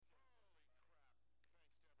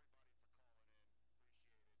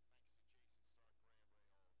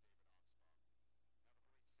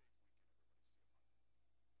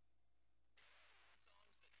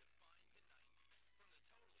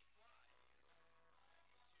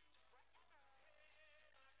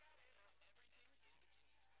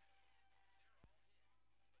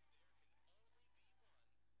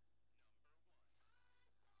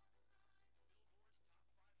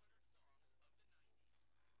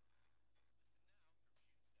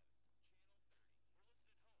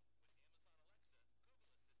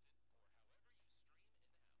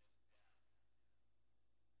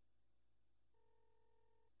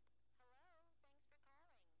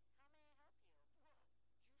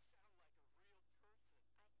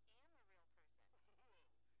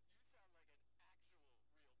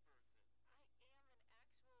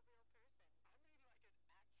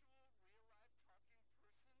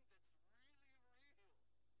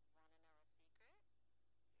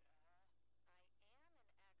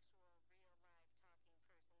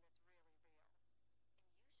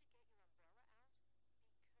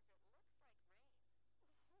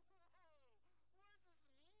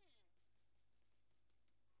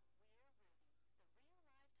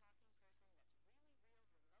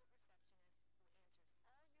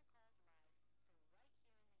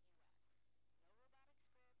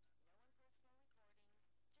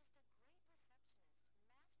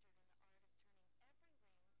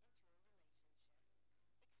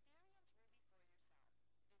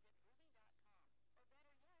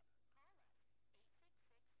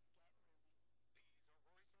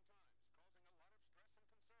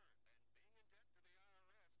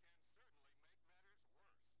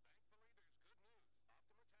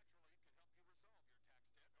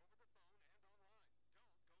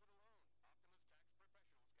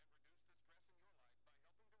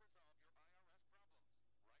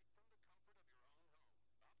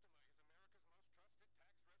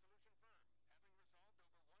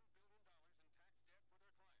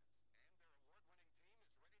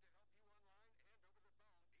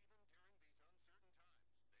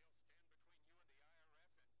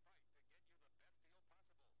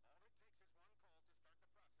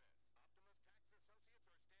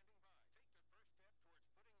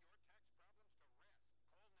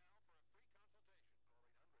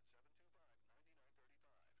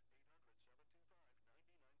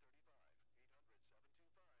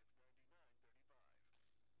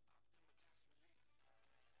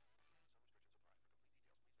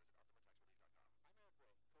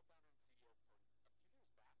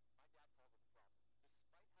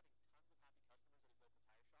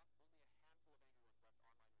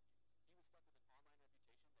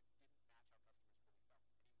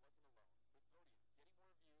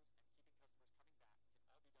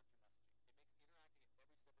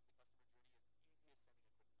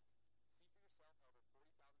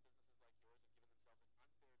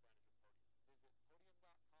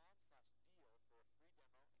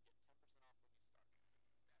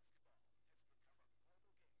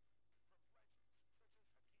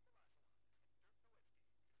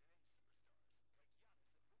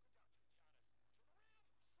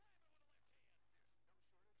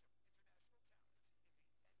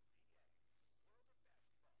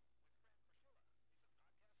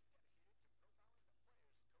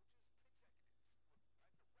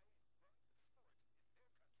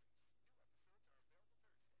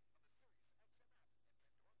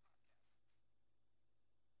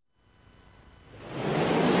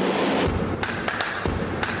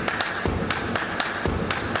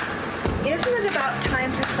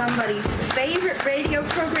everybody's favorite radio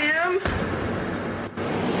program.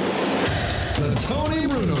 The Tony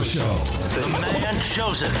Bruno Show. The man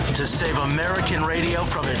chosen to save American radio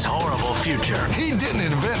from its horrible future. He didn't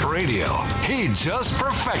invent radio. He just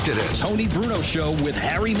perfected it. Tony Bruno Show with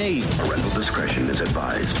Harry Mays. Parental discretion is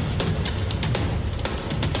advised.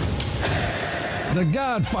 The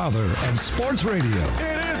Godfather of sports radio.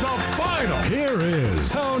 It is a final. Here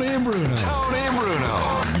is Tony Bruno. Tony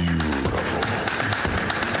Bruno. Beautiful.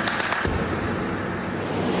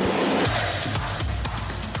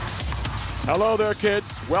 Hello there,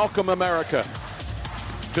 kids. Welcome, America,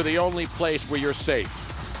 to the only place where you're safe,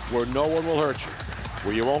 where no one will hurt you,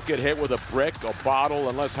 where you won't get hit with a brick, a bottle,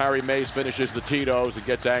 unless Harry Mays finishes the Tito's and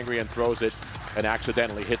gets angry and throws it and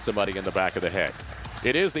accidentally hits somebody in the back of the head.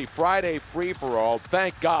 It is the Friday free-for-all.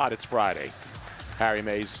 Thank God it's Friday. Harry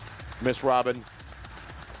Mays, Miss Robin,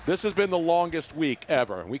 this has been the longest week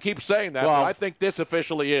ever. We keep saying that, but I think this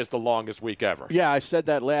officially is the longest week ever. Yeah, I said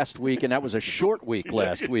that last week, and that was a short week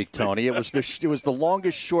last week, Tony. It was the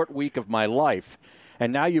longest short week of my life.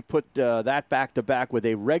 And now you put that back-to-back with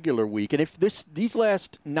a regular week. And if these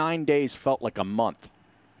last 9 days felt like a month.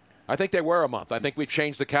 I think they were a month. I think we've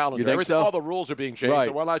changed the calendar. You think so? All the rules are being changed, right.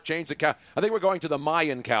 So why not change the calendar? I think we're going to the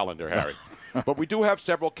Mayan calendar, Harry. But we do have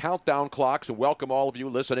several countdown clocks, and welcome all of you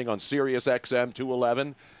listening on Sirius XM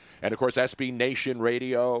 211, and, of course, SB Nation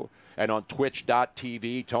Radio, and on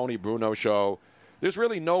Twitch.tv, Tony Bruno Show. There's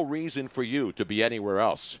really no reason for you to be anywhere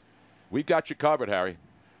else. We've got you covered, Harry.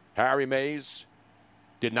 Harry Mays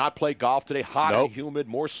did not play golf today. Hot and humid,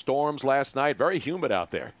 more storms last night. Very humid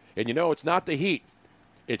out there. And, you know, it's not the heat.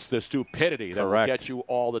 It's the stupidity that will get you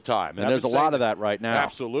all the time. And there's a lot of that right now.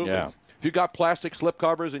 Absolutely. Yeah. If you got plastic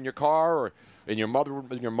slipcovers in your car or in your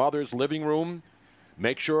mother's living room,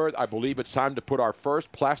 make sure, I believe it's time to put our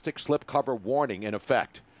first plastic slipcover warning in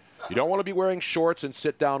effect. You don't want to be wearing shorts and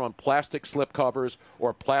sit down on plastic slipcovers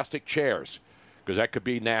or plastic chairs, because that could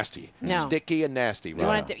be nasty. No. Sticky and nasty.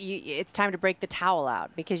 Right? It's time to break the towel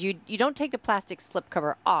out, because you don't take the plastic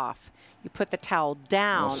slipcover off. You put the towel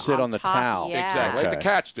down. Sit on the top. towel. Yeah. Exactly, like the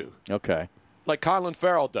cats do. Okay. Like Colin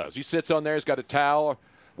Farrell does. He sits on there, he's got a towel.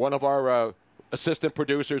 One of our assistant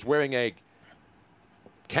producers wearing a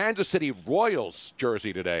Kansas City Royals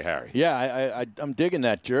jersey today, Harry. Yeah, I'm digging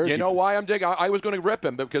that jersey. You know why I'm digging? I was going to rip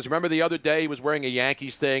him because remember the other day he was wearing a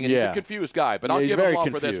Yankees thing, and he's a confused guy. But I'll give him love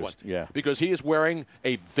for this one. Yeah. Because he is wearing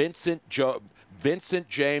a Vincent. Just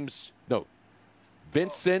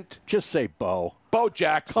say Bo. Bo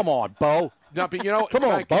Jackson. Come on, Bo. No, but you know, Come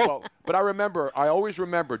on, Bo. But I always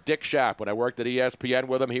remember Dick Schaap when I worked at ESPN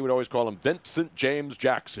with him. He would always call him Vincent James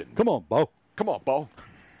Jackson. Come on, Bo. Come on, Bo.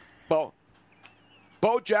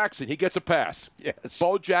 Bo Jackson, he gets a pass. Yes.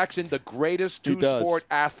 Bo Jackson, the greatest two-sport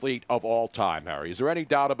athlete of all time, Harry. Is there any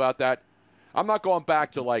doubt about that? I'm not going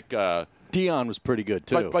back to like Deion was pretty good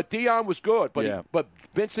too. But Deion was good. But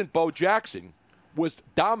Vincent Bo Jackson was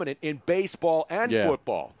dominant in baseball and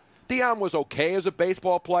football. Deion was okay as a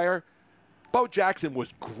baseball player. Bo Jackson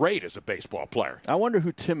was great as a baseball player. I wonder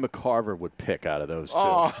who Tim McCarver would pick out of those two.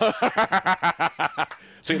 Oh.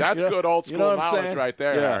 See, that's good old school knowledge right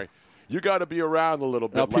there, Harry. You got to be around a little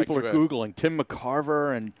bit. Now people are Googling Tim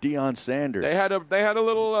McCarver and Deion Sanders. They had a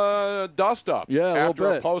little dust-up after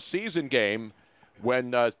a bit. postseason game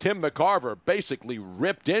when Tim McCarver basically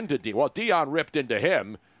ripped into Deion. Well, Deion ripped into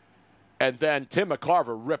him, and then Tim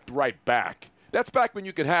McCarver ripped right back. That's back when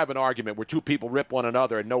you could have an argument where two people rip one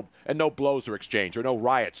another and no blows are exchanged or no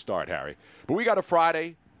riots start, Harry. But we got a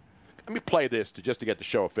Friday. Let me play this just to get the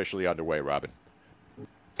show officially underway, Robin.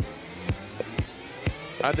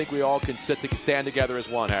 I think we all can stand together as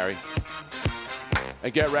one, Harry.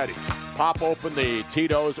 And get ready. Pop open the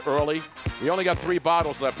Tito's early. We only got 3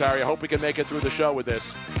 bottles left, Harry. I hope we can make it through the show with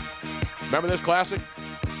this. Remember this classic?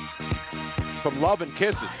 From Love and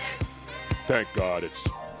Kisses. Thank God it's...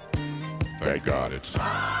 I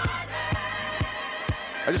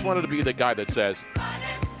just wanted to be the guy that says...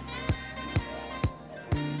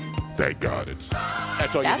 Thank God it's...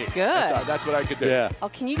 That's all you need. That's good. That's what I could do. Yeah. Oh,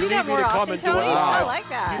 can you do that more often, Tony? I like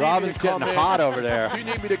that. Robin's getting hot over there. If you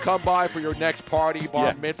need me to come by for your next party,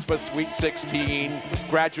 bar mitzvah, sweet 16,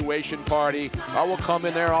 graduation party, I will come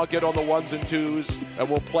in there. I'll get on the ones and twos, and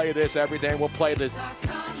we'll play this everything. We'll play this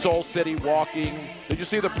Soul City Walking. Did you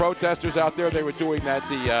see the protesters out there? They were doing that,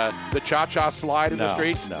 the cha-cha slide in the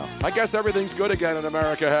streets. No. I guess everything's good again in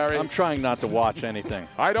America, Harry. I'm trying not to watch anything.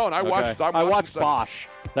 I don't. I watched Bosch.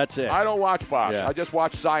 That's it. I don't watch Bosch. Yeah. I just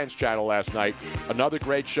watched Science Channel last night. Another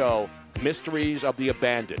great show. Mysteries of the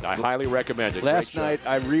Abandoned. I highly recommend it. Last night,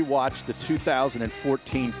 I rewatched the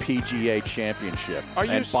 2014 PGA Championship. Are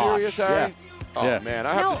you serious, Harry? Yeah. Oh, man.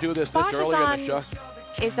 I have to do this early in the show.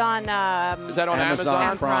 is on. Is that on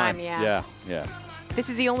Amazon? Prime? Yeah. Yeah. This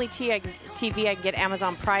is the only TV I can get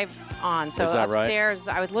Amazon Prime on. So Is that right? upstairs,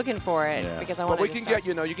 I was looking for it because I wanted But we to can start.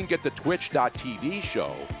 get, you can get the Twitch.tv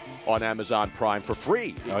show on Amazon Prime for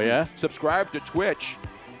free. Oh, yeah? Subscribe to Twitch,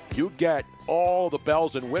 you get all the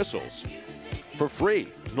bells and whistles for free.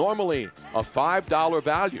 Normally a $5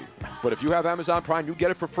 value. But if you have Amazon Prime, you get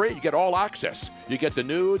it for free. You get all access. You get the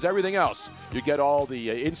nudes, everything else. You get all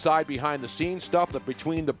the inside, behind-the-scenes stuff, the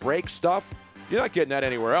between-the-break stuff. You're not getting that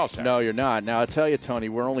anywhere else. No, you're not. Now, I'll tell you, Tony,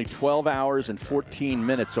 we're only 12 hours and 14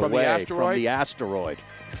 minutes From the away asteroid? from the asteroid.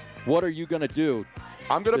 What are you going to do?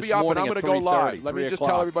 I'm going to be up and I'm going to go live. Let me just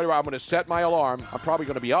tell 3:00. everybody where I'm going to set my alarm. I'm probably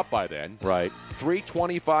going to be up by then. Right.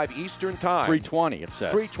 3:25 Eastern Time. 3:20, it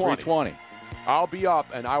says. 3:20. I'll be up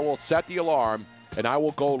and I will set the alarm and I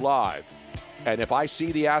will go live. And if I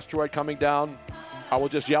see the asteroid coming down, I will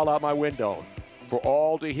just yell out my window for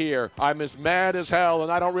all to hear. I'm as mad as hell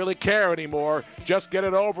and I don't really care anymore. Just get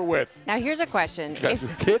it over with. Now, here's a question. If,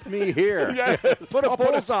 Hit me here. Yeah. Put a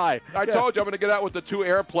bullseye. I told you I'm going to get out with the two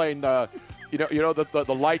airplane, the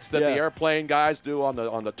lights that the airplane guys do on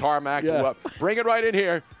the tarmac. Yeah. Bring it right in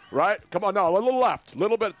here, right? Come on, no, a little left, a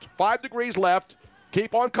little bit, 5 degrees left.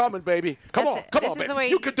 Keep on coming, baby. Come on, baby.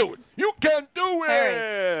 You can do it. You can do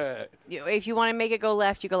it. if you want to make it go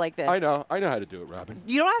left, you go like this. I know how to do it, Robin.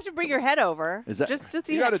 You don't have to bring your head over. Is that, just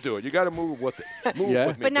you got to do it. You got to move with it. Move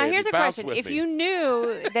with me, But now baby. here's a Bounce question: with if me. you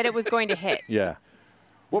knew that it was going to hit,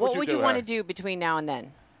 what would you want Harry? to do between now and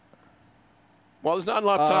then? Well, there's not a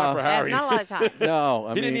lot of time for Harry. There's not a lot of time.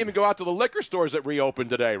 No, he didn't even go out to the liquor stores that reopened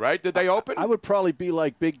today, right? Did they open? I would probably be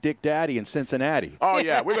like Big Dick Daddy in Cincinnati. Oh,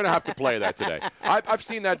 yeah. We're going to have to play that today. I've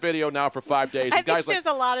seen that video now for 5 days. I think there's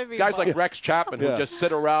a lot of people. Guys like Rex Chapman who just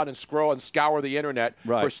sit around and scroll and scour the internet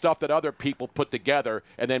for stuff that other people put together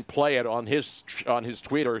and then play it on his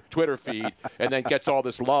Twitter feed and then gets all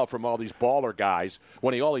this love from all these baller guys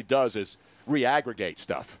when all he does is re-aggregate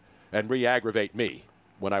stuff and re-aggravate me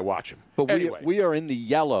when I watch him. But anyway. we are in the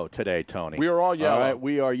yellow today, Tony. We are all yellow. All right,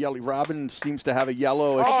 we are yellow. Robin seems to have a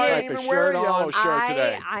yellowish I type didn't of even wear shirt a yellow on. shirt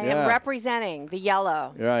today. I am representing the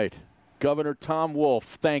yellow. Right. Governor Tom Wolf,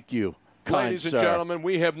 thank you, kind Ladies and sir. gentlemen,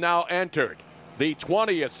 we have now entered the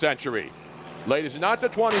 20th century. Ladies, not the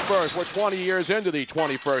 21st. We're 20 years into the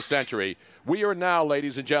 21st century. We are now,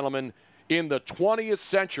 ladies and gentlemen, in the 20th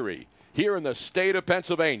century here in the state of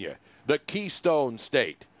Pennsylvania, the Keystone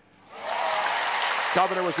State.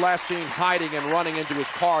 Governor was last seen hiding and running into his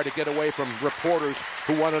car to get away from reporters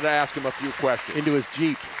who wanted to ask him a few questions. Into his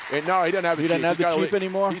Jeep. No, he doesn't have a Jeep. He doesn't have the Jeep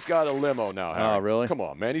anymore? He's got a limo now, Harry. Oh, really? Come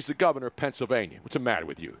on, man. He's the governor of Pennsylvania. What's the matter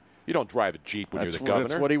with you? You don't drive a Jeep when you're the governor.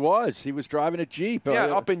 That's what he was. He was driving a Jeep. Yeah,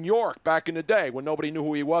 up in York back in the day when nobody knew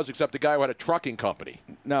who he was except the guy who had a trucking company.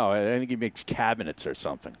 No, I think he makes cabinets or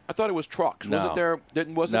something. I thought it was trucks. No. Was it there?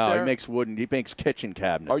 Was it no, there? he makes wooden. He makes kitchen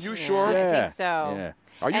cabinets. Are you sure? Yeah. I think so. Yeah.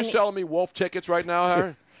 Are you selling me Wolf tickets right now,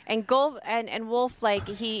 Harry? And Wolf, like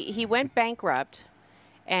he went bankrupt,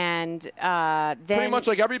 and then pretty much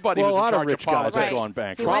like everybody who's in charge of rich guys politics. have gone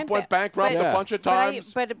bankrupt. Trump went bankrupt a bunch of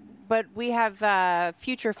times. But we have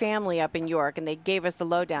Future Family up in York, and they gave us the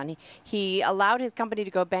lowdown. He allowed his company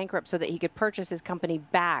to go bankrupt so that he could purchase his company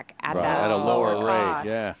back at a lower rate. cost.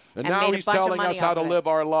 Yeah. And now made he's a bunch of telling money us how off to of it. live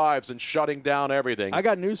our lives and shutting down everything. I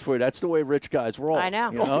got news for you. That's the way rich guys roll. I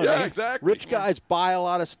know. You know? Yeah, exactly. Rich guys buy a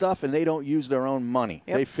lot of stuff, and they don't use their own money.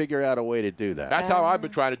 Yep. They figure out a way to do that. That's how I've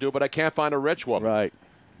been trying to do it, but I can't find a rich woman. Right.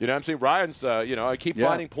 You know what I'm saying? Ryan's, I keep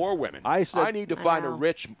finding poor women. I need to find a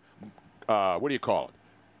rich, what do you call it?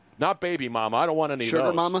 Not baby mama. I don't want any Sugar of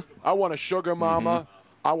those. mama? I want a sugar mama.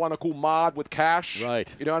 I want a cool mod with cash.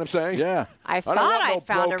 Right. You know what I'm saying? Yeah. I thought I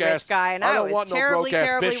found a rich guy, and I don't was want terribly, no broke-ass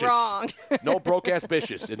terribly bitches. wrong. No broke-ass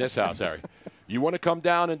bitches in this house, Harry. You want to come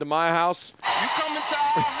down into my house?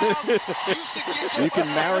 You can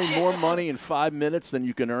marry more money in 5 minutes than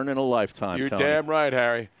you can earn in a lifetime. You're Tony. damn right,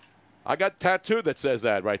 Harry. I got a tattoo that says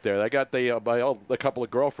that right there. I got a couple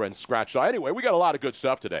of girlfriends scratched out. Anyway, we got a lot of good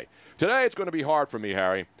stuff today. Today it's going to be hard for me,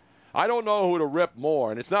 Harry. I don't know who to rip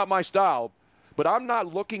more, and it's not my style, but I'm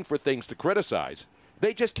not looking for things to criticize.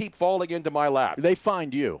 They just keep falling into my lap. They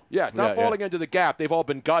find you. Yeah, not falling into the gap. They've all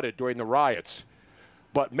been gutted during the riots.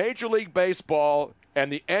 But Major League Baseball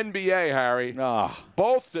and the NBA, Harry,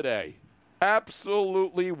 both today,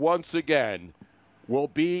 absolutely once again, will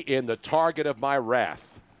be in the target of my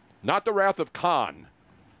wrath. Not the wrath of Khan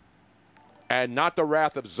and not the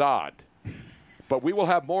wrath of Zod. But we will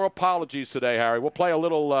have more apologies today, Harry. We'll play a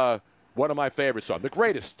little, one of my favorite songs, the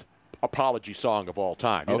greatest apology song of all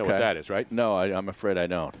time. You know what that is, right? No, I'm afraid I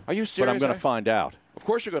don't. Are you serious? But I'm going to find out. Of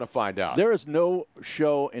course you're going to find out. There is no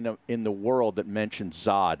show in the world that mentions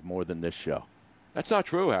Zod more than this show. That's not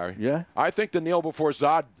true, Harry. Yeah? I think the kneel before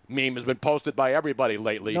Zod meme has been posted by by everybody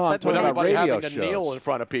lately. No, I'm with talking about everybody radio having to shows. kneel in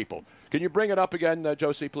front of people. Can you bring it up again,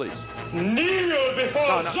 Josie, please? Kneel before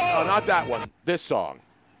No, not that one. This song.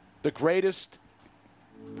 The greatest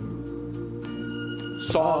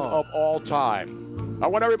song of all time. I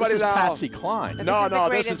want everybody This is now. Patsy Cline. No, This is the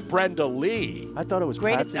this is greatest- Brenda Lee. I thought it was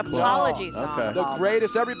Greatest Patsy Cline. apology song. Okay. The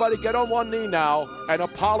greatest. Everybody get on one knee now and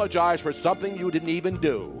apologize for something you didn't even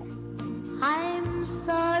do. I'm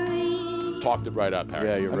sorry. Talked it right up, Harry.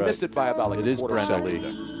 Yeah, you're I right. missed it by about like It a is quarter Brenda second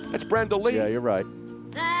Lee. there. It's Brenda Lee. Yeah, you're right.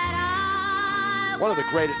 One of the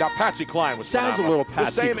greatest. Now, Patsy Cline was Sounds a phenomenal. little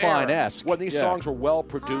Patsy The same Cline-esque. era, when these Yeah. songs were well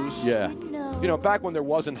produced. Yeah. You know, back when there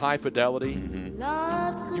wasn't high fidelity.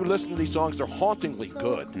 Mm-hmm. You listen to these songs, they're hauntingly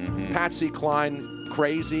good. Patsy Cline,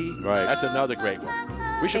 Crazy. Right. That's another great one.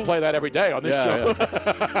 We should play that every day on this show.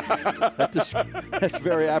 That's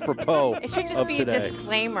very apropos. It should just of be today. a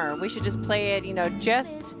disclaimer. We should just play it,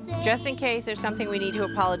 just in case there's something we need to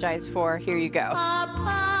apologize for. Here you go.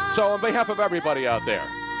 So on behalf of everybody out there,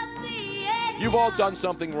 you've all done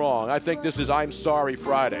something wrong. I think this is I'm Sorry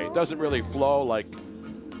Friday. It doesn't really flow like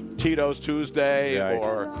Tito's Tuesday Right.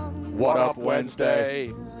 or What Up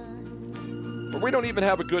Wednesday. But we don't even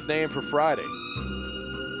have a good name for Friday.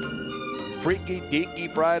 Freaky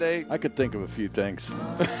Deaky Friday. I could think of a few things.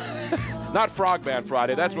 Not Frogman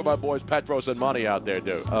Friday. That's what my boys Petros and Money out there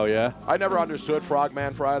do. Oh, yeah? I never understood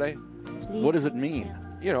Frogman Friday. What does it mean?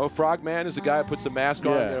 You know, Frogman is the guy who puts the mask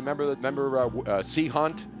on. Yeah. You know, remember Sea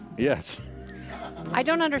Hunt? Yes. I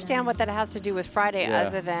don't understand what that has to do with Friday Yeah.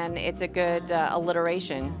 other than it's a good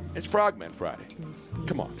alliteration. It's Frogman Friday.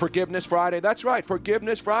 Come on. Forgiveness Friday. That's right.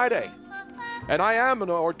 Forgiveness Friday. And I am an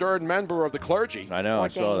ordained member of the clergy. I know. I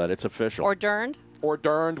saw Ordained. that. It's official. Ordained?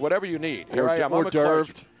 Ordained, whatever you need. Here I am. I'm a Hors clergy.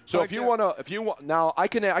 d'oeuvre. So if you want now, I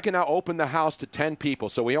can now open the house to 10 people.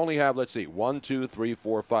 So we only have, let's see, 1, 2, 3,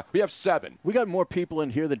 4, 5. We have 7. We got more people in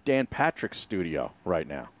here than Dan Patrick's studio right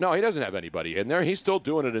now. No, he doesn't have anybody in there. He's still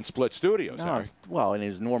doing it in split studios. No, Harry. well, in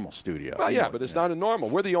his normal studio. Well, yeah, but it's not a normal.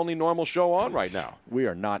 We're the only normal show on right now. We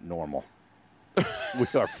are not normal. We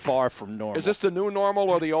are far from normal. Is this the new normal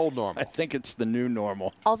or the old normal? I think it's the new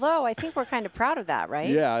normal. Although I think we're kind of proud of that, right?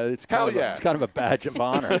 Yeah, it's Hell kind of yeah. it's kind of a badge of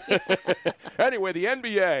honor. Anyway, the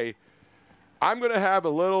NBA, I'm going to have a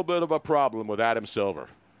little bit of a problem with Adam Silver,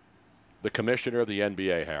 the commissioner of the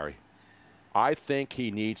NBA, Harry. I think he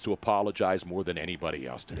needs to apologize more than anybody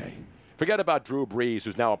else today. Forget about Drew Brees,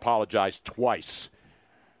 who's now apologized twice.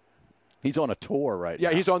 He's on a tour right now.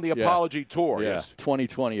 Yeah, he's on the apology tour. Yeah, Yes.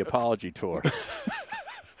 2020 apology tour.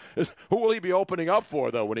 Who will he be opening up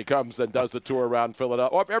for, though, when he comes and does the tour around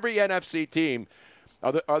Philadelphia? Or every NFC team.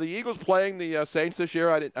 Are the Eagles playing the Saints this year?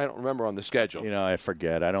 I don't remember on the schedule. You know, I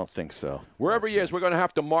forget. I don't think so. Wherever he is, we're going to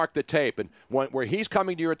have to mark the tape. And where he's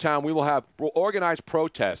coming to your town, we'll organize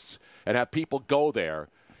protests and have people go there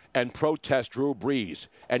and protest Drew Brees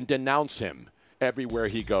and denounce him everywhere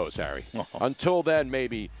he goes, Harry. Until then,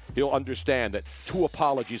 maybe he'll understand that 2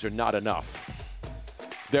 apologies are not enough.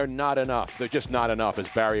 They're not enough. They're just not enough, as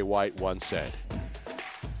Barry White once said.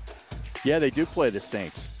 Yeah, they do play the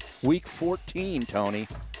Saints. Week 14, Tony.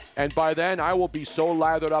 And by then, I will be so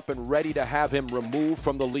lathered up and ready to have him removed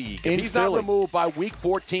from the league. In If he's Philly. not removed by week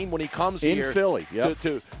 14 when he comes In here Philly, yep.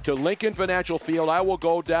 to Lincoln Financial Field, I will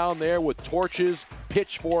go down there with torches,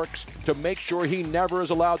 pitchforks, to make sure he never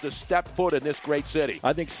is allowed to step foot in this great city.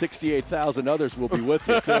 I think 68,000 others will be with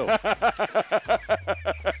you, too.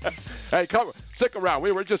 Hey, stick around.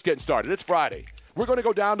 We're just getting started. It's Friday. We're going to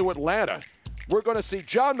go down to Atlanta. We're going to see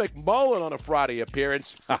John McMullen on a Friday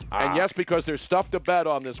appearance. And yes, because there's stuff to bet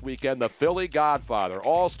on this weekend, the Philly Godfather,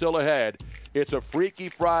 all still ahead. It's a Freaky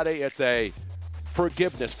Friday. It's a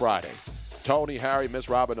Forgiveness Friday. Tony, Harry, Miss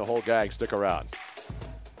Robin, the whole gang, stick around.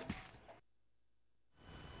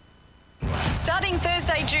 Starting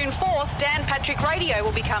Thursday, June 4th, Dan Patrick Radio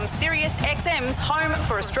will become Sirius XM's home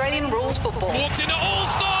for Australian rules football. Walks into all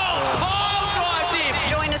styles. Pile drived in.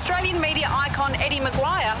 Join Australian media icon Eddie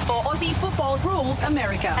Maguire for Aussie Football Rules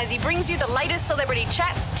America as he brings you the latest celebrity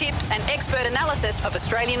chats, tips and expert analysis of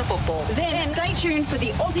Australian football. Then stay tuned for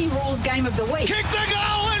the Aussie Rules Game of the Week. Kick the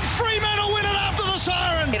goal and Fremantle win it after the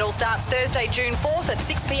siren. It all starts Thursday, June 4th at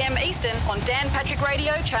 6 p.m. Eastern on Dan Patrick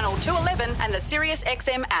Radio, Channel 211 and the Sirius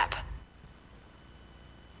XM app.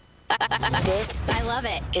 This, I love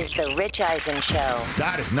it, is the Rich Eisen Show.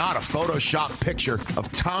 That is not a Photoshop picture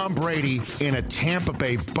of Tom Brady in a Tampa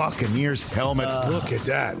Bay Buccaneers helmet. Look at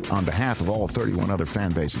that. On behalf of all 31 other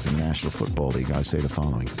fan bases in the National Football League, I say the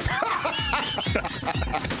following.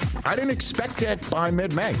 I didn't expect it by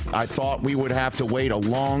mid-May. I thought we would have to wait a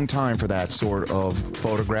long time for that sort of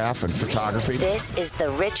photograph and photography. This is the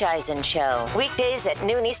Rich Eisen Show. Weekdays at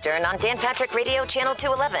noon Eastern on Dan Patrick Radio Channel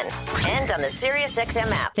 211 and on the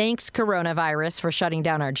SiriusXM app. Thanks, coronavirus, for shutting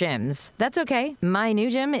down our gyms. That's okay. My new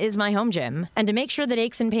gym is my home gym. And to make sure that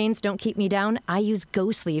aches and pains don't keep me down, I use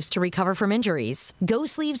Go Sleeves to recover from injuries. Go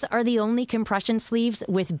Sleeves are the only compression sleeves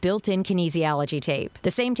with built-in kinesiology tape.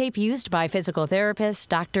 The same tape used by physical therapists,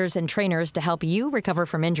 doctors, and trainers to help you recover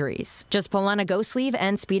from injuries. Just pull on a Go Sleeve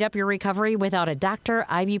and speed up your recovery without a doctor,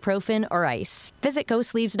 ibuprofen, or ice. Visit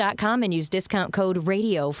GoSleeves.com and use discount code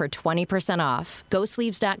RADIO for 20% off.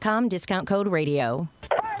 GoSleeves.com, discount code RADIO.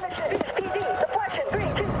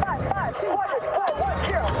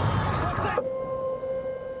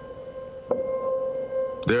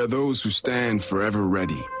 There are those who stand forever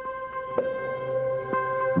ready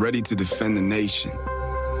to defend the nation,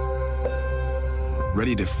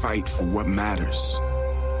 ready to fight for what matters,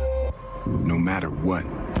 no matter what. Do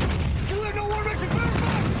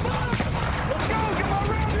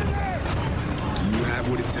you have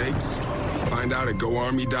what it takes? Find out at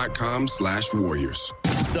GoArmy.com/warriors.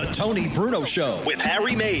 The Tony Bruno Show with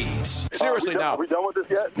Harry Mays. Seriously now. Are we done with this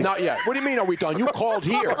yet? Not yet. What do you mean, are we done? You called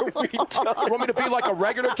here. You want me to be like a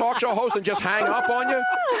regular talk show host and just hang up on you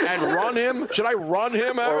and run him? Should I run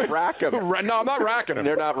him, Harry? Or rack him. No, I'm not racking him.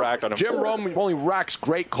 They're not racking him. Jim Rome only racks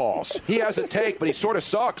great calls. He has a take, but he sort of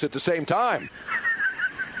sucks at the same time.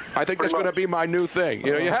 I think that's going to be my new thing.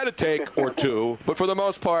 You know, you had a take or two, but for the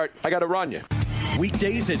most part, I got to run you.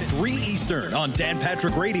 Weekdays at 3 Eastern on Dan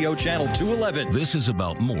Patrick Radio Channel 211. This is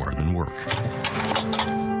about more than work.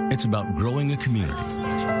 It's about growing a community.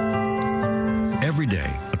 Every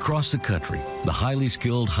day, across the country, the highly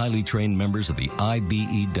skilled, highly trained members of the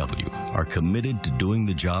IBEW are committed to doing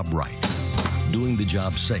the job right, doing the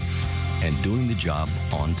job safe, and doing the job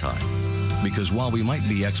on time. Because while we might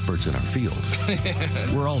be experts in our field,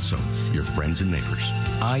 we're also your friends and neighbors.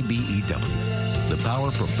 IBEW, the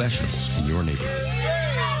power professionals in your neighborhood.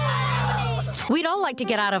 We'd all like to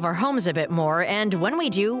get out of our homes a bit more, and when we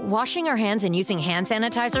do, washing our hands and using hand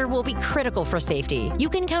sanitizer will be critical for safety. You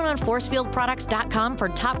can count on ForcefieldProducts.com for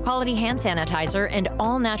top-quality hand sanitizer and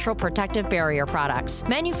all-natural protective barrier products,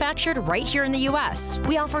 manufactured right here in the U.S.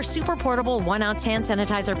 We offer super portable 1-ounce hand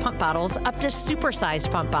sanitizer pump bottles up to super-sized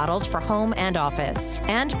pump bottles for home and office,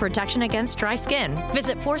 and protection against dry skin.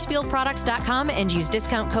 Visit ForcefieldProducts.com and use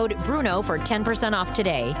discount code BRUNO for 10% off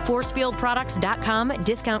today. ForcefieldProducts.com,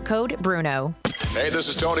 discount code BRUNO. Hey, this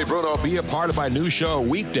is Tony Bruno. Be a part of my new show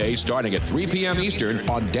weekdays starting at 3 p.m. Eastern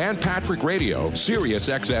on Dan Patrick Radio,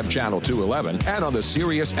 SiriusXM Channel 211, and on the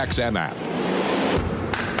SiriusXM app.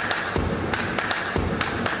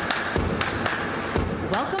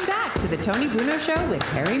 Welcome back to the Tony Bruno Show with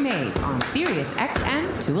Harry Mays on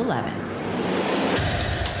SiriusXM 211.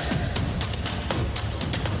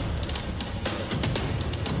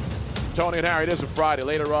 Tony and Harry, it is a Friday.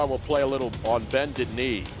 Later on, we'll play a little On Bended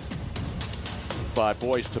Knee by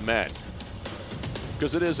Boys to Men,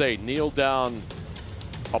 because it is a kneel down,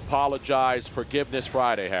 apologize, forgiveness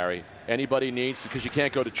Friday, Harry. Anybody needs, because you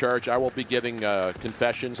can't go to church, I will be giving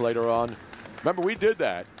confessions later on. Remember, we did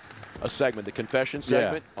that, a segment, the confession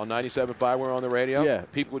segment on 97.5. We're on the radio. Yeah.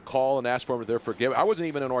 People would call and ask for their forgiveness. I wasn't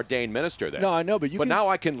even an ordained minister then. No, I know, but now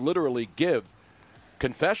I can literally give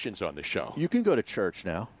confessions on the show. You can go to church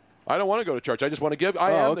now. I don't want to go to church. I just want to give.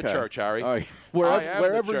 I am the church, Harry. Right.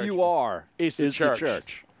 Wherever you are is the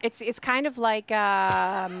church. It's kind of like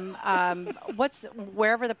wherever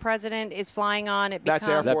the president is flying on, it becomes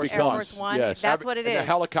Air Force One. Yes. That's what it is. The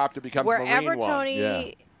helicopter becomes wherever Marine One.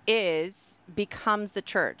 Tony is becomes the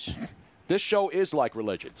church. This show is like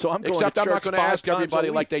religion. So I'm going Except to I'm not church going to ask 5 times everybody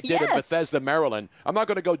a like they week. did in Bethesda, Maryland. I'm not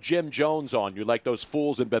going to go Jim Jones on you like those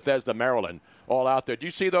fools in Bethesda, Maryland, all out there. Do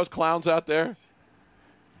you see those clowns out there?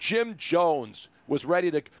 Jim Jones was ready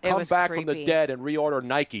to come back from the dead and reorder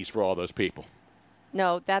Nikes for all those people.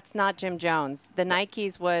 No, that's not Jim Jones. The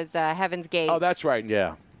Nikes was Heaven's Gate. Oh, that's right.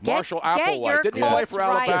 Yeah. Marshall Get Applewhite. your Didn't he play for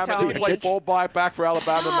quotes Alabama? right, Didn't he play fullback back for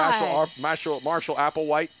Alabama? Marshall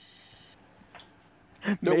Applewhite.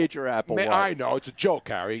 Major Applewhite. I know. It's a joke,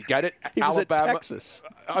 Harry. Get it? He was Alabama. at Texas.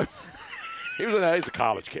 He's a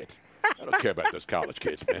college kid. I don't care about those college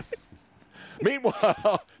kids, man.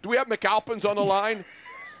 Meanwhile, do we have McAlpins on the line?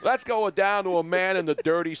 Let's go down to a man in the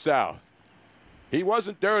dirty South. He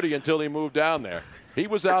wasn't dirty until he moved down there. He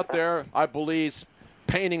was out there, I believe,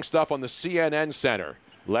 painting stuff on the CNN Center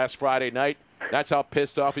last Friday night. That's how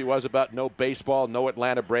pissed off he was about no baseball, no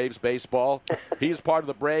Atlanta Braves baseball. He is part of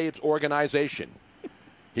the Braves organization.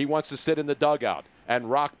 He wants to sit in the dugout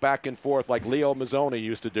and rock back and forth like Leo Mazzoni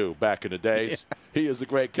used to do back in the days. Yeah. He is the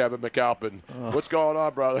great Kevin McAlpin. What's going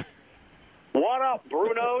on, brother? What up,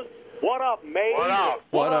 Brunos? What up, Maze?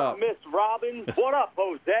 What up, Miss Robbins? What up,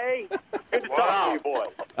 Jose? Good to talk to you, boys.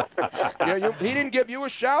 Yeah, he didn't give you a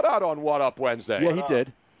shout-out on What Up Wednesday. Yeah, he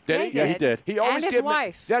did. Did he? Yeah, he did. He always and his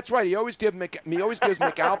wife. That's right. He always gives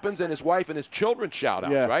McAlpin's and his wife and his children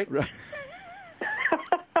shout-outs, right?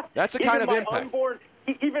 That's the kind of impact.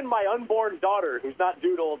 Even my unborn daughter, who's not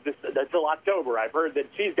due until October, I've heard that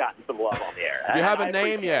she's gotten some love on the air. You have a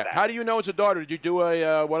name yet? How do you know it's a daughter? Did you do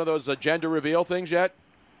one of those gender reveal things yet?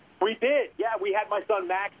 We did. Yeah, we had my son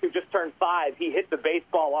Max, who just turned 5. He hit the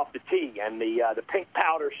baseball off the tee, and the pink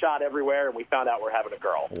powder shot evereverywhere, and we found out we're having a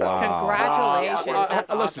girl. Wow. Congratulations. That's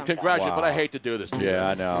listen, awesome. Congratulations, but I hate to do this to you. Yeah,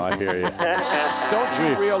 I know. I hear you. Don't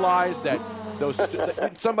you realize that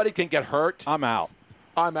somebody can get hurt? I'm out.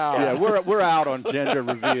 Yeah, we're out on gender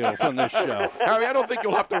reveals on this show. Harry, I don't think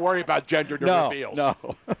you'll have to worry about gender reveals. No.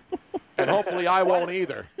 And hopefully I won't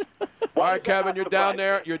either. All right, Kevin, you're down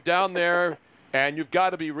there, and you've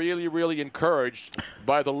got to be really, really encouraged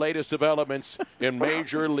by the latest developments in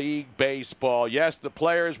Major League Baseball. Yes, the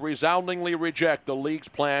players resoundingly reject the league's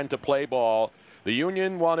plan to play ball. The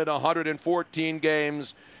union wanted 114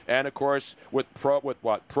 games, and of course, with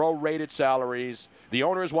prorated salaries. The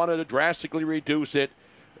owners wanted to drastically reduce it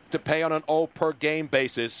to pay on an per-game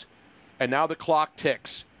basis, and now the clock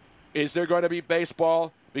ticks. Is there going to be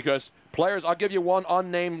baseball? Because players, I'll give you one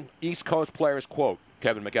unnamed East Coast player's quote,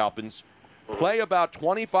 Kevin McAlpin's. Play about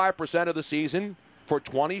 25% of the season for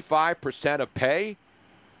 25% of pay?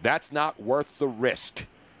 That's not worth the risk.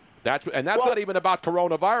 That's not even about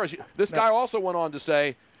coronavirus. This guy also went on to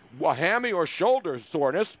say, a hammy or shoulder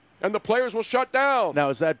soreness, and the players will shut down. Now,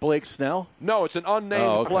 is that Blake Snell? No, it's an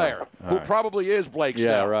unnamed player who probably is Blake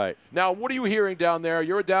Snell. Yeah, right. Now, what are you hearing down there?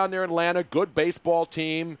 You're down there in Atlanta, good baseball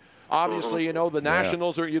team. Obviously, you know, the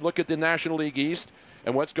Nationals, or you look at the National League East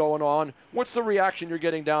and what's going on. What's the reaction you're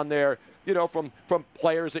getting down there, you know, from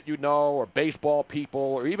players that you know or baseball people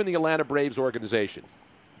or even the Atlanta Braves organization?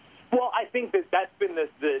 Well, I think that's been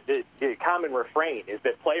the common refrain is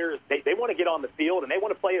that players, they want to get on the field and they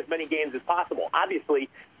want to play as many games as possible. Obviously,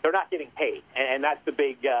 they're not getting paid, and that's the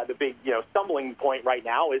big stumbling point right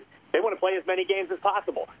now is they want to play as many games as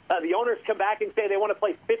possible. The owners come back and say they want to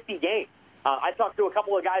play 50 games. I talked to a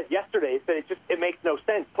couple of guys yesterday and said it makes no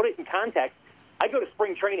sense. Put it in context. I go to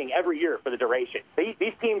spring training every year for the duration.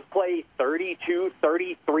 These teams play 32,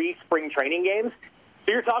 33 spring training games.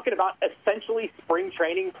 So you're talking about essentially spring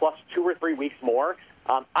training plus 2 or 3 weeks more.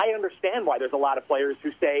 I understand why there's a lot of players who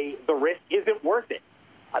say the risk isn't worth it.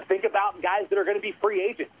 Think about guys that are going to be free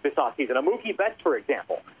agents this offseason. Mookie Betts, for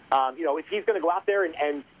example. If he's going to go out there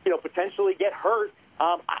and potentially get hurt,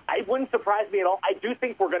 it wouldn't surprise me at all. I do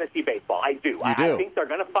think we're going to see baseball. I do. I think they're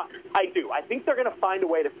going to. I do. I think they're going to find a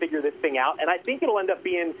way to figure this thing out, and I think it'll end up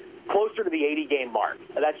being closer to the 80-game mark.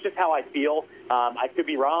 That's just how I feel. I could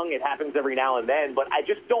be wrong. It happens every now and then, but I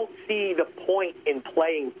just don't see the point in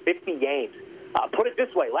playing 50 games. Put it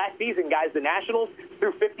this way. Last season, guys, the Nationals,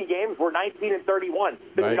 through 50 games, were 19-31.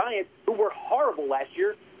 The Giants, who were horrible last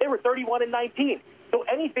year, they were 31-19. So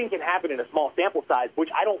anything can happen in a small sample size, which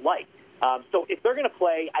I don't like. So if they're going to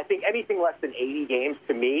play, I think anything less than 80 games,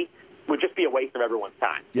 to me, would just be a waste of everyone's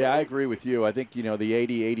time. Yeah, I agree with you. I think, the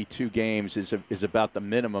 80, 82 games is about the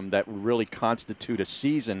minimum that would really constitute a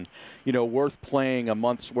season, worth playing a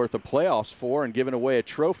month's worth of playoffs for and giving away a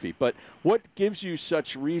trophy. But what gives you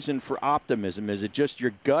such reason for optimism? Is it just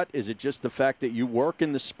your gut? Is it just the fact that you work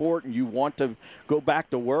in the sport and you want to go back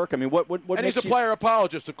to work? I mean, what and he's a player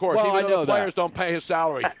apologist, of course. Well, even though the players don't pay his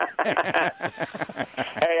salary.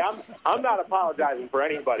 Hey, I'm not apologizing for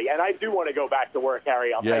anybody, and I do want to go back to work,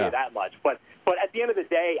 Harry. I'll tell you that much. But at the end of the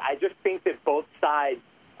day, I just think that both sides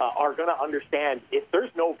are going to understand if there's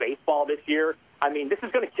no baseball this year, I mean, this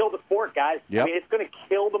is going to kill the sport, guys. Yep. I mean, it's going to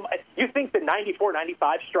kill them. You think the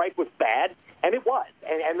 94-95 strike was bad, and it was.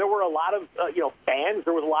 And there were a lot of, fans.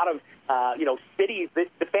 There was a lot of, cities that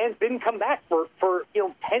the fans didn't come back for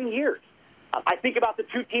 10 years. I think about the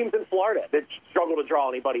 2 teams in Florida that struggle to draw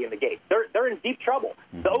anybody in the gate. They're in deep trouble.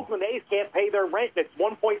 Mm-hmm. The Oakland A's can't pay their rent. It's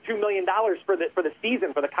 $1.2 million for the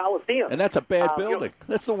season for the Coliseum. And that's a bad building.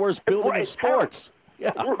 That's the worst building in sports.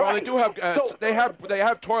 Yeah. Well, they do have they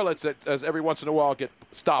have toilets that every once in a while get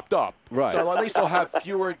stopped up. Right. So at least they'll have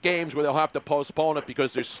fewer games where they'll have to postpone it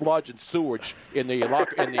because there's sludge and sewage in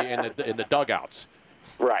the dugouts.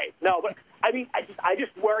 Right. No, but I mean, I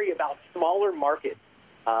just worry about smaller markets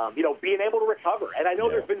being able to recover. And I know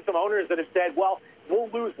there's been some owners that have said, well, we'll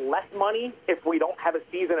lose less money if we don't have a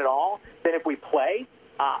season at all than if we play.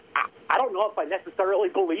 I don't know if I necessarily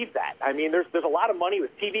believe that. I mean, there's a lot of money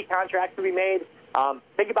with TV contracts to be made.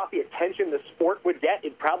 Think about the attention the sport would get.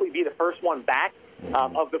 It'd probably be the first one back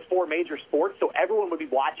of the 4 major sports, so everyone would be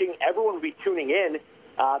watching, everyone would be tuning in,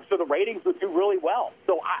 so the ratings would do really well.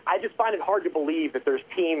 So I just find it hard to believe that there's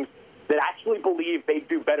teams that actually believe they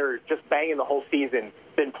do better just banging the whole season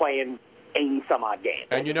than playing 80-some-odd games.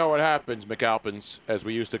 And you know what happens, McAlpins, as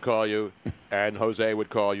we used to call you, and Jose would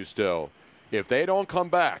call you still. If they don't come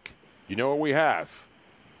back, you know what we have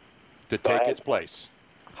to take its place?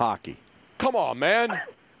 Hockey. Come on, man.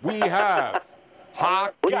 We have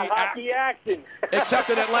hockey. We got hockey action. Except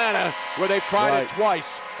in Atlanta, where they tried it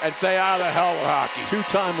twice and say, the hell with hockey.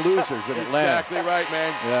 2-time losers in Atlanta. Exactly right,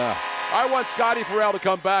 man. Yeah. I want Scotty Farrell to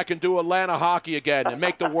come back and do Atlanta hockey again and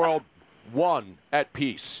make the world one at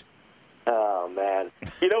peace. Oh, man.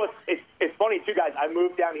 You know, it's funny, too, guys. I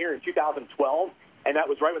moved down here in 2012, and that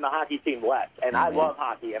was right when the hockey team left. And I love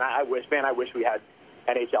hockey, and I wish we had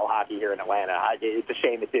NHL hockey here in Atlanta. It's a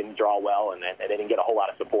shame it didn't draw well, and they didn't get a whole lot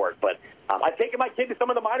of support. But I've taken my kid to some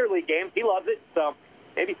of the minor league games. He loves it, so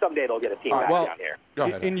maybe someday they'll get a team back down here. Go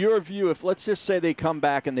ahead. In your view, if let's just say they come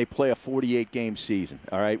back and they play a 48-game season,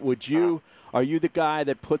 all right, are you the guy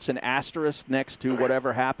that puts an asterisk next to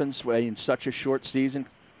whatever happens in such a short season?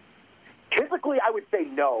 Typically, I would say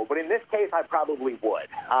no, but in this case, I probably would.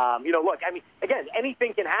 Look, I mean, again,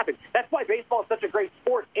 anything can happen. That's why baseball is such a great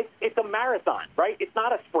sport. It's a marathon, right? It's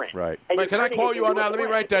not a sprint. Right. Wait, can I call you on that? Let me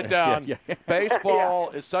write that down. Yeah.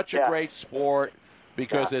 Baseball is such a great sport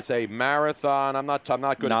because it's a marathon. I'm not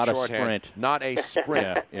good not at a shorthand. sprint. Not a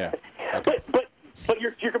sprint. Yeah. Okay. But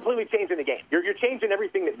you're completely changing the game. You're changing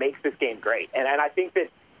everything that makes this game great. And I think that,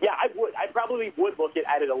 I probably would look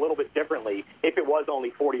at it a little bit differently if it was only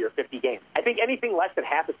 40 or 50 games. I think anything less than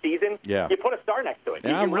half a season, you put a star next to it.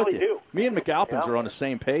 Yeah, you really do. Me and McAlpins are on the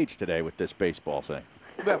same page today with this baseball thing.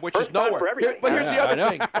 Yeah, which is nowhere. But here's the other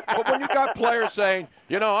thing. But when you got players saying,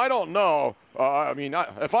 I don't know.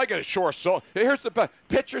 If I get a short so here's the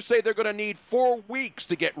pitchers say they're going to need 4 weeks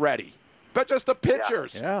to get ready. But just the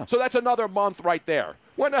pitchers. Yeah. So that's another month right there.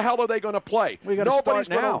 When the hell are they going to play? We got to start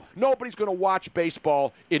now. Nobody's going to watch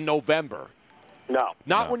baseball in November. No.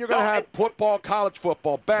 Not when you're going to have football, college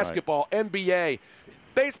football, basketball, NBA.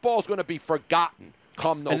 Baseball's going to be forgotten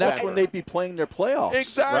come November. And that's when they'd be playing their playoffs.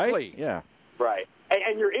 Exactly. Right? Yeah. Right.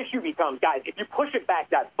 And your issue becomes, guys, if you push it back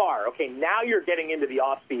that far, okay, now you're getting into the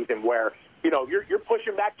offseason where, you're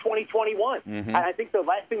pushing back 2021. And I think the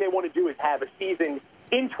last thing they want to do is have a season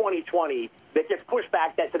in 2020 that gets pushed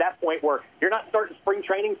back to that point where you're not starting spring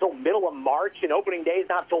training until middle of March and opening days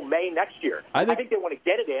not until May next year. I think they want to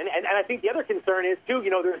get it in. And I think the other concern is, too,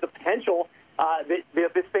 there's the potential that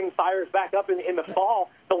this thing fires back up in the fall.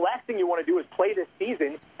 The last thing you want to do is play this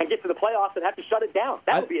season and get to the playoffs and have to shut it down.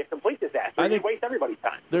 That would be a complete disaster. I think waste everybody's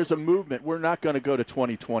time. There's a movement. We're not going to go to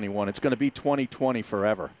 2021. It's going to be 2020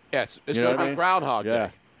 forever. Yes, it's going to be Groundhog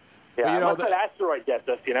Day. Yeah, But, unless that asteroid gets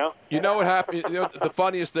us, You know what happened? The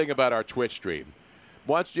funniest thing about our Twitch stream,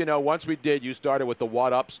 once we did, you started with the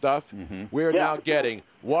What Up stuff. We're now getting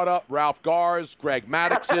What Up Ralph Garz, Greg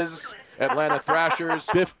Maddox's, Atlanta Thrashers,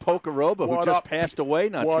 Biff Pocoroba, who just passed away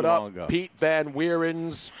not too long ago. Pete Van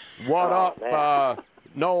Wieren's, What Up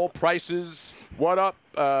Noel Price's, What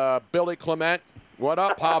Up Billy Clement, What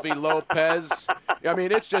Up Javi Lopez. I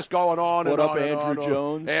mean, it's just going on and on. What up, Andrew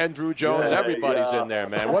Jones? Andrew Jones. Everybody's in there,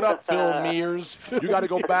 man. What up, Phil Mears? You got to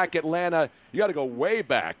go back Atlanta. You got to go way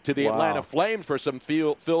back to the Atlanta Flames for some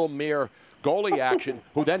Phil Mears goalie action,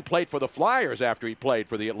 who then played for the Flyers after he played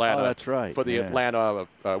for the Atlanta. Oh, that's right. For the Atlanta,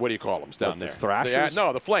 what do you call them down there? The Thrashers?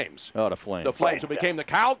 The Flames. Oh, the Flames. The Flames who became the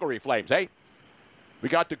Calgary Flames, hey? We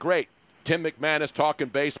got the great Tim McManus talking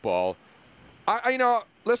baseball.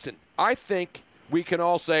 Listen, I think we can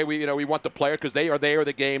all say we want the player because they are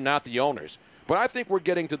the game, not the owners. But I think we're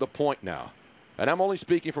getting to the point now, and I'm only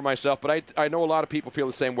speaking for myself, but I know a lot of people feel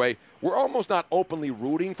the same way. We're almost not openly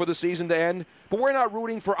rooting for the season to end, but we're not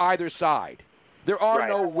rooting for either side. There are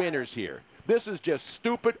no winners here. This is just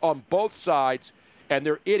stupid on both sides, and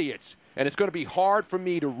they're idiots. And it's going to be hard for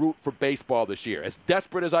me to root for baseball this year, as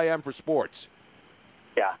desperate as I am for sports.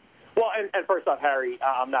 Yeah. Well, and first off, Harry,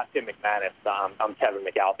 I'm not Tim McManus. I'm Kevin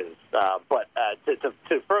McAlpin. But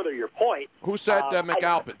to further your point, who said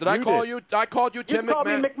McAlpin? Did I call you? I called you Tim McManus. You called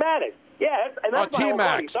me McManus. Yeah, and that's my whole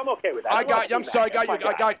party, so I'm okay with that. I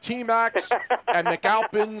got T-Max and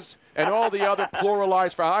McAlpins and all the other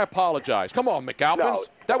pluralized. I apologize. Come on, McAlpins. No.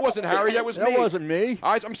 That wasn't Harry. That was me. That wasn't me.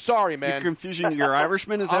 I'm sorry, man. You're confusing your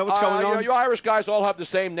Irishman? Is that what's going on? You Irish guys all have the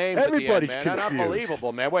same names Everybody's at the end, man. confused.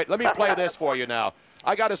 Unbelievable, man. Wait, let me play this for you now.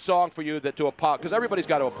 I got a song for you that to apologize, because everybody's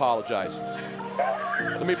got to apologize.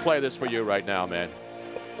 Let me play this for you right now, man.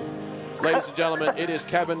 Ladies and gentlemen, it is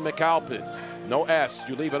Kevin McAlpin. No S.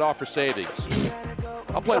 You leave it off for savings.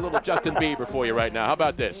 I'll play a little Justin Bieber for you right now. How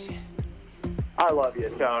about this? I love you,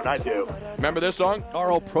 Tone. I do. Remember this song?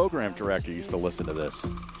 Our old program director used to listen to this.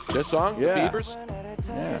 This song? Yeah. Bieber's?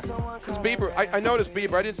 Yeah. It's Bieber. I noticed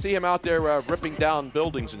Bieber. I didn't see him out there ripping down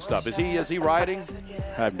buildings and stuff. Is he riding?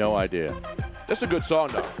 I have no idea. That's a good song,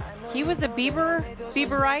 though. He was a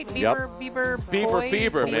Bieberite? Bieber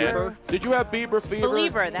fever, man. Did you have Bieber fever?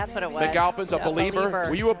 Believer, that's what it was. McAlpin's a believer.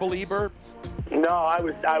 Were you a believer? No, I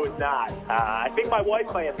was not. I think my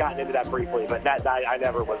wife may have gotten into that briefly, but I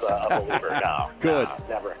never was a believer. No. Good.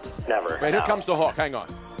 No, never. Right, here comes the hook. Hang on.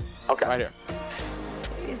 Okay. Right here.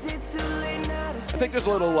 I think there's a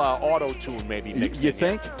little auto-tune maybe mixed in. You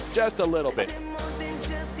think? Here. Just a little bit.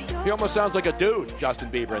 He almost sounds like a dude, Justin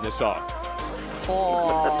Bieber, in this song.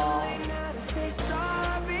 Oh.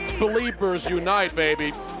 Believers unite,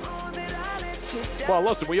 baby. Well,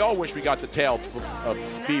 listen, we all wish we got the tail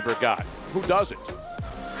Bieber got. Who doesn't?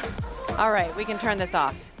 All right, we can turn this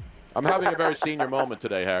off. I'm having a very senior moment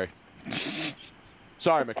today, Harry.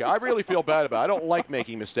 Sorry, Mika. I really feel bad about it. I don't like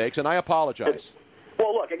making mistakes, and I apologize.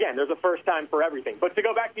 Well, look, again, there's a first time for everything. But to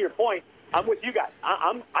go back to your point, I'm with you guys.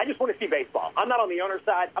 I just want to see baseball. I'm not on the owner's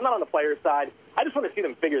side. I'm not on the player's side. I just want to see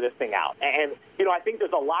them figure this thing out. And, I think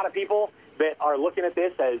there's a lot of people that are looking at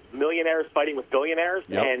this as millionaires fighting with billionaires.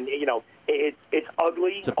 Yep. And, it's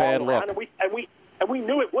ugly. It's a bad all around. look. And we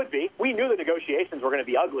knew it would be. We knew the negotiations were going to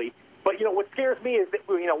be ugly. But, what scares me is that,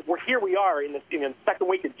 we are in the second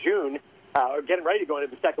week of June, getting ready to go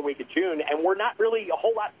into the second week of June, and we're not really a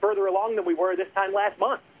whole lot further along than we were this time last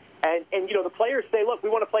month. And the players say, look, we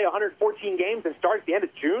want to play 114 games and start at the end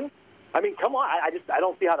of June. I mean, come on. I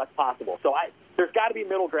don't see how that's possible. So there's got to be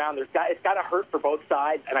middle ground. It's got to hurt for both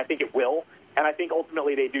sides, and I think it will. And I think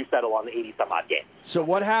ultimately they do settle on the 80-some-odd games. So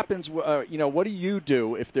what happens, what do you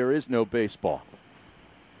do if there is no baseball?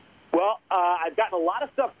 Well, I've gotten a lot of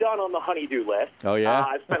stuff done on the honey-do list. Oh, yeah?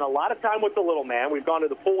 I've spent a lot of time with the little man. We've gone to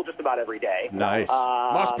the pool just about every day. Nice.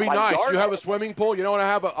 Must be nice. You have a swimming pool? You don't want to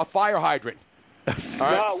have a fire hydrant. All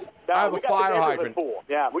right? No, I have we a got fire the neighborhood hydrant. Pool.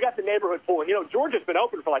 Yeah, we got the neighborhood pool. And, Georgia's been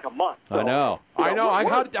open for like a month. So, I know.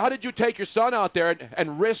 How did you take your son out there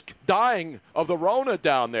and risk dying of the Rona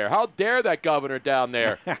down there? How dare that governor down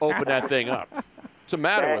there open that thing up? What's the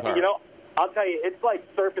matter with her? I'll tell you, it's like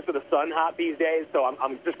surface of the sun hot these days, so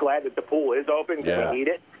I'm just glad that the pool is open because we need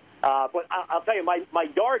it. But I'll tell you, my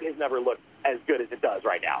yard has never looked as good as it does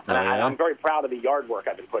right now. And I'm very proud of the yard work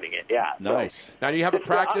I've been putting in. Yeah. Nice. So, now, you have a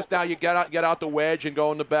practice now. You get out the wedge and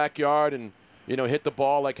go in the backyard and, hit the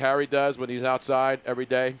ball like Harry does when he's outside every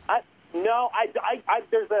day?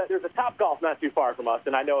 There's a Top Golf not too far from us,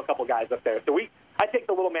 and I know a couple guys up there. So I take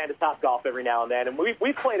the little man to Top Golf every now and then, and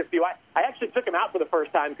we've played a few. I actually took him out for the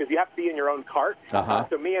first time because you have to be in your own cart.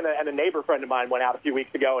 So me and a neighbor friend of mine went out a few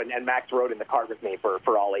weeks ago, and Max rode in the cart with me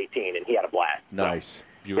for all 18, and he had a blast. Nice.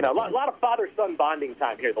 So, a lot of father-son bonding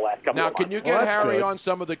time here the last couple of months. Now, can you get Harry on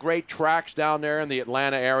some of the great tracks down there in the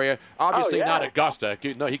Atlanta area? Obviously not Augusta.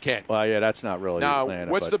 No, he can't. Well, yeah, that's not really now,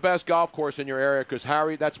 Atlanta. What's the best golf course in your area? Because,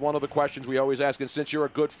 Harry, that's one of the questions we always ask. And since you're a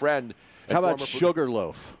good friend. How about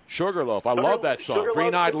Sugarloaf? Sugarloaf. I love that song.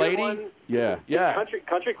 Green-Eyed Lady? Yeah.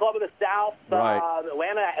 Country Club of the South. Right.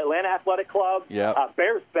 Atlanta Athletic Club. Yeah.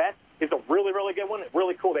 Bears Bet is a really, really good one.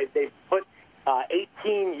 Really cool. They've put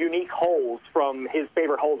 18 unique holes from his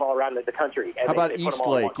favorite holes all around the country. And How about East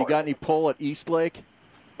Lake? You got any pull at East Lake?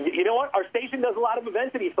 You know what? Our station does a lot of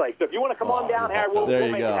events at East Lake, so if you want to come on down, Harry, we'll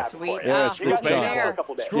make it happen for you. Yeah,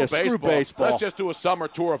 screw baseball. Let's just do a summer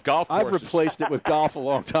tour of golf courses. I've replaced it with golf a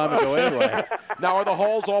long time ago anyway. Now, are the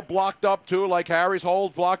holes all blocked up, too, like Harry's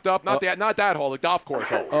holes blocked up? Not that hole, the golf course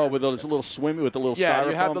holes. Oh, with those little swimmy, with the little styrofoam Yeah,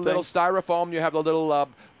 you have the little things? styrofoam. You have the little,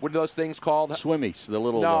 what are those things called? Swimmies, the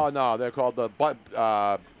little... No, they're called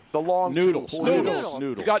the long noodles. Noodles.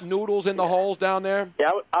 You got noodles in the holes down there? Yeah,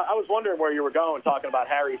 I was wondering where you were going talking about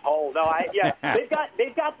Harry's hole. No, they've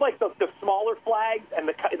got like the smaller flags, and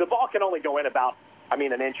the ball can only go in about, an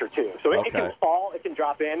inch or two. So it can fall, it can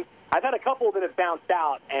drop in. I've had a couple that have bounced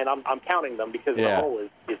out, and I'm counting them because the hole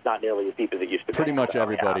is not nearly as deep as it used to be. Pretty much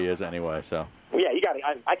everybody is anyway, so. Yeah, you got.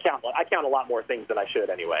 I count a lot more things than I should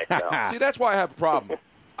anyway. So. See, that's why I have a problem.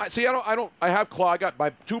 I have I got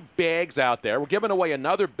my 2 bags out there. We're giving away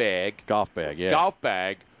another bag. Golf bag, yeah. Golf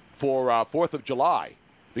bag for 4th of July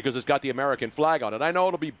because it's got the American flag on it. I know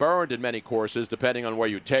it'll be burned in many courses depending on where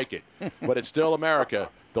you take it, but it's still America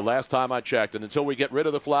the last time I checked. And until we get rid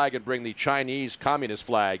of the flag and bring the Chinese Communist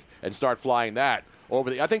flag and start flying that over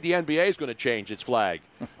I think the NBA is going to change its flag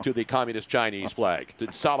to the Communist Chinese flag,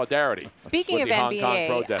 to solidarity. Speaking with of the Hong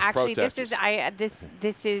Kong NBA, actually, protesters.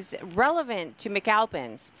 this is relevant to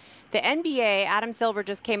McAlpin's. The NBA, Adam Silver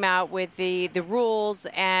just came out with the rules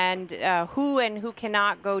and who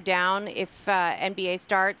cannot go down if NBA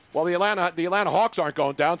starts. Well, the Atlanta Hawks aren't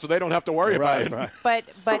going down, so they don't have to worry about it. Right.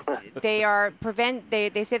 But they are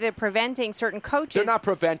They say they're preventing certain coaches. They're not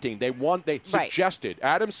preventing. They suggested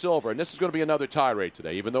Adam Silver, and this is going to be another tirade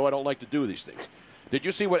today, even though I don't like to do these things. Did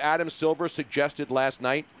you see what Adam Silver suggested last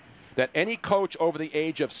night? That any coach over the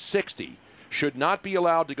age of 60 should not be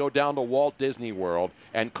allowed to go down to Walt Disney World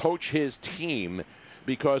and coach his team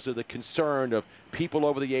because of the concern of people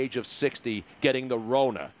over the age of 60 getting the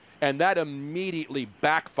Rona. And that immediately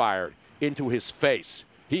backfired into his face.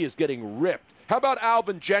 He is getting ripped. How about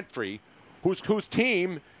Alvin Gentry, whose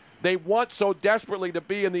team they want so desperately to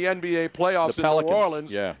be in the NBA playoffs in New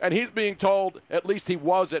Orleans, and he's being told, at least he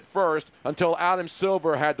was at first, until Adam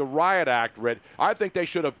Silver had the riot act read. I think they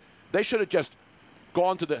should have just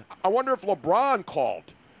gone to the. I wonder if LeBron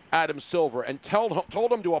called Adam Silver and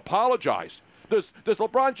told him to apologize. Does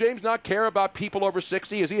LeBron James not care about people over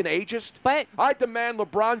 60? Is he an ageist? But I demand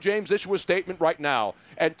LeBron James issue a statement right now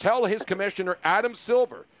and tell his commissioner, Adam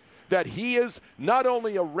Silver, that he is not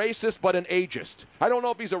only a racist but an ageist. I don't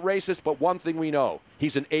know if he's a racist, but one thing we know,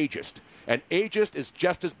 he's an ageist. And ageist is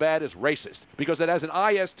just as bad as racist because it has an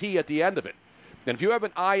IST at the end of it. And if you have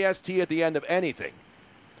an IST at the end of anything,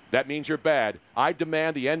 that means you're bad. I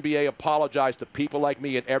demand the NBA apologize to people like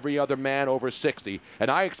me and every other man over 60, and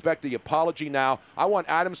I expect the apology now. I want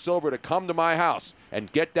Adam Silver to come to my house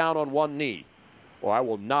and get down on one knee, or I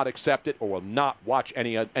will not accept it or will not watch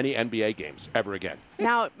any NBA games ever again.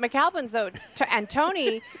 Now, McAlpin's, though, and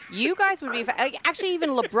Tony, you guys would be, actually even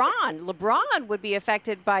LeBron would be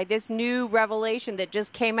affected by this new revelation that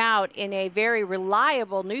just came out in a very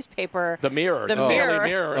reliable newspaper. The Mirror. The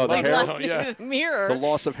Mirror. Oh, the hair? The Mirror. The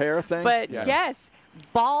loss of hair thing? But yes,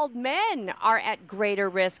 bald men are at greater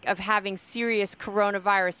risk of having serious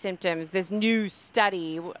coronavirus symptoms. This new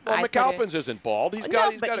study. Well, McAlpin's isn't bald. He's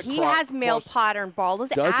got he has male pattern baldness,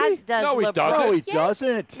 does as he? does No, he LeBron. doesn't. No, he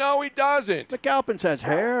doesn't. No, he doesn't. McAlpin has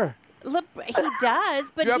hair. He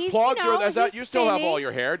does, but you have he's, plugs he's you still have thinning. all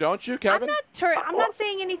your hair, don't you, Kevin? I'm not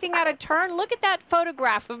saying anything out of turn. Look at that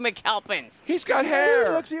photograph of McAlpin's. He's got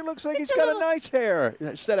hair. He looks like he's got a nice hair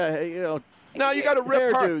instead of No, you got to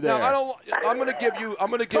rip her. there. No, I'm going to give you. I'm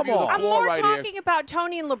going to give you the I'm floor more right here. talking about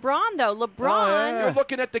Tony and LeBron, though. LeBron. You're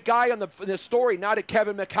looking at the guy on the story, not at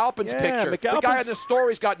Kevin McAlpin's picture. The guy on the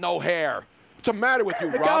story's got no hair. What's the matter with you,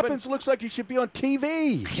 Robin? McAlpin's looks like he should be on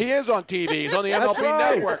TV. He is on TV. He's on the MLB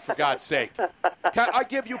Network, for God's sake. I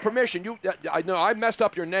give you permission. I know I messed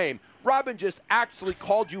up your name. Robin just actually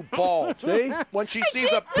called you bald. See? When she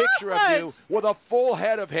sees a picture of you with a full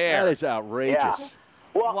head of hair. That is outrageous. Yeah.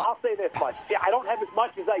 Well, I'll say this much. I don't have as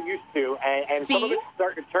much as I used to, and some of it's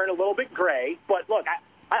starting to turn a little bit gray. But look,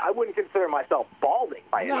 I wouldn't consider myself balding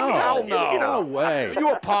by any means. Hell no. No way.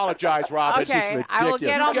 You apologize, Robin. Okay, This is ridiculous. I will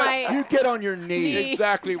get on my. You get on your knee.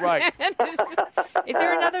 Exactly right. Is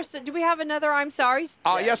there another? Do we have another? I'm sorry.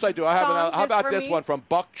 Yes, I do. I have song another. How just about for this me? one from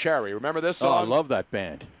Buck Cherry? Remember this Oh, I song? love that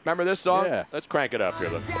band. Remember this song? Yeah. Let's crank it up here.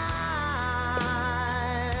 Look.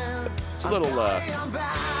 It's a little.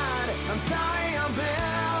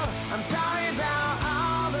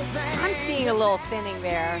 I'm seeing a little thinning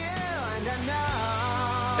there.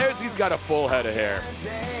 He's got a full head of hair.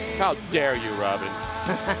 How dare you, Robin?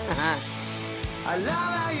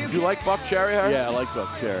 You like Buck Cherry, Harry? Yeah, I like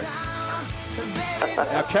Buck Cherry.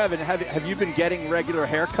 Now, Kevin, have you been getting regular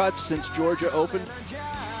haircuts since Georgia opened?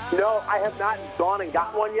 No, I have not gone and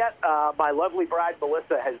gotten one yet. My lovely bride,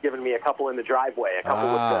 Melissa, has given me a couple in the driveway. A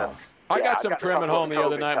couple with I got some got trim at home the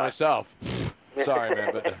other night myself. Sorry,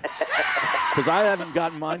 man. But Because I haven't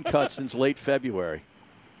gotten mine cut since late February.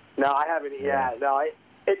 No, I haven't. Yeah, no,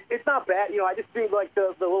 it's not bad. I just do like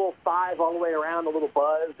the little 5 all the way around, the little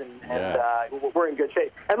buzz, and we're in good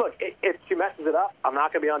shape. And look, if she messes it up, I'm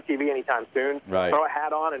not going to be on TV anytime soon. Right. Throw a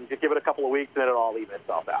hat on and just give it a couple of weeks, and it'll all even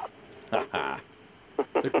itself out.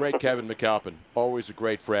 the great Kevin McAlpin, always a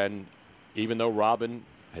great friend, even though Robin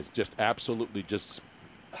has just absolutely just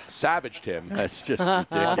savaged him. That's just on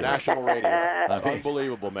ridiculous. national radio.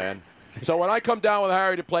 Unbelievable, man. So when I come down with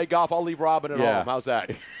Harry to play golf, I'll leave Robin at home. How's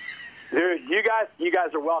that? Dude, you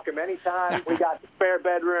guys are welcome anytime. We got the spare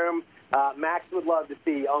bedroom. Max would love to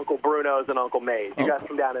see Uncle Bruno's and Uncle May's. You guys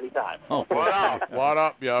come down anytime. Oh, what up? What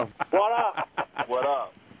up, yo? What up? What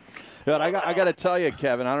up? But I got to tell you,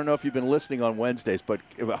 Kevin, I don't know if you've been listening on Wednesdays, but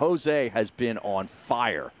Jose has been on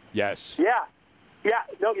fire. Yes. Yeah.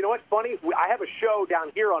 No, you know what's funny? I have a show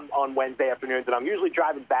down here on Wednesday afternoons, and I'm usually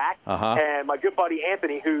driving back. And my good buddy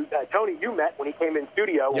Anthony, who, Tony, you met when he came in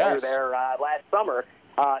studio when we were there last summer,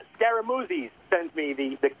 Scaramuzzi sends me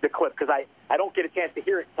the clip because I don't get a chance to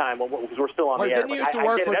hear it in time because we're still on the air. Didn't he used to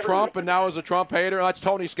work for Trump and now is a Trump hater? That's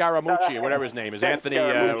Tony Scaramucci or whatever his name is. Anthony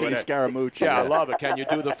Scaramucci. Yeah, I love it. Can you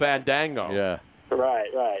do the fandango? Yeah.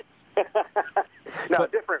 Right. No,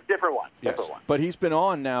 different one. Yes. Different one. But he's been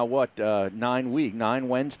on now, 9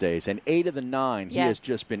 Wednesdays, and 8 of the 9 he has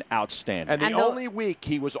just been outstanding. And the only week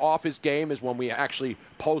he was off his game is when we actually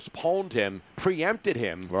postponed him, preempted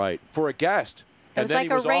him for a guest. It was like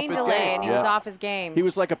a rain delay, and he was off his game. He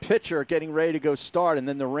was like a pitcher getting ready to go start, and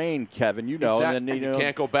then the rain, Kevin, you know. Exactly. And then, you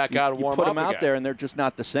can't go back out and warm up You put them out again. there, and they're just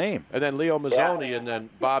not the same. And then Leo Mazzoni and then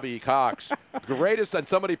Bobby Cox. Greatest, and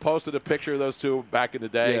somebody posted a picture of those two back in the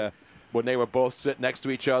day when they were both sitting next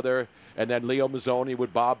to each other. And then Leo Mazzoni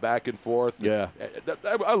would bob back and forth. Yeah.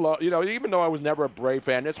 I love, even though I was never a Brave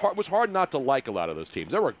fan, it was hard not to like a lot of those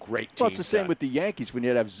teams. They were great teams. Well, it's the same with the Yankees when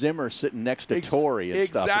you'd have Zimmer sitting next to Torrey and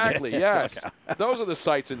stuff. Exactly, yes. Those are the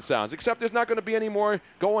sights and sounds. Except there's not going to be any more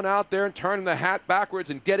going out there and turning the hat backwards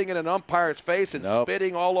and getting in an umpire's face and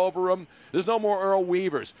spitting all over him. There's no more Earl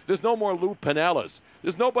Weavers. There's no more Lou Pinellas.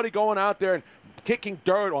 There's nobody going out there and kicking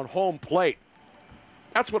dirt on home plate.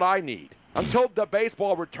 That's what I need. Until the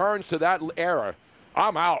baseball returns to that era,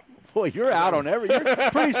 I'm out. Boy, you're out on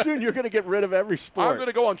pretty soon you're going to get rid of every sport. I'm going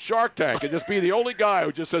to go on Shark Tank and just be the only guy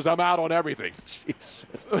who just says I'm out on everything. Jesus.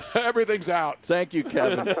 Everything's out. Thank you,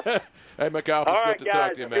 Kevin. Hey, McAlpin, all right, good to guys,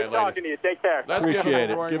 talk to you, man. Good talking to you. Take care. Let's Appreciate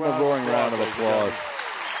it. Give him a roaring round of applause.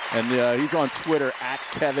 And he's on Twitter at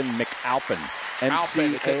Kevin McAlpin.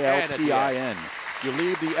 McAlpin. You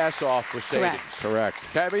leave the S off for savings. Correct.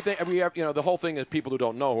 Everything. We have, the whole thing is people who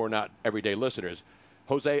don't know, who are not everyday listeners.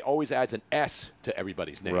 Jose always adds an S to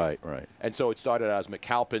everybody's name. Right. And so it started as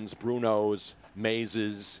McAlpin's, Bruno's,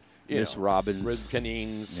 Maze's, Miss Robbins,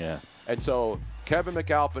 Canines. Yeah. And so Kevin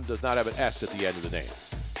McAlpin does not have an S at the end of the name.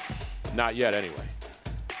 Not yet, anyway.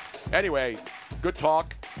 Anyway, good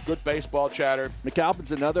talk. Good baseball chatter.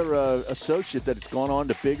 McAlpin's another associate that has gone on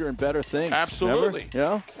to bigger and better things. Absolutely.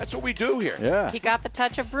 Yeah. That's what we do here. Yeah. He got the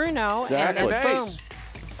touch of Bruno, Exactly. and then boom.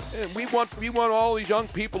 And we want all these young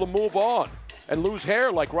people to move on and lose hair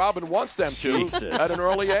like Robin wants them to Jesus. at an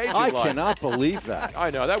early age. I cannot believe that. I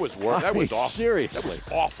know, that was worse. That was awful. Seriously. That was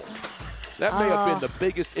awful. That may have been the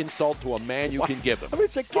biggest insult to a man you can give him. I mean,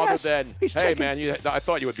 it's a other guess. than, man, I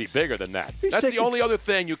thought you would be bigger than that. That's the only other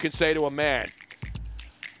thing you can say to a man.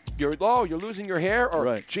 You're losing your hair?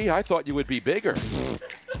 Or, gee, I thought you would be bigger.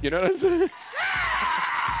 You know what I'm saying?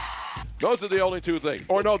 Those are the only two things.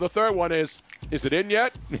 Or no, the third one is it in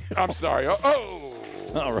yet? I'm sorry. Oh.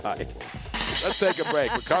 All right. Let's take a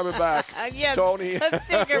break. We're coming back. Yes, Tony. let's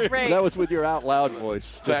take a break. That was with your out loud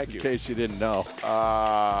voice, just Thank in you. case you didn't know.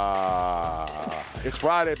 It's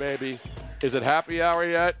Friday, baby. Is it happy hour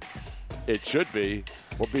yet? It should be.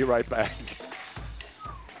 We'll be right back.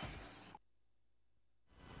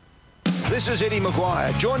 This is Eddie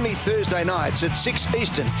Maguire. Join me Thursday nights at 6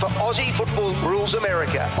 Eastern for Aussie Football Rules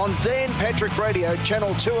America on Dan Patrick Radio,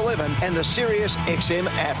 Channel 211 and the Sirius XM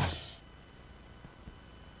app.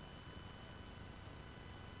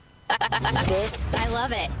 This, I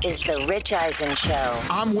love it, is the Rich Eisen Show.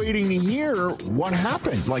 I'm waiting to hear what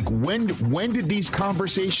happened. Like, when did these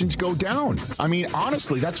conversations go down? I mean,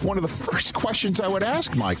 honestly, that's one of the first questions I would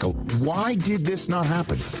ask, Michael. Why did this not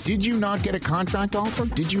happen? Did you not get a contract offer?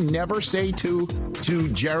 Did you never say to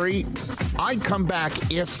Jerry, I'd come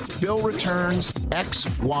back if Bill returns,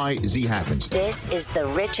 X, Y, Z happens? This is the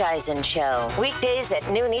Rich Eisen Show. Weekdays at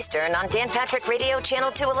noon Eastern on Dan Patrick Radio,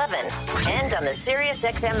 Channel 211. And on the Sirius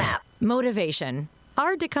XM app. Motivation.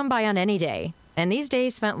 Hard to come by on any day. And these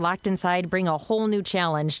days spent locked inside bring a whole new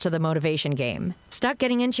challenge to the motivation game. Stuck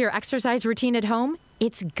getting into your exercise routine at home?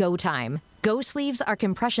 It's go time. Go Sleeves are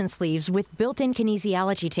compression sleeves with built-in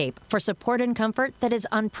kinesiology tape for support and comfort that is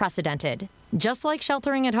unprecedented. Just like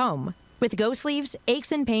sheltering at home. With Go Sleeves,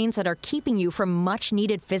 aches and pains that are keeping you from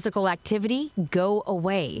much-needed physical activity go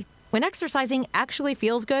away. When exercising actually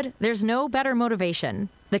feels good, there's no better motivation.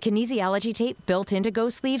 The kinesiology tape built into Go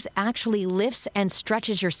Sleeves actually lifts and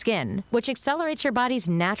stretches your skin, which accelerates your body's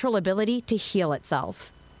natural ability to heal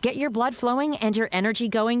itself. Get your blood flowing and your energy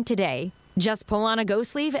going today. Just pull on a Go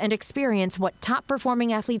Sleeve and experience what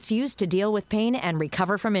top-performing athletes use to deal with pain and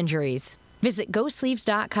recover from injuries. Visit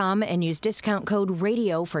GoSleeves.com and use discount code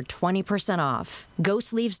RADIO for 20% off.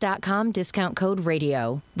 GoSleeves.com, discount code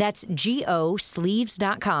RADIO. That's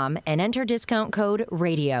GoSleeves.com and enter discount code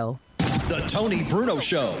RADIO. The Tony Bruno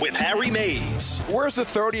Show with Harry Mays. Where's the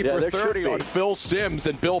 30 for 30 on Phil Simms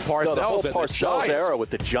and Bill Parcells? No, the whole and Parcells era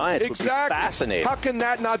with the Giants would be fascinating. How can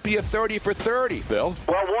that not be a 30 for 30, Phil?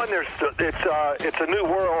 Well, one, it's a new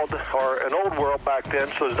world, or an old world back then,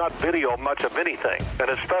 so there's not video much of anything, and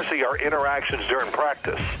especially our interactions during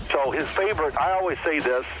practice. So his favorite, I always say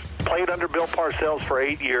this, played under Bill Parcells for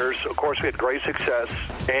 8 years. Of course, we had great success.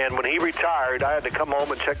 And when he retired, I had to come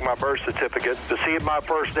home and check my birth certificate to see if my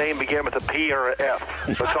first name began with a P or an F.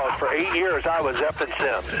 Because for 8 years, I was F and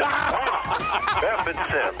Sims. F and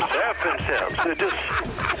Sims. F and Sims.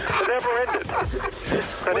 It never ended.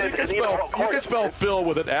 And you can spell Phil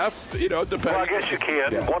with an F, depending. Well, I guess you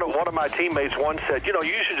can. Yeah. One of my teammates once said, you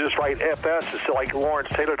should just write FS. It's like Lawrence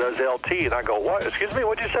Taylor does LT. And I go, what? Excuse me,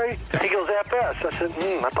 what'd you say? He goes, FS. I said,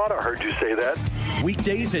 I thought I heard you say that.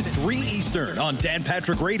 Weekdays at 3 Eastern on Dan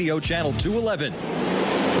Patrick Radio, Channel 211.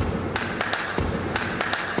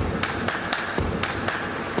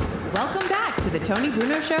 Welcome back to the Tony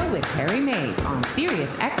Bruno Show with Harry Mays on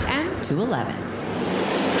Sirius XM 211.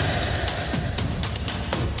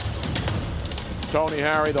 Tony,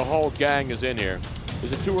 Harry, the whole gang is in here.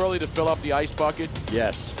 Is it too early to fill up the ice bucket?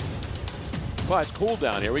 Yes. Well, it's cool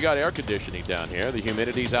down here. We got air conditioning down here. The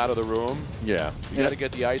humidity's out of the room. Yeah. You got to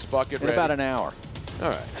get the ice bucket ready. In about an hour. All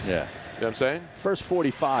right. Yeah. You know what I'm saying? First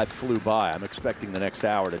 45 flew by. I'm expecting the next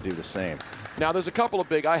hour to do the same. Now, there's a couple of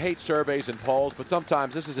I hate surveys and polls, but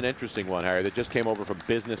sometimes this is an interesting one, Harry, that just came over from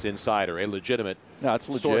Business Insider, a legitimate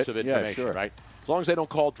source of information, right? As long as they don't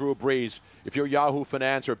call Drew Brees, if you're Yahoo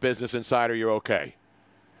Finance or Business Insider, you're okay.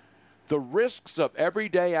 The risks of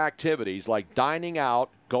everyday activities like dining out,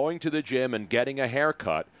 going to the gym, and getting a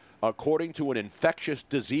haircut, according to an infectious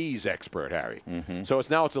disease expert, Harry. Mm-hmm. So it's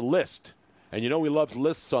a list. And we love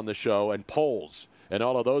lists on the show and polls and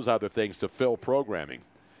all of those other things to fill programming.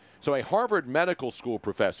 So a Harvard Medical School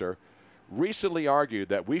professor recently argued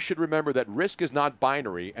that we should remember that risk is not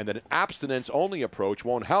binary and that an abstinence-only approach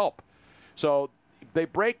won't help. So they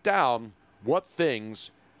break down what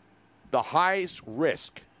things the highest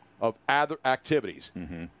risk of other activities.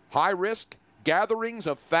 Mm-hmm. High risk, gatherings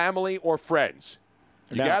of family or friends.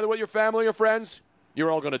 You gather with your family or friends, you're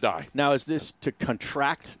all going to die. Now, is this to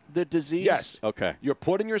contract the disease? Yes. Okay. You're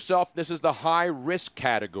putting yourself, this is the high risk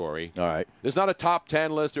category. All right. There's not a top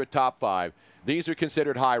 10 list or a top 5. These are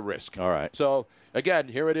considered high risk. All right. So, again,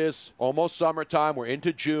 here it is, almost summertime. We're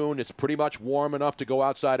into June. It's pretty much warm enough to go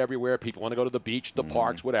outside everywhere. People want to go to the beach, the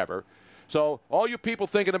parks, whatever. So, all you people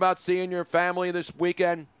thinking about seeing your family this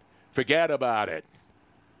weekend, forget about it.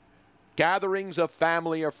 Gatherings of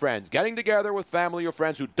family or friends. Getting together with family or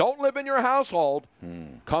friends who don't live in your household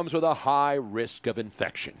comes with a high risk of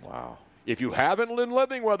infection. Wow. If you haven't been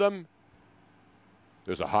living with them,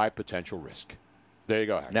 there's a high potential risk. There you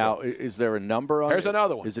go. Actually. Now, is there a number on it? Here's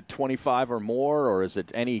another one. Is it 25 or more, or is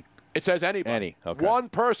it any? It says anybody. Any. Okay. One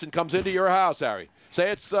person comes into your house, Harry.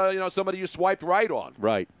 Say it's somebody you swiped right on.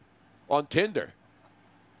 Right. On Tinder.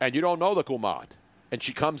 And you don't know the kumad. And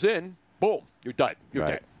she comes in, boom, you're dead. You're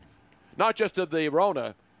dead. Not just of the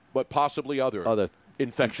Rona, but possibly other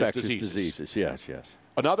infectious diseases. Yes.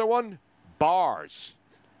 Another one, bars.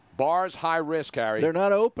 Bars, high risk, Harry. They're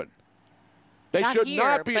not open. They not should here,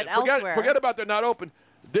 not be. But elsewhere. Forget about they're not open.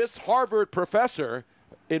 This Harvard professor,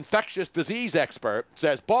 infectious disease expert,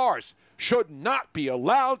 says bars should not be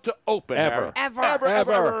allowed to open. Ever.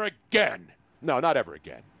 Ever again. No, not ever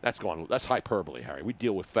again. That's hyperbole, Harry. We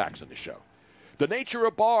deal with facts on the show. The nature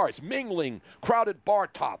of bars, mingling, crowded bar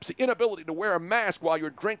tops, the inability to wear a mask while you're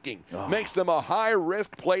drinking makes them a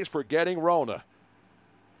high-risk place for getting Rona.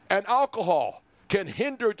 And alcohol can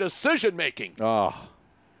hinder decision-making,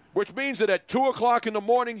 which means that at 2 o'clock in the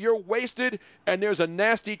morning you're wasted and there's a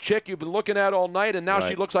nasty chick you've been looking at all night and now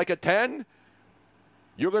she looks like a 10.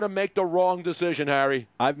 You're going to make the wrong decision, Harry.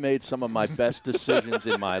 I've made some of my best decisions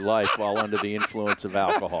in my life while under the influence of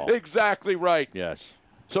alcohol. Exactly right. Yes.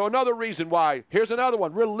 So another reason why. Here's another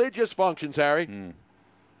one. Religious functions, Harry.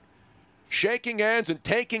 Shaking hands and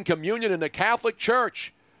taking communion in the Catholic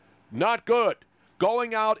Church. Not good.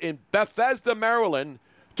 Going out in Bethesda, Maryland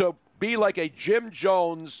to be like a Jim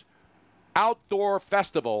Jones outdoor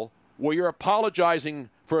festival where you're apologizing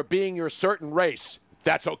for being your certain race.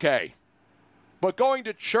 That's okay. But going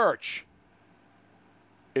to church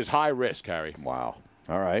is high risk, Harry. Wow.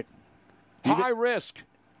 All right. High risk.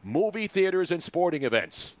 Movie theaters and sporting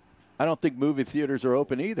events. I don't think movie theaters are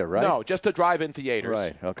open either, right? No, just to drive-in theaters.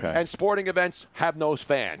 Right, okay. And sporting events have no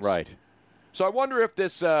fans. Right. So I wonder if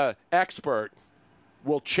this expert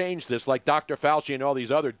will change this like Dr. Fauci and all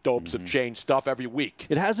these other dopes have changed stuff every week.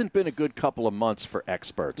 It hasn't been a good couple of months for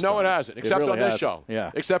experts. No, it hasn't, except really on this hasn't. show. Yeah.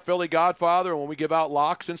 Except Philly Godfather and when we give out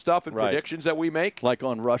locks and stuff and Right. predictions that we make. Like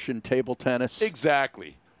on Russian table tennis.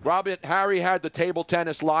 Exactly. Harry had the table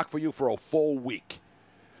tennis lock for you for a full week.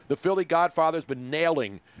 The Philly Godfather's been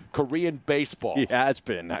nailing Korean baseball. He has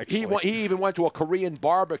been, actually. He even went to a Korean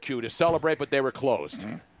barbecue to celebrate, but they were closed.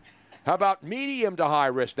 How about medium to high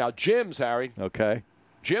risk? Now, gyms, Harry. Okay.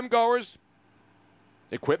 Gym goers,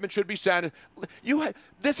 equipment should be sanitized.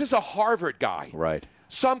 This is a Harvard guy. Right.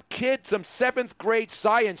 Some kid, some 7th grade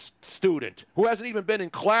science student who hasn't even been in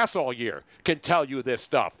class all year can tell you this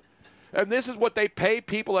stuff. And this is what they pay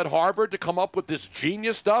people at Harvard to come up with this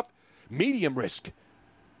genius stuff? Medium risk.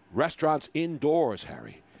 Restaurants indoors,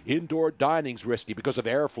 Harry. Indoor dining's risky because of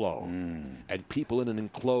airflow and people in an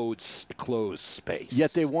enclosed space.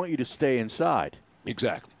 Yet they want you to stay inside.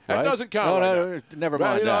 Exactly. Right? That doesn't count. No, never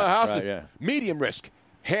mind that. Right, yeah. Medium risk.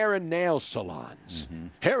 Hair and nail salons.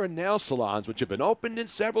 Hair and nail salons, which have been opened in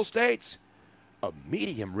several states, a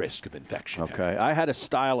medium risk of infection. Okay. I had a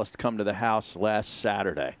stylist come to the house last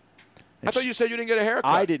Saturday. I thought you said you didn't get a haircut.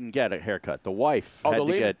 I didn't get a haircut. The wife had to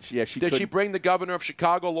get. Yeah, Did she bring the governor of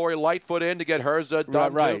Chicago, Lori Lightfoot, in to get hers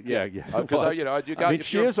done? Right. Too? Yeah. Because you got. I mean,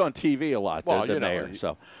 she is on TV a lot. Well, the mayor.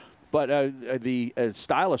 So, but the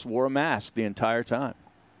stylist wore a mask the entire time.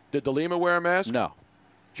 Did Delima wear a mask? No.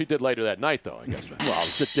 She did later that night, though, I guess. Well,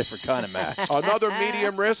 it's a different kind of mask. Another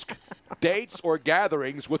medium risk, dates or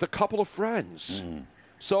gatherings with a couple of friends.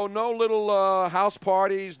 So no little house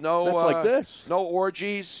parties, no... That's like this. No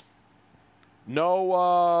orgies,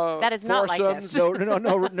 no that is not like foursomes.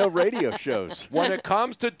 this. No radio shows. When it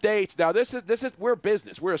comes to dates, now this is we're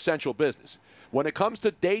business. We're essential business. When it comes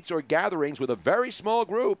to dates or gatherings with a very small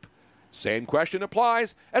group, same question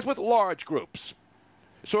applies as with large groups.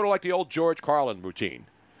 Sort of like the old George Carlin routine.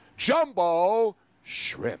 Jumbo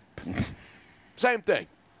shrimp. Same thing.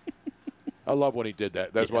 I love when he did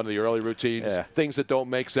that. That's one of the early routines. Yeah. Things that don't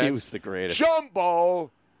make sense. He was the greatest.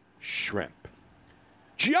 Jumbo shrimp.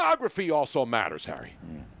 Geography also matters, Harry.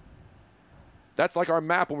 That's like our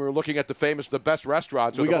map when we were looking at the best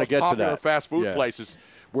restaurants or We the gotta most get to popular that. fast food Yeah. places.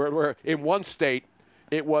 Where in one state,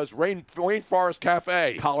 it was Rainforest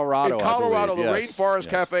Cafe. Colorado, In I Colorado, the believe. Yes. Rainforest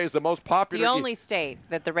Cafe is the most popular. The only state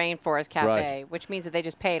that the Rainforest Cafe, Right. which means that they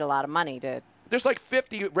just paid a lot of money to. There's like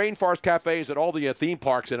 50 Rainforest Cafes at all the theme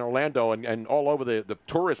parks in Orlando and all over the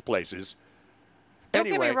tourist places. Don't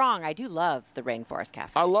get Anyway, me wrong, I do love the Rainforest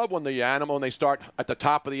Cafe. I love when when they start at the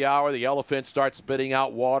top of the hour, the elephants start spitting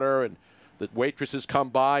out water and the waitresses come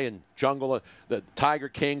by and the Tiger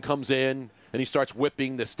King comes in and he starts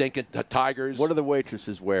whipping the stinking tigers. What do the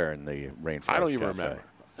waitresses wear in the Rainforest I don't even Cafe? remember.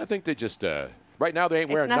 I think they just right now they ain't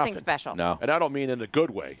wearing It's nothing nothing special. No. And I don't mean in a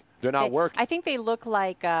good way. They're not working. I think they look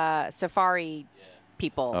like safari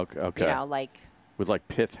people. Okay. You know, like. With like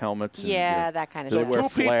pith helmets. And, Yeah, that kind of do stuff. They wear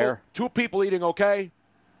flare. Two people eating okay.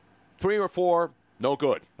 3 or 4, no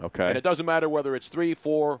good. Okay. And it doesn't matter whether it's 3,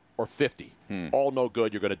 4, or 50. All no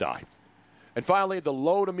good. You're going to die. And finally, the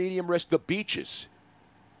low to medium risk, the beaches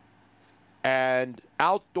and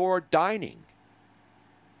outdoor dining,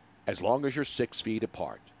 as long as you're 6 feet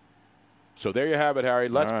apart. So there you have it, Harry.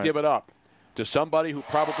 Let's give it up to somebody who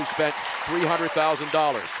probably spent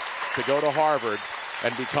 $300,000 to go to Harvard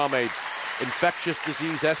and become a infectious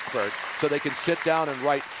disease expert so they can sit down and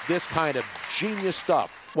write this kind of genius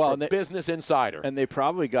stuff. Well, for Business Insider. And they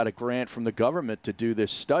probably got a grant from the government to do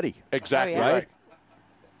this study. Exactly right.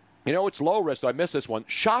 You know, it's low risk. I missed this one.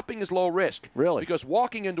 Shopping is low risk. Really? Because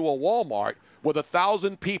walking into a Walmart with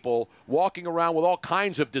 1,000 people walking around with all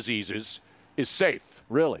kinds of diseases is safe.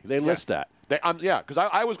 Really? They list that? Because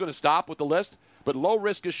I was going to stop with the list, but low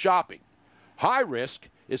risk is shopping. High risk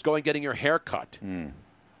is getting your hair cut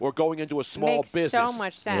or going into a small Makes business. so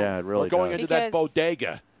much sense. Yeah, it really or going does. into that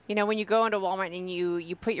bodega. You know, when you go into Walmart and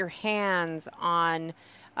you put your hands on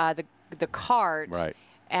the cart, right.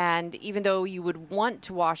 And even though you would want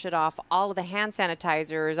to wash it off, all of the hand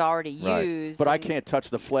sanitizer is already used. But I can't touch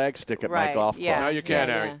the flag stick at my golf club. No, you can't,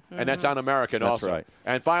 Harry. And that's un-American That's also. right.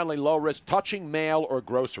 And finally, low risk, touching mail or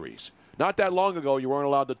groceries. Not that long ago, you weren't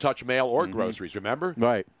allowed to touch mail or groceries, remember?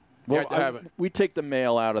 Right. You Well, had to have it. we take the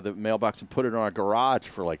mail out of the mailbox and put it in our garage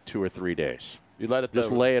for like 2 or 3 days. You let it just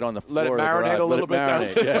lay it on the floor. let it of the marinate garage, a little let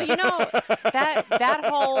bit. it marinate, yeah. Well, you know, that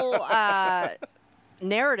whole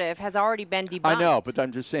narrative has already been debunked. I know, but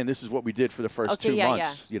I'm just saying this is what we did for the first 2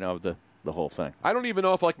 months. You know, the whole thing. I don't even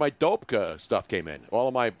know if my dope stuff came in. All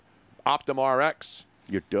of my Optum RX.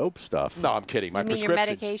 your dope stuff. No, I'm kidding. My You mean your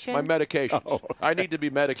prescriptions. medication? My medications. Oh. I need to be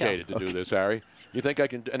medicated to do this, Harry. You think I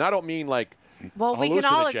can? And I don't mean like Well, we can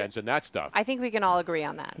all hallucinogens and that stuff. I think we can all agree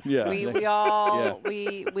on that. Yeah. We all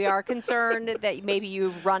we are concerned that maybe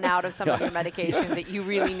you've run out of some of your medication that you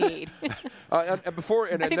really need. And before,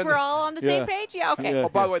 and I think then we're all on the same page. Yeah. Okay. Oh,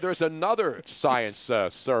 by the way, there's another science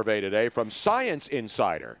survey today from Science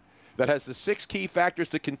Insider that has the 6 key factors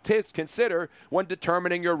to consider when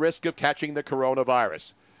determining your risk of catching the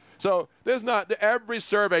coronavirus. So there's not every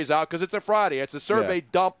survey's out because it's a Friday. It's a survey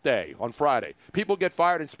dump day on Friday. People get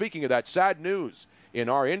fired. And speaking of that, sad news in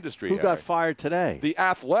our industry. Who got fired today? The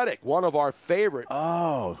Athletic, one of our favorite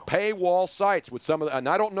paywall sites with some of the, and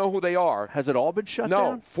I don't know who they are. Has it all been shut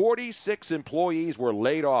down? No, 46 employees were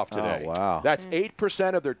laid off today. Oh, wow. That's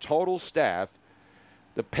 8% of their total staff.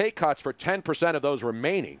 The pay cuts for 10% of those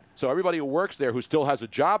remaining. So everybody who works there who still has a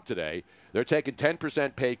job today, they're taking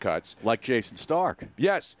 10% pay cuts. Like Jason Stark.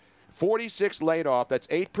 Yes. 46 laid off. That's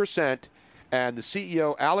 8%. And the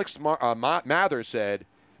CEO, Alex Mather, said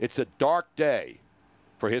it's a dark day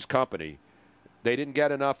for his company. They didn't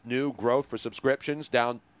get enough new growth for subscriptions,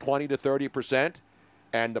 down 20 to 30%.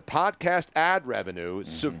 And the podcast ad revenue is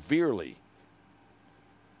severely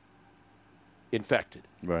infected.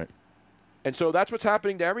 Right. And so that's what's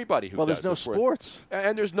happening to everybody who does there's no this work. sports.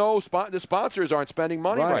 And there's no the sponsors aren't spending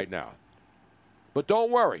money right now. But don't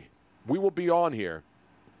worry. We will be on here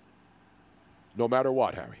no matter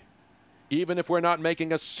what, Harry. Even if we're not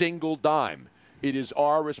making a single dime, it is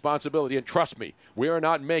our responsibility. And trust me, we are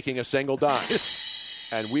not making a single dime.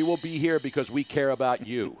 And we will be here because we care about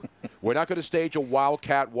you. We're not going to stage a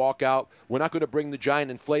wildcat walkout. We're not going to bring the giant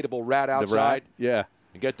inflatable rat outside. Yeah.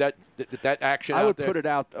 And get that action out I would there. put it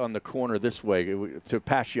out on the corner this way to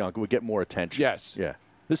Passyunk. It would get more attention. Yes. Yeah.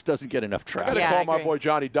 This doesn't get enough I traffic. got to call my boy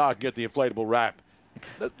Johnny Doc and get the inflatable rat.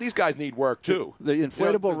 These guys need work, too. The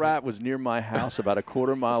inflatable rat was near my house about a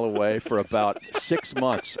quarter mile away for about 6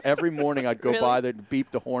 months. Every morning I'd go by there and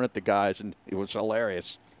beep the horn at the guys, and it was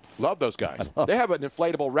hilarious. Love those guys. They have an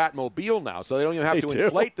inflatable rat mobile now, so they don't even have to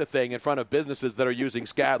inflate the thing in front of businesses that are using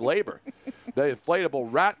SCAD labor. The inflatable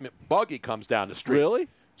rat buggy comes down the street. Really?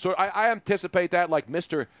 So I anticipate that like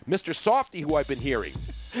Mr. Softy, who I've been hearing.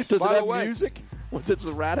 Does By it the have way, music? What does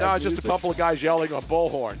the rat have? No, it's just music? a couple of guys yelling on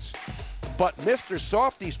bullhorns. But Mr.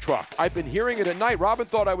 Softy's truck, I've been hearing it at night. Robin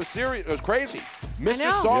thought I was serious. It was crazy.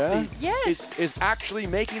 Mr. Softy is actually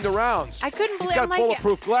making the rounds. I couldn't believe. He's got I'm like,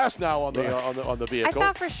 bulletproof glass now on the vehicle. I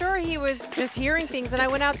thought for sure he was just hearing things, and I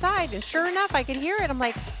went outside, and sure enough, I could hear it. I'm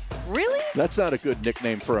like, really? That's not a good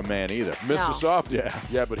nickname for a man either. Mr. Softy.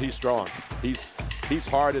 Yeah, but he's strong. He's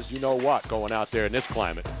hard as you know what going out there in this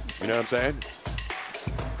climate. You know what I'm saying?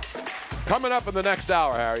 Coming up in the next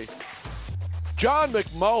hour, Harry, John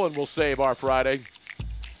McMullen will save our Friday.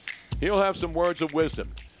 He'll have some words of wisdom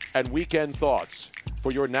and weekend thoughts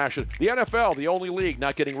for your national. The NFL, the only league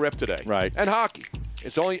not getting ripped today. Right. And hockey.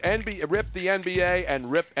 It's only rip the NBA and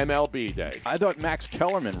rip MLB day. I thought Max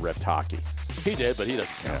Kellerman ripped hockey. He did, but he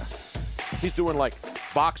doesn't count. He's doing like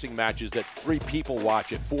boxing matches that 3 people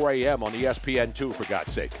watch at 4 a.m. on ESPN2, for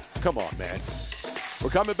God's sake. Come on, man. We're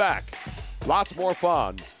coming back. Lots more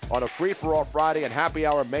fun on a free-for-all Friday, and happy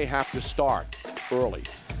hour may have to start early.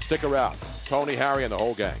 Stick around. Tony, Harry, and the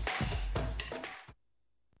whole gang.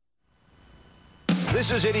 This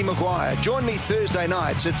is Eddie Maguire. Join me Thursday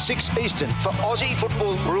nights at 6 Eastern for Aussie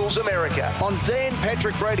Football Rules America on Dan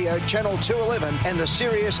Patrick Radio, Channel 211 and the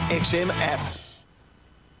Sirius XM app.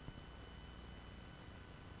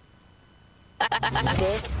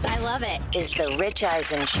 This, I love it, is the Rich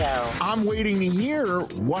Eisen Show. I'm waiting to hear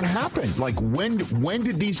what happened. Like, when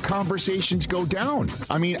did these conversations go down?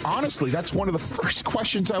 I mean, honestly, that's one of the first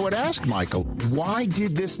questions I would ask, Michael. Why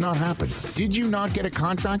did this not happen? Did you not get a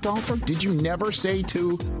contract offer? Did you never say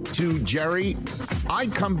to Jerry,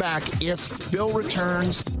 I'd come back if Bill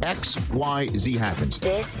returns, X, Y, Z happens?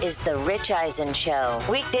 This is the Rich Eisen Show.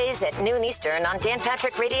 Weekdays at noon Eastern on Dan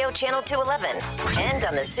Patrick Radio, Channel 211. And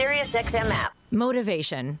on the Sirius XM app.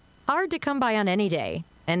 Motivation. Hard to come by on any day.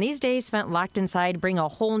 And these days spent locked inside bring a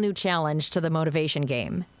whole new challenge to the motivation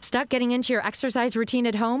game. Stuck getting into your exercise routine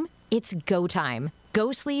at home? It's go time.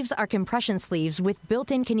 Go Sleeves are compression sleeves with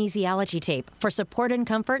built-in kinesiology tape for support and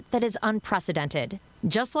comfort that is unprecedented.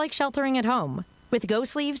 Just like sheltering at home. With Go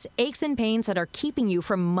Sleeves, aches and pains that are keeping you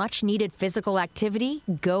from much-needed physical activity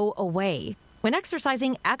go away. When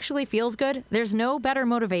exercising actually feels good, there's no better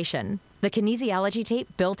motivation. The kinesiology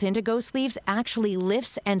tape built into Go Sleeves actually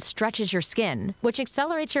lifts and stretches your skin, which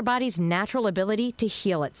accelerates your body's natural ability to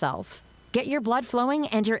heal itself. Get your blood flowing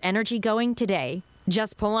and your energy going today.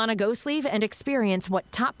 Just pull on a Go Sleeve and experience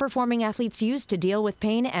what top-performing athletes use to deal with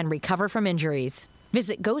pain and recover from injuries.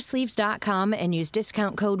 Visit GoSleeves.com and use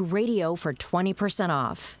discount code RADIO for 20%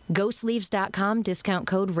 off. GoSleeves.com, discount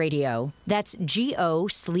code RADIO. That's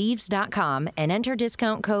GoSleeves.com and enter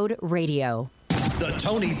discount code RADIO. The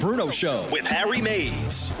Tony Bruno Show with Harry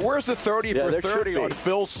Mays. Where's the 30 for 30 on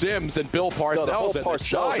Phil Simms and Bill Parcells? No, the whole and the Parcells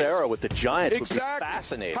Giants? era with the Giants Exactly. would be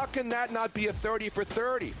fascinating. How can that not be a 30 for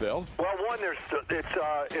 30, Phil? Well, one,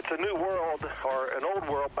 it's a new world, or an old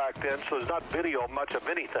world back then, so there's not video much of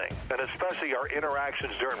anything, and especially our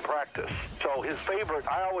interactions during practice. So his favorite,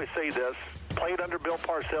 I always say this, played under Bill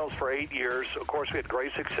Parcells for 8 years. Of course, we had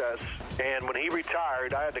great success. And when he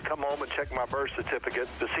retired, I had to come home and check my birth certificate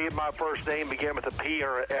to see if my first name began with a P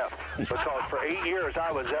or an F. Because for 8 years,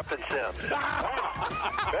 I was F and Sims.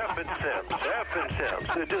 F and Sims. F and Sims.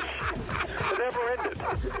 It never ended.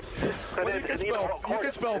 You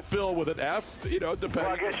can spell Phil with an F, depending. Well,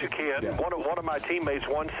 I guess you can. Yeah. One of my teammates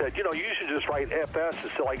once said, you should just write FS.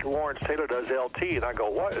 It's like Lawrence Taylor does LT. And I go,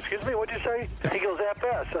 what? Excuse me, what'd you say? He goes,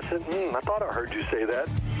 FS. I said, I thought I heard you say that.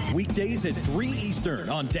 Weekdays at 3 Eastern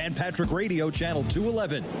on Dan Patrick Radio, Channel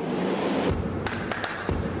 211.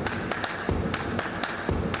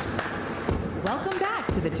 Welcome back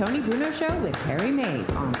to the Tony Bruno Show with Harry Mays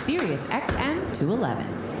on Sirius XM 211.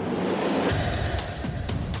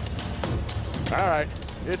 All right,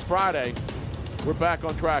 it's Friday. We're back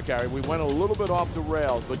on track, Harry. We went a little bit off the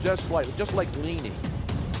rails, but just like leaning.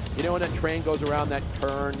 You know when that train goes around that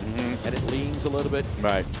turn and it leans a little bit?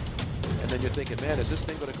 Right. And then you're thinking, man, is this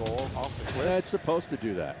thing going to go off the cliff? Yeah, it's supposed to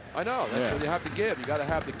do that. I know. That's what you have to give. You got to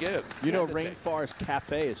have to give. Rainforest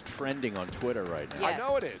Cafe is trending on Twitter right now. Yes. I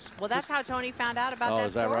know it is. Well, that's how Tony found out about that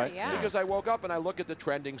is that story. right? Yeah. Because I woke up and I look at the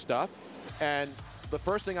trending stuff, and the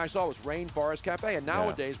first thing I saw was Rainforest Cafe. And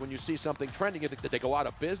nowadays, when you see something trending, you think, did they go out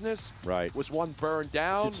of business? Right. Was one burned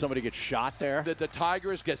down? Did somebody get shot there? Did the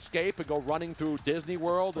tigers escape and go running through Disney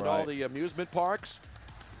World and all the amusement parks?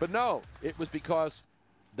 But no, it was because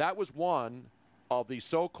that was one of the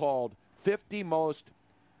so-called 50 most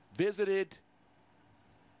visited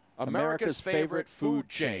America's favorite food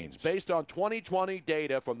chains based on 2020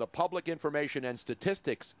 data from the Public Information and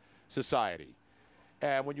Statistics Society.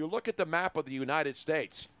 And when you look at the map of the United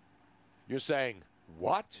States, you're saying,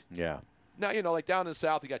 what? Yeah. Now, like down in the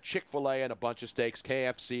South, you got Chick-fil-A and a bunch of steaks,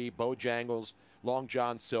 KFC, Bojangles, Long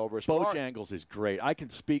John Silver's. Bojangles is great. I can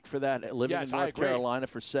speak for that. Living in North Carolina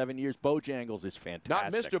for 7 years, Bojangles is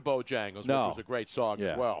fantastic. Not Mr. Bojangles, which was a great song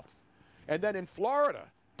as well. And then in Florida,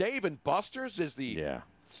 Dave & Buster's is the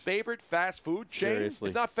favorite fast food chain. Seriously?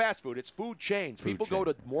 It's not fast food, it's food chains. People go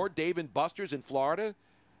to more Dave & Buster's in Florida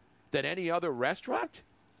than any other restaurant.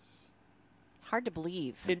 Hard to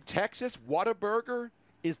believe. In Texas, Whataburger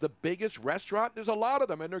is the biggest restaurant. There's a lot of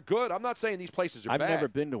them, and they're good. I'm not saying these places are bad. I've never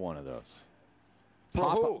been to one of those.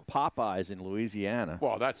 Popeyes in Louisiana.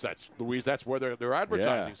 Well, that's Louise. That's where their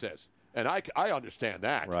advertising says, and I understand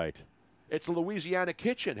that. Right. It's a Louisiana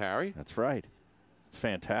kitchen, Harry. That's right. It's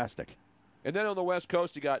fantastic. And then on the West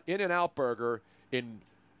Coast, you got In-N-Out Burger in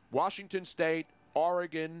Washington State,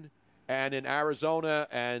 Oregon, and in Arizona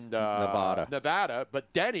and Nevada,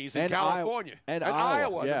 but Denny's in California. And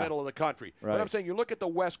Iowa in the middle of the country. Right. But I'm saying you look at the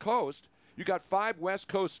West Coast, you got 5 West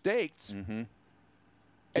Coast states. Mm-hmm.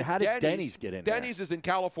 And how did Denny's get in there? Denny's is in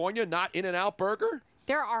California, not In-N-Out Burger?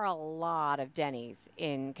 There are a lot of Denny's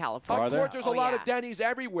in California. Of course, there's a lot of Denny's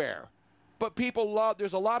everywhere. But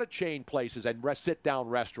there's a lot of chain places and sit-down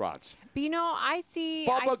restaurants. But I see...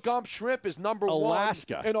 Bubba Gump Shrimp is number one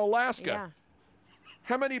in Alaska. Yeah.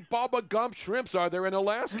 How many Bubba Gump Shrimps are there in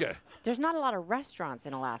Alaska? There's not a lot of restaurants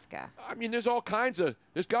in Alaska. I mean, there's all kinds of...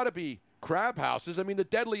 There's got to be crab houses. I mean, the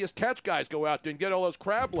Deadliest Catch guys go out there and get all those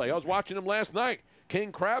crab lay. I was watching them last night.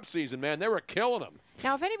 King crab season, man. They were killing them.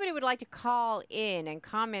 Now, if anybody would like to call in and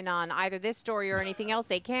comment on either this story or anything else,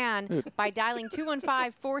 they can by dialing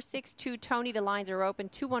 215-462-TONY. The lines are open,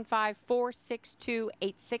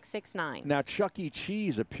 215-462-8669. Now, Chuck E.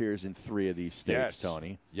 Cheese appears in 3 of these states,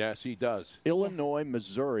 Tony. Yes, he does. Illinois,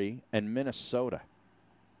 Missouri, and Minnesota.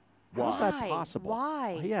 Why? How's that possible?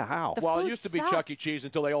 Why? Yeah, how? The well, food it used to be sucks. Chuck E. Cheese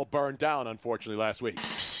until they all burned down, unfortunately, last week.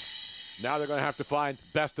 Now they're going to have to find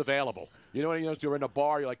best available. You know, you're in a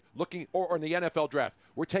bar, you're like looking, or in the NFL draft,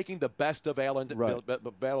 we're taking the best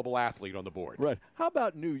available athlete on the board. Right. How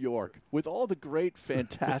about New York? With all the great,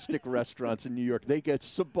 fantastic restaurants in New York, they get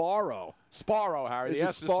Sbarro. Sbarro, Harry. Is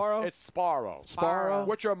it Sbarro? It's Sbarro. Sbarro?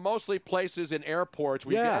 Which are mostly places in airports.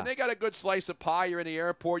 And they got a good slice of pie. You're in the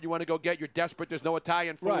airport. You want to go get. You're desperate. There's no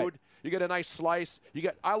Italian food. Right. You get a nice slice.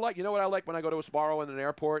 You know what I like when I go to a Sbarro in an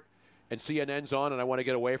airport and CNN's on and I want to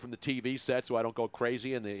get away from the TV set so I don't go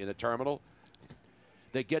crazy in the terminal.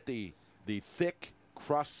 They get the thick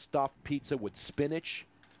crust stuffed pizza with spinach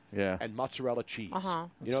Yeah. and mozzarella cheese. Uh-huh.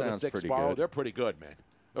 You know, the Sounds thick pretty Sparrow? good. They're pretty good, man.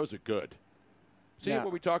 Those are good. See Yeah.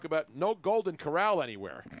 what we talk about? No Golden Corral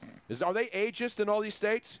anywhere. Are they ageist in all these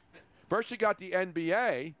states? First you got the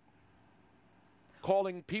NBA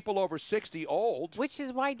calling people over 60 old. Which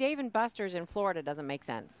is why Dave and Buster's in Florida doesn't make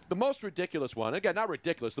sense. The most ridiculous one, again, not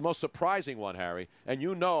ridiculous, the most surprising one, Harry, and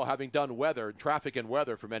you know, having done weather, traffic and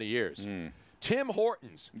weather for many years. Tim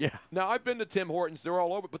Hortons. Yeah. Now, I've been to Tim Hortons. They're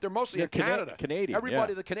all over, but they're mostly in Canada. Canadian,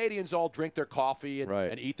 Everybody, yeah. the Canadians all drink their coffee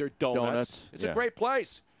and eat their donuts. It's yeah. a great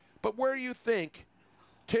place. But where do you think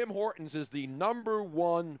Tim Hortons is the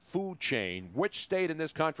 #1 food chain? Which state in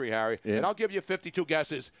this country, Harry? Yeah. And I'll give you 52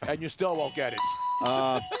 guesses, and you still won't get it.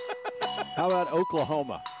 How about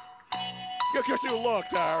Oklahoma? Because you looked,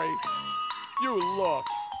 Harry. You looked.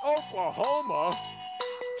 Oklahoma?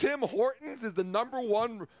 Tim Hortons is the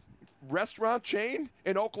 #1 restaurant chain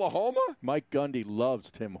in Oklahoma? Mike Gundy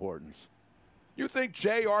loves Tim Hortons. You think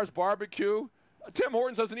JR's barbecue? Tim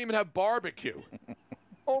Hortons doesn't even have barbecue.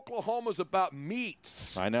 Oklahoma's about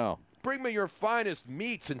meats. I know. Bring me your finest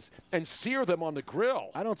meats and sear them on the grill.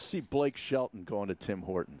 I don't see Blake Shelton going to Tim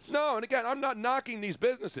Hortons. No, and again, I'm not knocking these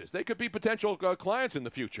businesses. They could be potential clients in the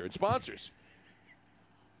future and sponsors.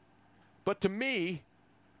 But to me,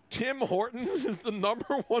 Tim Hortons is the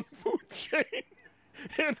 #1 food chain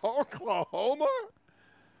in Oklahoma.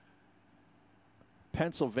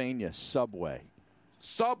 Pennsylvania, Subway.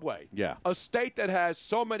 Subway. Yeah. A state that has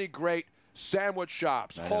so many great sandwich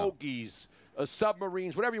shops, hoagies,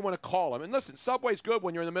 submarines, whatever you want to call them. And listen, Subway's good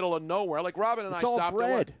when you're in the middle of nowhere. Like Robin and It's I all stopped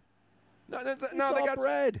bread. at It's they all got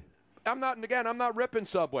bread. I'm not ripping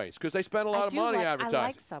Subways because they spend a lot of money advertising. I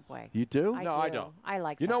like Subway. You do? No, I don't. I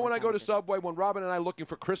like You know Subway when I go to sandwiches. Subway, when Robin and I looking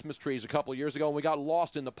for Christmas trees a couple of years ago, and we got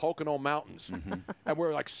lost in the Pocono Mountains, and we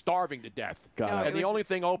were like starving to death. God. No, and the only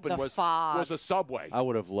thing open was a Subway. I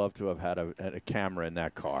would have loved to have had a camera in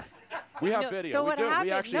that car. We have video. so we what do. happened-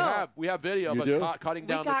 We actually no. have video You of do? us cutting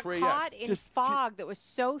down we got the tree. caught yes. in fog that was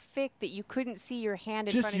so thick that you couldn't see your hand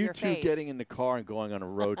in front Just of you your two face. getting in the car and going on a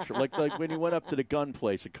road trip, like when you went up to the gun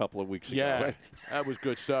place a couple of weeks ago. Yeah, right? that was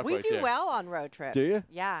good stuff. We right do there. well on road trips. Do you?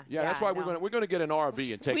 Yeah. Yeah, that's why no. we're going to get an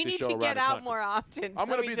RV and take We the need show to around get the out country. more often. I'm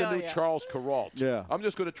going to be the new Charles Kuralt. Yeah. I'm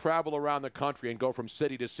just going to travel around the country and go from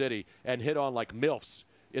city to city and hit on like MILFs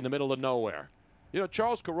in the middle of nowhere. You know,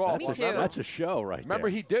 Charles Kuralt. That's a show right Remember,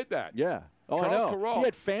 there. he did that. Yeah. Oh, Charles I know. Kuralt. He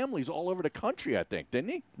had families all over the country, I think, didn't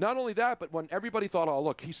he? Not only that, but when everybody thought, oh,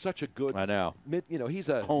 look, he's such a good. I know. He's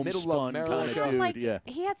a Homespun middle kind America. of dude. Like, yeah.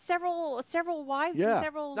 he had several wives Yeah. and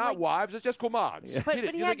several Not wives, it's just kumads. But he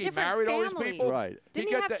you had think he different married all these families. people? Right. Didn't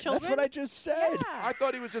he have children? That's what I just said. Yeah. I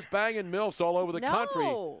thought he was just banging MILFs all over the country.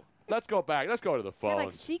 No. Let's go back. Let's go to the He had phones.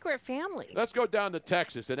 like secret families. Let's go down to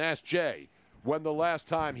Texas and ask Jay when the last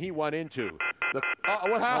time he went into the.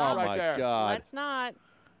 What happened right my there? God. Let's not.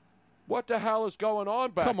 What the hell is going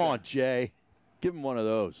on back Come there? on, Jay. Give him one of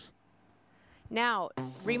those. Now,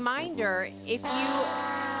 reminder, if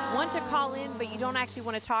you want to call in but you don't actually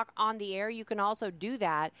want to talk on the air, you can also do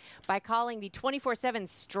that by calling the 24/7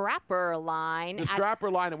 Strapper line. The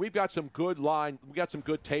Strapper line, and we've got some good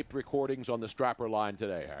tape recordings on the Strapper line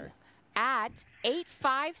today, Harry. At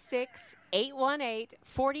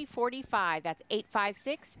 856-818-4045. That's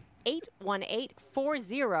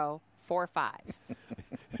 856-818-4045.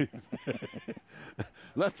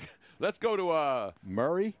 Let's go to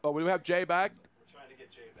Murray. Oh, we have Jay back. We're trying to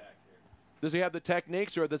get Jay back here. Does he have the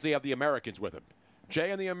techniques, or does he have the Americans with him?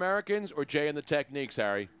 Jay and the Americans, or Jay and the techniques,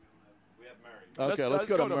 Harry? We have Murray. Okay, let's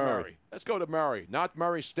go to Murray. Let's go to Murray, not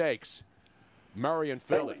Murray Steaks. Murray and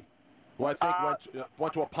Philly, who I think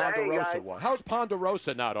went to a Ponderosa one. How's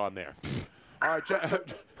Ponderosa not on there? All right,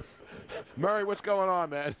 Murray, what's going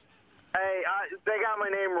on, man? Hey, they got my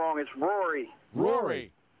name wrong. It's Rory.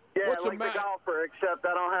 Rory. Yeah, What's like the golfer, except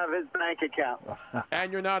I don't have his bank account.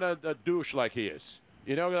 And you're not a douche like he is.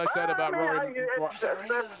 You know what I said about Rory? That's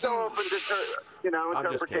so open to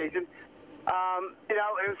interpretation.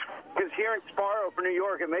 Because here in Sparrow for New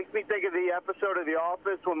York, it makes me think of the episode of The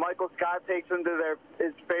Office when Michael Scott takes him to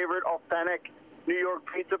his favorite authentic New York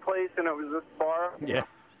pizza place, and it was a Sparrow. Yeah.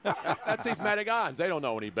 That's these Medigans. They don't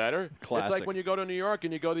know any better. Classic. It's like when you go to New York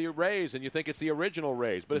and you go to the Rays and you think it's the original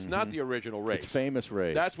Rays, but it's not the original Rays. It's famous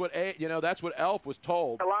Rays. That's what that's what Elf was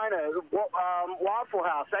told. Carolina, Waffle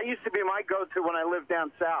House. That used to be my go-to when I lived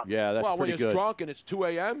down south. Yeah, that's well, when pretty you're good. drunk and it's 2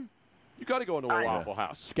 a.m., you got to go into a Waffle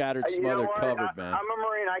House. Scattered, You know smothered, what? covered, man. I'm a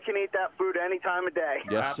Marine. I can eat that food any time of day.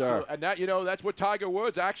 Yes, sir. And that that's what Tiger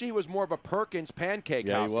Woods. Actually, he was more of a Perkins pancake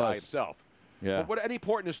Yeah, he house guy was. himself. Yeah. But what any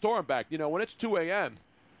port in the storm back, when it's 2 a.m.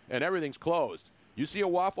 and everything's closed, you see a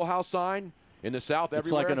Waffle House sign in the South It's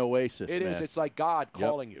everywhere. like an oasis, It is. man. It's like God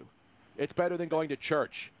calling you. It's better than going to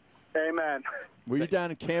church. Amen. Were you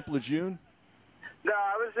down in Camp Lejeune? No,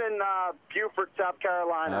 I was in Beaufort, South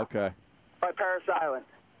Carolina. Okay. By Parris Island.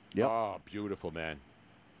 Yep. Oh, beautiful, man.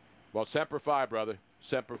 Well, Semper Fi, brother.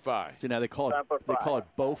 Semper Fi. See, now they call it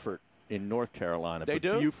Beaufort in North Carolina. They but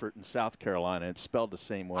do? Beaufort in South Carolina. It's spelled the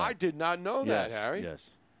same way. I did not know that, Yes, Harry. yes.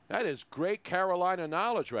 That is great Carolina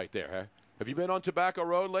knowledge right there, huh? Have you been on Tobacco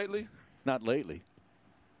Road lately? Not lately.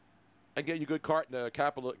 And get you a good carton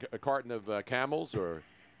of Camels or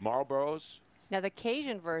Marlboros? Now, the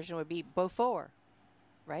Cajun version would be Beaufort,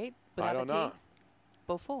 right? I don't know.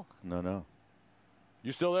 Beaufort. No.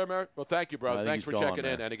 You still there, Merritt? Well, thank you, brother. I think Thanks he's for gone, checking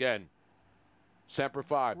in. man. And again, Semper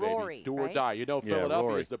Fi, baby. Rory, Do or right? die. You know, Yeah, Philadelphia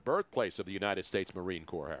Rory. is the birthplace of the United States Marine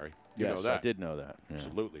Corps, Harry. You Yes, know that. I did know that. Yeah.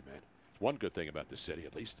 Absolutely, man. It's one good thing about this city,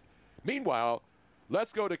 at least. Meanwhile,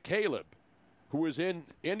 let's go to Caleb, who is in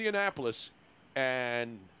Indianapolis,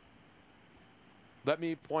 and let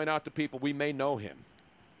me point out to people, we may know him.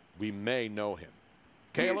 We may know him.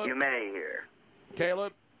 Caleb? You may hear.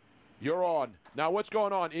 Caleb, you're on. Now, what's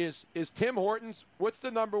going on is Tim Hortons, what's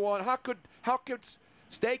the number one? How could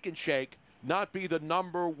Steak and Shake not be the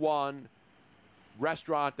number one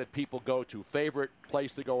restaurant that people go to, favorite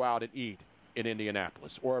place to go out and eat in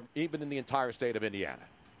Indianapolis, or even in the entire state of Indiana?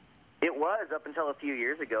 It was up until a few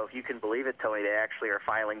years ago. If you can believe it, Tony, they actually are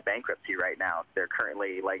filing bankruptcy right now. They're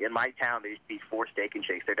currently, like, in my town, there used to be 4 Steak and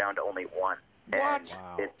Shakes. They're down to only 1. What?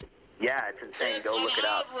 Wow. It's insane. Go look it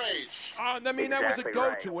up. I mean, that was a Exactly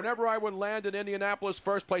go-to. right. Whenever I would land in Indianapolis,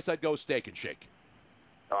 first place I'd go Steak and Shake.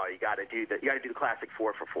 Oh, you got to do the classic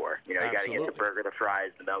 4 for 4. You know, you got to get the Absolutely. burger, the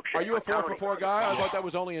fries, the milkshake. Are you a 4 for 4 guy? I thought that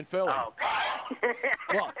was only in Philly. Oh,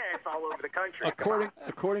 Well, it's all over the country.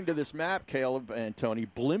 according to this map, Caleb and Tony,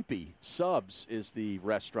 Blimpie Subs is the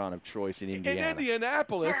restaurant of choice in Indiana. In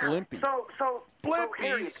Indianapolis? Blimpie. So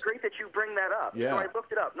Harry, it's great that you bring that up. Yeah. So I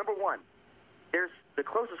looked it up. Number one, the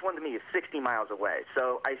closest one to me is 60 miles away.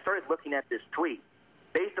 So I started looking at this tweet.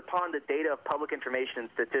 Based upon the data of Public Information and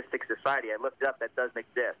Statistics Society, I looked it up. That doesn't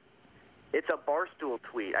exist. It's a Barstool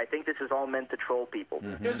tweet. I think this is all meant to troll people.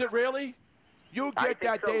 Mm-hmm. Is it really? You I get think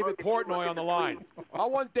that so. David Look, if you look Portnoy at on the the line. tweet. I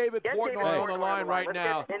want David Get Portnoy David on the line right Let's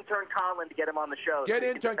now. Get intern Colin to get him on the show. Get so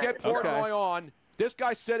he can defend himself. Portnoy on. This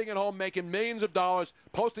guy's sitting at home making millions of dollars,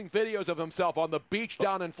 posting videos of himself on the beach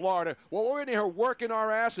down in Florida. Well, we're in here working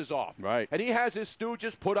our asses off. Right. And he has his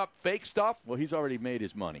stooges put up fake stuff. Well, he's already made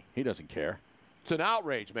his money. He doesn't care. It's an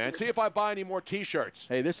outrage, man. See if I buy any more T-shirts.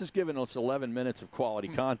 Hey, this is giving us 11 minutes of quality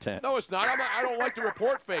content. No, it's not. I don't like to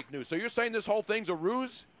report fake news. So you're saying this whole thing's a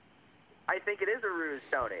ruse? I think it is a ruse,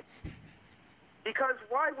 Tony. Because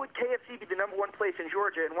why would KFC be the number one place in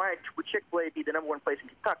Georgia, and why would Chick-fil-A be the number one place in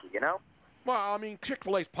Kentucky, you know? Well, I mean,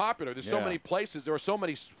 Chick-fil-A's popular. There's so Yeah. many places. There are so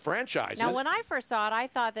many franchises. Now, when I first saw it, I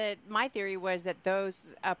thought that my theory was that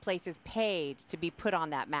those places paid to be put on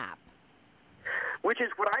that map. Which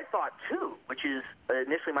is what I thought, too, which is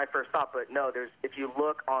initially my first thought. But no, if you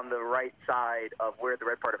look on the right side of where the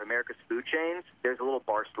red part of America's food chains, there's a little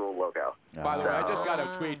Barstool logo. By the way, I just got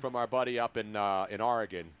a tweet from our buddy up in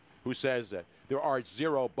Oregon who says that there are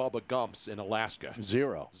 0 Bubba Gumps in Alaska.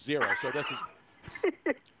 0. So this is,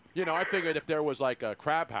 you know, I figured if there was like a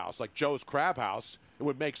crab house, like Joe's Crab House, it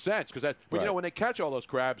would make sense. Because, you know, when they catch all those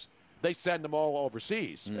crabs, they send them all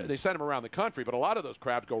overseas. They send them around the country, but a lot of those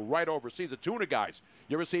crabs go right overseas. The tuna guys.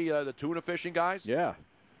 You ever see the tuna fishing guys? Yeah.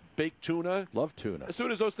 Big tuna. Love tuna. As soon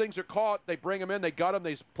as those things are caught, they bring them in, they gut them,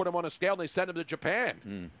 they put them on a scale, and they send them to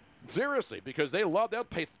Japan. Seriously, because they'll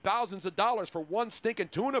pay thousands of dollars for one stinking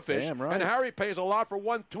tuna fish. Damn right. And Harry pays a lot for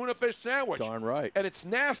one tuna fish sandwich. Darn right. And it's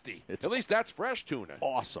nasty. At least that's fresh tuna.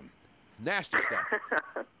 Awesome. Nasty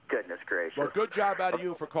stuff. Goodness gracious. Well, good job out of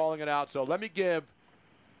you for calling it out. So let me give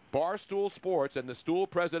Barstool Sports and the Stool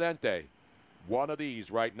Presidente one of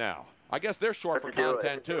these right now. I guess they're short for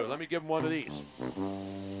content, too. Let me give them one of these.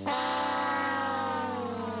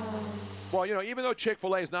 Well, you know, even though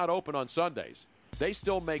Chick-fil-A is not open on Sundays, they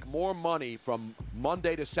still make more money from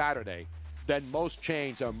Monday to Saturday than most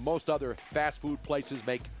chains or most other fast food places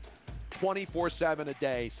make 24/7 a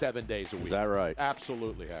day, 7 days a week. Is that right?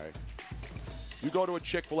 Absolutely, Harry. You go to a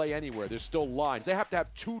Chick-fil-A anywhere, there's still lines. They have to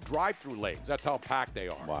have 2 drive-through lanes. That's how packed they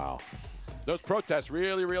are. Wow. Those protests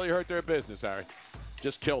really, really hurt their business, Harry.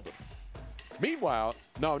 Just killed them. Meanwhile,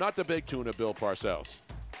 no, not the big tuna, Bill Parcells.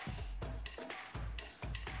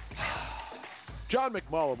 John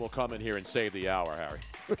McMullen will come in here and save the hour, Harry,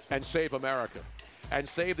 and save America, and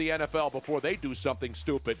save the NFL before they do something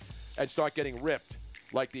stupid and start getting ripped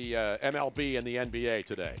like the MLB and the NBA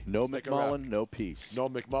today. No Stick McMullen, around. no peace. No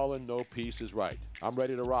McMullen, no peace is right. I'm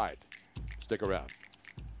ready to ride. Stick around.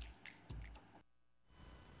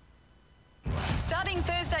 Start Starting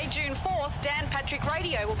Thursday, June 4th, Dan Patrick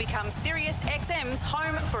Radio will become Sirius XM's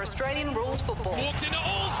home for Australian rules football. Walks into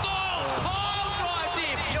all styles. Drive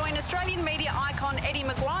deep. Join Australian media icon Eddie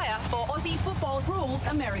Maguire for Aussie Football Rules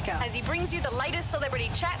America as he brings you the latest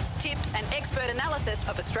celebrity chats, tips, and expert analysis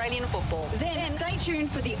of Australian football. Then stay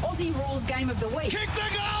tuned for the Aussie Rules Game of the Week. Kick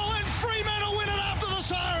the goal and Fremantle win it after the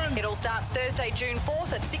siren. It all starts Thursday, June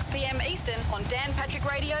 4th at 6 p.m. Eastern on Dan Patrick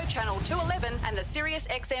Radio, Channel 211 and the Sirius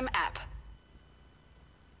XM app.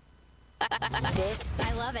 This,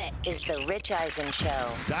 I love it, is the Rich Eisen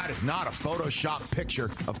Show. That is not a Photoshop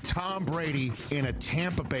picture of Tom Brady in a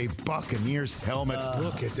Tampa Bay Buccaneers helmet.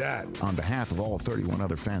 Look at that. On behalf of all 31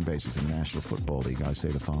 other fan bases in the National Football League, I say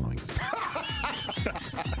the following.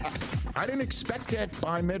 I didn't expect it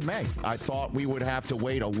by mid-May. I thought we would have to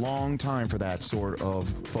wait a long time for that sort of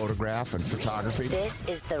photograph and photography. This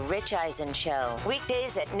is the Rich Eisen Show.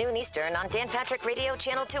 Weekdays at noon Eastern on Dan Patrick Radio,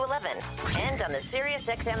 Channel 211. And on the Sirius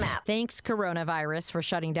XM app. Thanks, coronavirus, for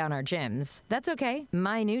shutting down our gyms. That's okay.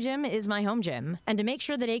 My new gym is my home gym. And to make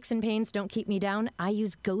sure that aches and pains don't keep me down, I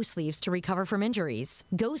use Go Sleeves to recover from injuries.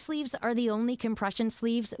 Go Sleeves are the only compression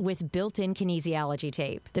sleeves with built-in kinesiology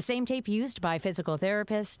tape. The same tape used by physical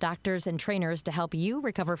therapists, doctors, and trainers to help you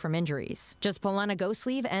recover from injuries. Just pull on a Go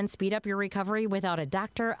Sleeve and speed up your recovery without a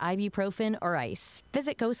doctor, ibuprofen, or ice.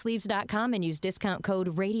 Visit GoSleeves.com and use discount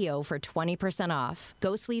code RADIO for 20% off.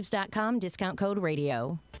 GoSleeves.com, discount code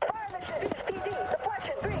RADIO.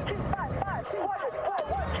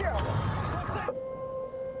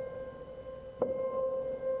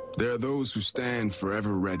 There are those who stand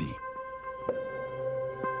forever ready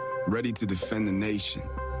to defend the nation,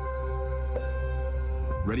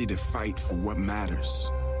 ready to fight for what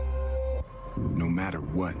matters, no matter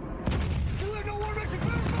what. Do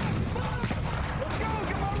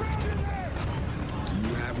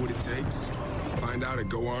you have what it takes? Find out at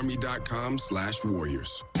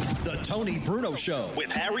GoArmy.com/warriors. The Tony Bruno Show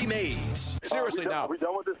with Harry Mays. Seriously now. Are we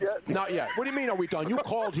done with this yet? Not yet. What do you mean, are we done? You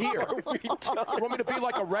called here. You want me to be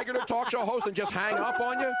like a regular talk show host and just hang up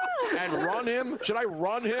on you and run him? Should I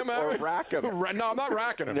run him, Harry? Or rack him. No, I'm not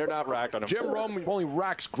racking him. They're not racking him. Jim Rome only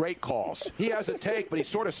racks great calls. He has a take, but he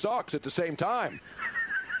sort of sucks at the same time.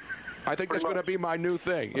 I think that's going to be my new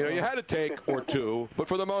thing. You know, you had a take or two, but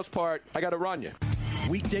for the most part, I got to run you.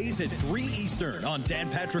 Weekdays at 3 Eastern on Dan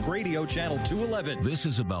Patrick Radio, Channel 211. This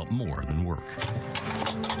is about more than work.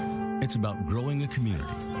 It's about growing a community.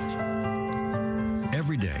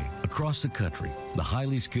 Every day, across the country, the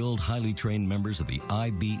highly skilled, highly trained members of the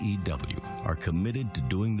IBEW are committed to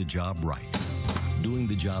doing the job right, doing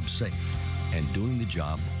the job safe, and doing the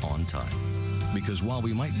job on time. Because while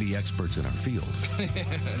we might be experts in our field,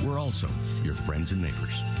 we're also your friends and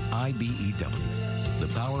neighbors. IBEW, the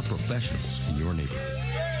power professionals in your neighborhood.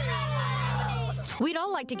 We'd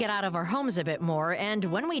all like to get out of our homes a bit more, and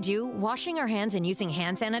when we do, washing our hands and using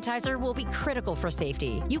hand sanitizer will be critical for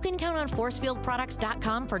safety. You can count on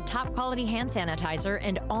ForcefieldProducts.com for top-quality hand sanitizer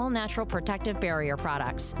and all-natural protective barrier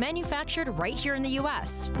products, manufactured right here in the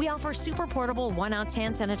U.S. We offer super portable 1-ounce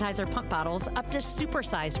hand sanitizer pump bottles up to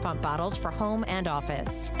super-sized pump bottles for home and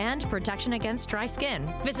office, and protection against dry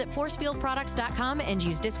skin. Visit ForcefieldProducts.com and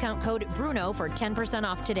use discount code BRUNO for 10%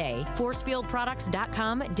 off today.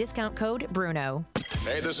 ForcefieldProducts.com, discount code BRUNO.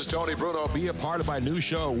 Hey, this is Tony Bruno. Be a part of my new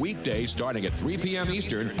show weekdays starting at 3 p.m.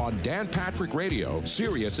 Eastern on Dan Patrick Radio,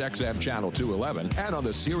 Sirius XM Channel 211, and on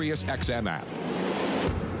the Sirius XM app.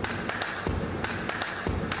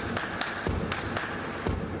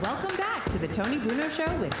 Welcome back to the Tony Bruno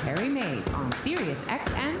Show with Harry Mays on Sirius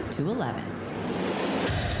XM 211.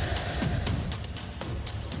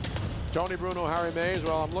 Tony Bruno, Harry Mays.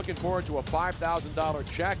 Well, I'm looking forward to a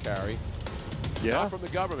 $5,000 check, Harry. Yeah? Not from the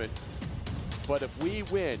government. But if we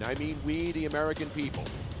win, I mean we, the American people,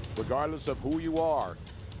 regardless of who you are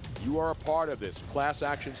a part of this class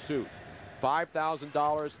action suit.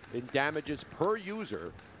 $5,000 in damages per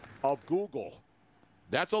user of Google.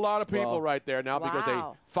 That's a lot of people right there now because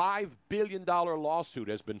a $5 billion lawsuit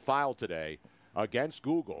has been filed today against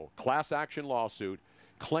Google, class action lawsuit,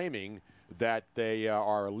 claiming that they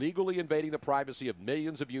are illegally invading the privacy of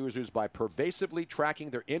millions of users by pervasively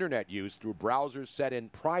tracking their internet use through browsers set in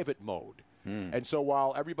private mode. And so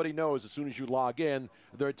while everybody knows as soon as you log in,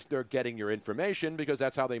 they're getting your information because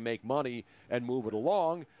that's how they make money and move it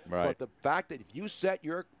along. Right. But the fact that if you set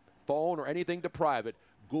your phone or anything to private,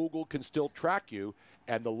 Google can still track you,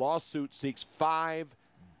 and the lawsuit seeks $5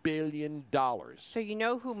 billion. So you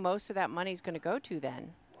know who most of that money is going to go to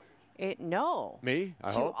then? No. Me?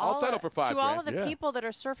 I hope. I'll settle for $5,000. To all of the people that are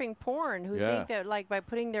surfing porn who think that, like, by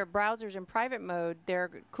putting their browsers in private mode, their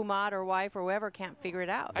kumad or wife or whoever can't figure it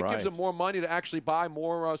out. That gives them more money to actually buy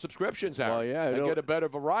more subscriptions, Harry, and get a better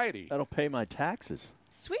variety. That'll pay my taxes.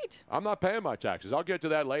 Sweet. I'm not paying my taxes. I'll get to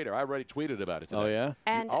that later. I already tweeted about it today. Oh, yeah?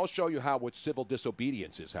 And I'll show you what civil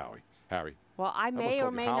disobedience is, Harry. Well, I may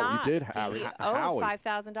or may not. You did, Harry. owe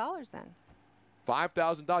 $5,000 then.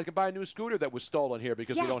 $5,000. You can buy a new scooter that was stolen here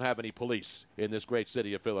because we don't have any police in this great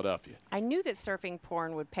city of Philadelphia. I knew that surfing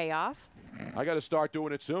porn would pay off. I got to start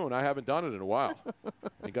doing it soon. I haven't done it in a while.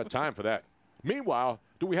 Ain't got time for that. Meanwhile,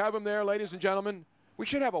 do we have him there, ladies and gentlemen? We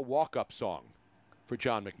should have a walk-up song for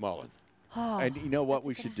John McMullen. Oh, and you know what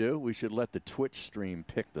we should do? We should let the Twitch stream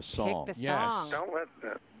pick the song. Pick the song.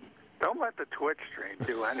 Yes. Don't let the Twitch stream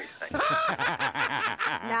do anything.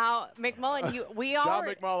 Now, McMullen, John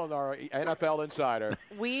McMullen, our NFL insider.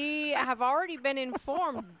 We have already been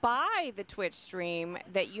informed by the Twitch stream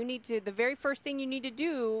that you need to. The very first thing you need to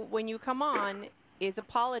do when you come on is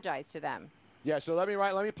apologize to them. Yeah. So let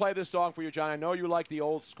me play this song for you, John. I know you like the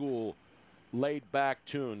old school, laid-back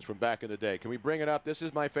tunes from back in the day. Can we bring it up? This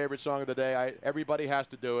is my favorite song of the day. Everybody has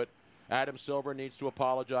to do it. Adam Silver needs to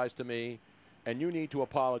apologize to me. And you need to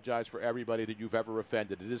apologize for everybody that you've ever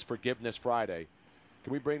offended. It is Forgiveness Friday.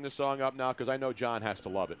 Can we bring the song up now? Because I know John has to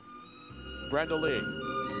love it. Brenda Lee,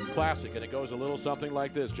 classic, and it goes a little something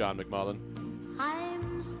like this, John McMullen.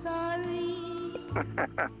 I'm sorry.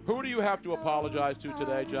 Who do you have to apologize to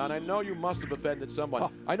today, John? I know you must have offended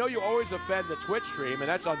someone. I know you always offend the Twitch stream, and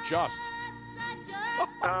that's unjust.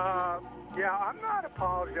 Yeah, I'm not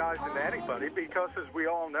apologizing to anybody because, as we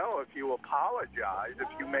all know, if you apologize, if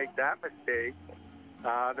you make that mistake,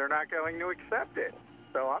 they're not going to accept it.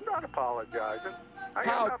 So I'm not apologizing. I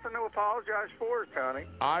got nothing to apologize for, Tony.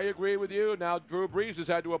 I agree with you. Now, Drew Brees has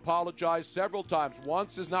had to apologize several times.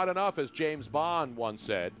 Once is not enough, as James Bond once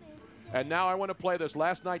said. And now I want to play this.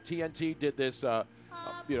 Last night, TNT did this,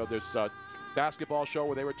 this basketball show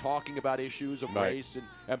where they were talking about issues of race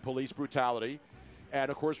and police brutality. And,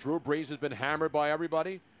 of course, Drew Brees has been hammered by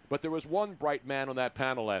everybody. But there was one bright man on that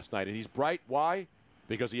panel last night. And he's bright. Why?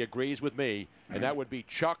 Because he agrees with me. And that would be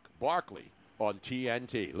Chuck Barkley on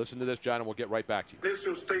TNT. Listen to this, John, and we'll get right back to you.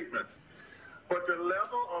 Initial statement. But the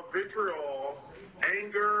level of vitriol,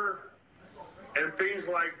 anger, and things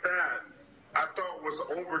like that, I thought was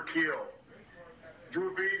overkill.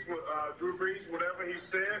 Drew Brees, whatever he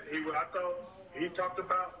said, I thought he talked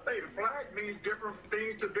about, hey, the flag means different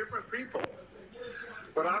things to different people.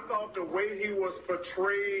 But I thought the way he was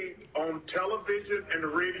portrayed on television and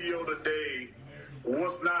radio today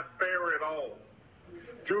was not fair at all.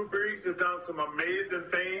 Drew Brees has done some amazing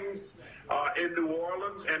things in New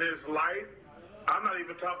Orleans and his life. I'm not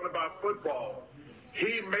even talking about football.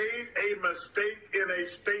 He made a mistake in a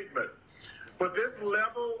statement. But this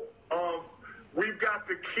level of we've got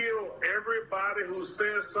to kill everybody who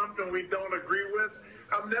says something we don't agree with,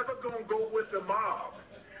 I'm never going to go with the mob.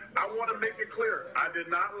 I want to make it clear. I did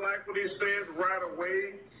not like what he said right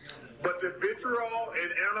away, but the vitriol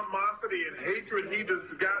and animosity and hatred he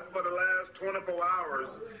just got for the last 24 hours,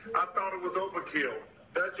 I thought it was overkill.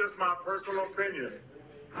 That's just my personal opinion.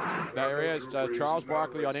 There he is, Charles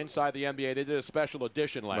Barkley on Inside the NBA. They did a special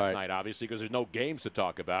edition last night, obviously, because there's no games to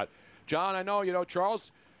talk about. John, I know,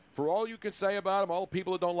 Charles, for all you can say about him, all the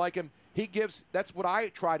people that don't like him, that's what I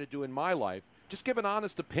try to do in my life, just give an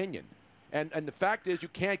honest opinion. And the fact is you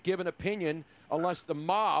can't give an opinion unless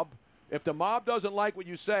if the mob doesn't like what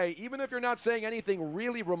you say, even if you're not saying anything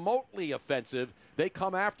really remotely offensive, they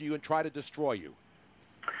come after you and try to destroy you.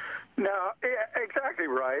 No, exactly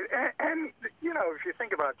right. And if you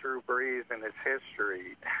think about Drew Brees and his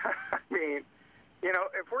history, I mean,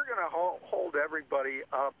 if we're going to hold everybody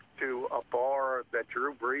up to a bar that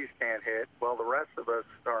Drew Brees can't hit, well, the rest of us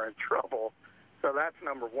are in trouble. So that's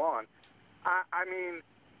number one. I mean,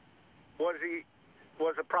 was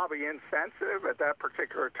it probably insensitive at that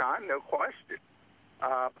particular time? No question.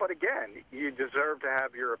 But again, you deserve to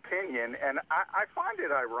have your opinion. And I find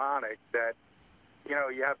it ironic that,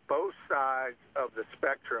 you have both sides of the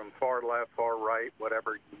spectrum, far left, far right,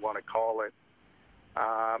 whatever you want to call it.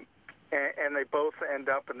 And they both end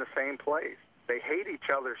up in the same place. They hate each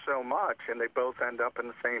other so much, and they both end up in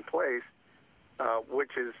the same place,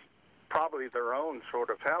 which is probably their own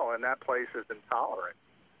sort of hell, and that place is intolerant.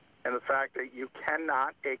 And the fact that you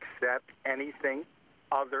cannot accept anything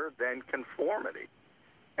other than conformity.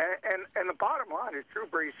 And the bottom line is Drew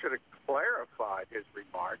Brees should have clarified his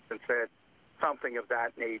remarks and said something of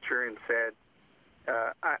that nature and said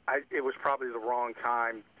it was probably the wrong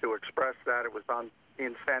time to express that. It was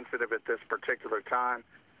insensitive at this particular time.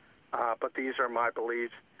 But these are my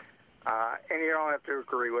beliefs. And you don't have to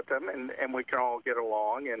agree with them, and we can all get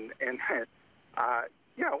along. And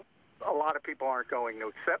you know, a lot of people aren't going to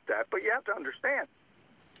accept that. But you have to understand,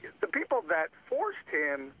 the people that forced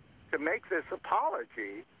him to make this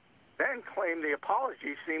apology then claim the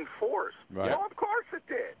apology seemed forced. Right. Well, of course it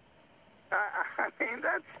did. I mean,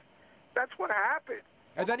 that's what happened.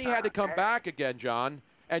 And then he had to come back again, John,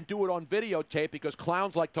 and do it on videotape because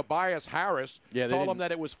clowns like Tobias Harris told him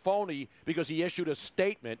that it was phony because he issued a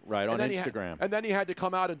statement. Right, on Instagram. And then he had to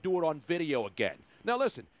come out and do it on video again. Now,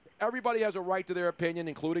 listen, everybody has a right to their opinion,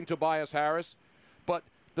 including Tobias Harris, but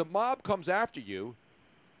the mob comes after you.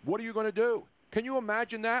 What are you going to do? Can you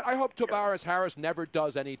imagine that? I hope Tobias Harris never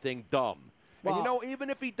does anything dumb. And, you know, even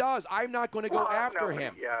if he does, I'm not going to go after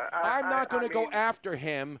him. I'm not going to go after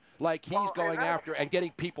him like he's going after and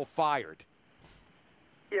getting people fired.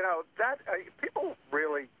 You know, that people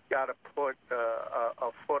really got to put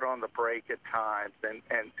a foot on the brake at times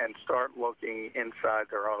and start looking inside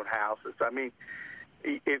their own houses. I mean,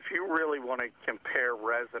 if you really want to compare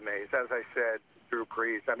resumes, as I said, Drew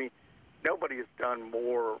Brees, I mean, nobody has done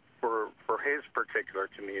more for his particular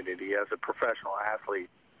community as a professional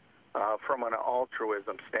athlete from an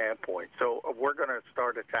altruism standpoint. So we're going to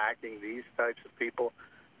start attacking these types of people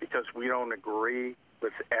because we don't agree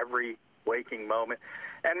with every waking moment.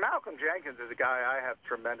 And Malcolm Jenkins is a guy I have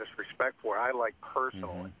tremendous respect for. I like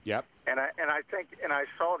personally. Yep. And I think I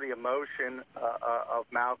saw the emotion of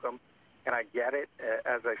Malcolm, and I get it.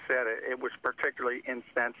 As I said, it was particularly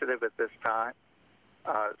insensitive at this time.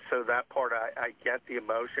 So that part, I get the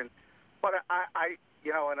emotion. But I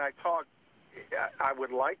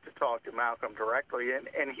would like to talk to Malcolm directly.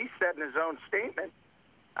 And he said in his own statement,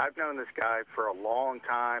 I've known this guy for a long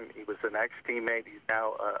time. He was an ex-teammate. He's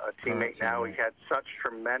now a teammate now. He had such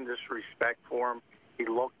tremendous respect for him. He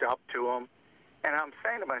looked up to him. And I'm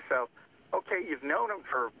saying to myself, okay, you've known him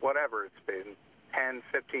for whatever it's been, 10,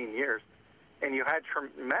 15 years, and you had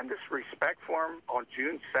tremendous respect for him on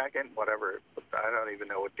June 2nd, whatever, I don't even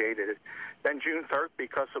know what date it is, then June 3rd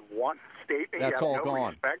because of one statement. That's you all have no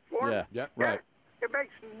gone. respect for him? Yeah, right. It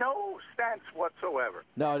makes no sense whatsoever.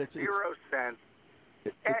 No, it's Zero sense.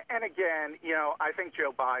 And again, you know, I think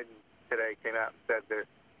Joe Biden today came out and said that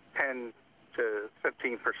 10 to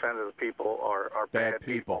 15% of the people are bad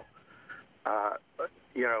people.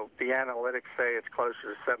 You know, the analytics say it's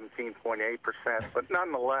closer to 17.8%, but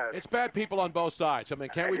nonetheless. It's bad people on both sides. I mean,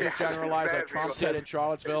 can't we just generalize like Trump said in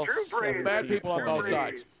Charlottesville? Bad people on both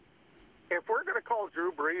sides. If we're going to call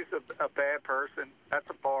Drew Brees a bad person, that's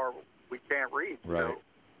a bar we can't reach. Right. So,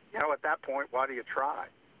 you know, at that point, why do you try?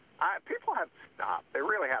 People have to stop. They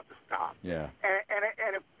really have to stop. Yeah.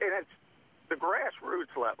 And it's the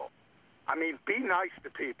grassroots level. I mean, be nice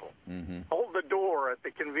to people. Mm-hmm. Hold the door at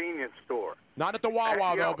the convenience store. Not at the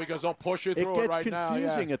Wawa, though, because they'll push you through it right now. It gets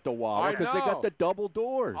confusing at the Wawa because they got the double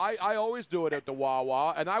doors. I always do it at the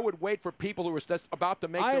Wawa, and I would wait for people who were about to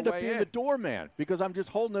make their way in. I end up being the doorman because I'm just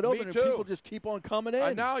holding it open and people just keep on coming in.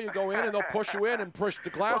 And now you go in and they'll push you in and push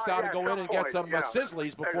the glass out and go in and get some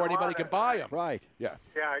sizzlies before anybody can buy them. Right. Yeah.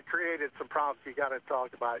 Yeah, I created some problems. You got to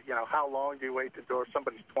talk about, you know, how long do you wait at the door?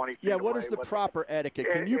 Somebody's 20 feet away. What is the proper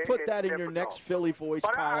etiquette? Can you put that in your next Philly voice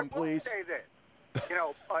column, please? I will say this. You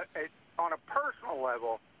know, on a personal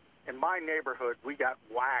level, in my neighborhood, we got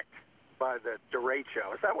whacked by the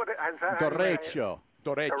derecho. Is that what it is? Derecho.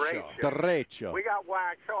 Derecho. We got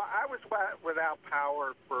whacked. So I was without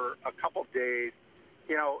power for a couple days.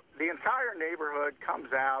 You know, the entire neighborhood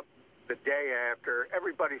comes out the day after.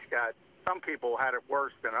 Everybody's got, some people had it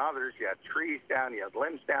worse than others. You had trees down, you had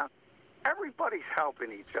limbs down. Everybody's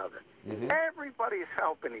helping each other. Mm-hmm. Everybody's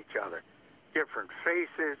helping each other. Different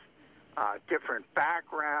faces, different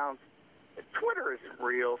backgrounds. Twitter isn't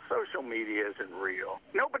real. Social media isn't real.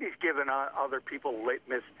 Nobody's giving other people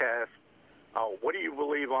litmus tests. What do you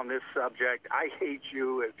believe on this subject? I hate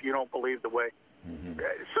you if you don't believe the way. Mm-hmm.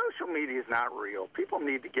 Social media is not real. People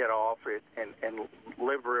need to get off it and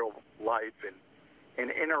live real life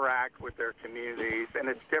and interact with their communities, and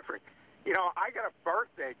it's different. You know, I got a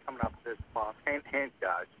birthday coming up this month. Hint, hint,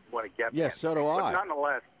 guys. You want to get me? Yes, so do I. But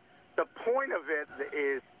nonetheless, the point of it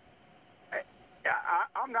is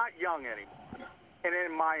I'm not young anymore. And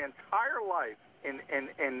in my entire life,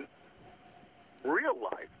 in real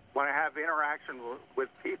life, when I have interaction with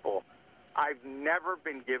people, I've never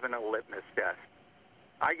been given a litmus test.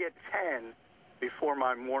 I get 10 before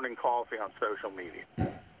my morning coffee on social media.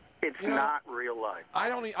 It's not real life. I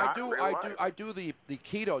do the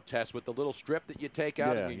keto test with the little strip that you take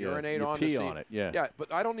out and you urinate on. Pee on it. Yeah. Yeah,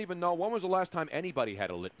 but I don't even know when was the last time anybody had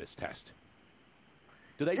a litmus test.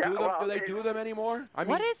 Do they do them? Do they do them anymore? I mean,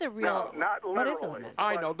 what is a real? No, not what is a literally. litmus?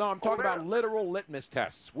 I know. No, I'm talking about literal litmus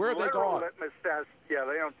tests. Where have they Literal gone? litmus tests, yeah,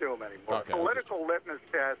 they don't do them anymore. Okay, Political litmus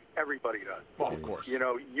tests, everybody does. Well, of course. You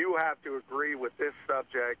know, you have to agree with this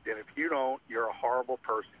subject, and if you don't, you're a horrible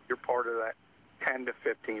person. You're part of that 10 to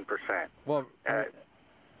 15%. Well,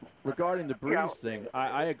 regarding the Breeze thing,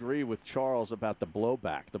 I agree with Charles about the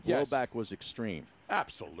blowback. The blowback was extreme.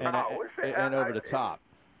 Absolutely. And over the top.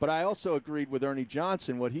 But I also agreed with Ernie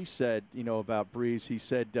Johnson, what he said, about Breeze. He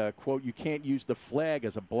said, quote, you can't use the flag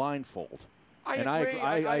as a blindfold. I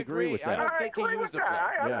agree with that. I don't think he used the flag.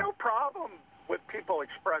 I have no problem with people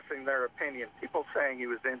expressing their opinion, people saying he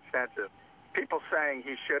was insensitive, people saying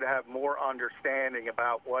he should have more understanding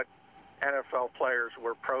about what NFL players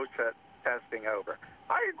were protesting over.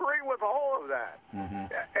 I agree with all of that.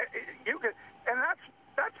 You can, and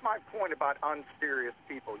that's my point about unserious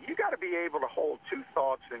people. You got to be able to hold two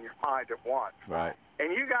thoughts in your mind at once. Right.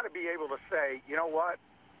 And you got to be able to say, you know what?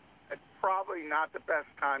 It's probably not the best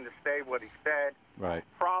time to say what he said. Right.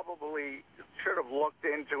 Probably should have looked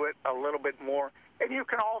into it a little bit more. And you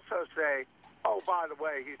can also say, oh, by the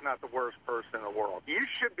way, he's not the worst person in the world. You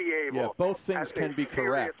should be able, both things as can a be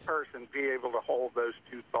correct. serious person, be able to hold those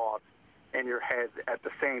two thoughts in your head at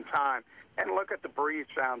the same time and look at the Breeze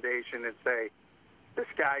Foundation and say, this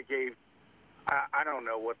guy gave, I don't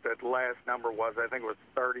know what the last number was. I think it was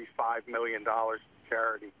 $35 million to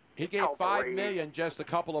charity. He gave $5 million just a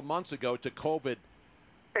couple of months ago to COVID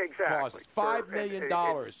causes. $5 million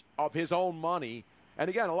of his own money. And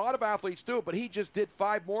again, a lot of athletes do, but he just did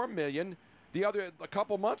 $5 more million a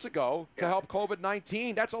couple months ago to help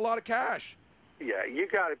COVID-19. That's a lot of cash. Yeah, you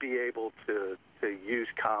got to be able to use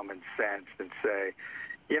common sense and say,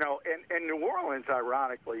 and New Orleans,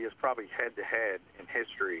 ironically, is probably head-to-head in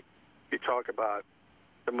history. You talk about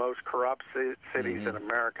the most corrupt cities in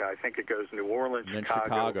America. I think it goes New Orleans,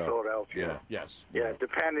 Chicago, Philadelphia. Yes. Yeah,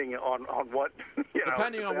 depending on what,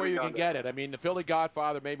 Depending on where you can get it. I mean, the Philly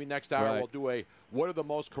Godfather, maybe next hour we'll do what are the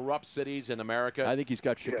most corrupt cities in America? I think he's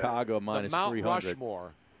got Chicago minus the Mount 300.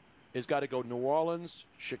 Rushmore has got to go New Orleans,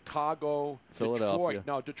 Chicago, Philadelphia. Detroit.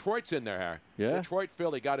 No, Detroit's in there, Harry. Yeah? Detroit,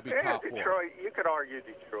 Philly got to be top four. Detroit, you could argue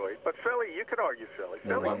Detroit, but Philly, you could argue Philly.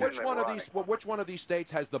 Which one of these states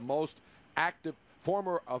has the most active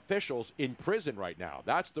former officials in prison right now?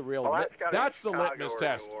 That's the real. That's the litmus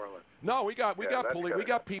test. No, we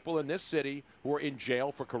got people in this city who are in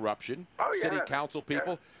jail for corruption. City council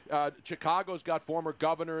people. Chicago's got former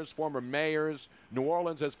governors, former mayors. New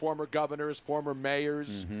Orleans has former governors, former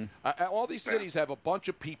mayors. All these cities have a bunch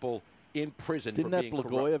of people in prison Didn't for being corrupt.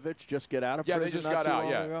 Didn't that Blagojevich just get out of prison? Yeah, they just got out,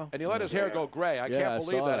 ago? And he let his hair go gray. I can't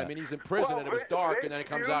believe that. I mean, he's in prison and it was dark, and then it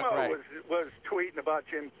comes out gray. Was tweeting about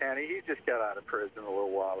Jim Kenney. He just got out of prison a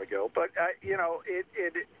little while ago. But,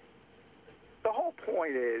 the whole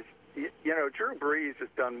point is, Drew Brees has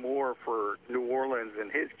done more for New Orleans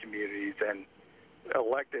and his communities than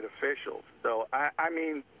elected officials. So, I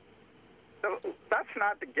mean, that's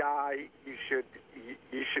not the guy you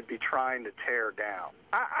should be trying to tear down.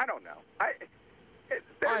 I don't know.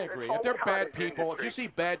 I agree. If they're bad people, if you see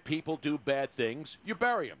bad people do bad things, you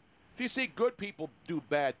bury them. If you see good people do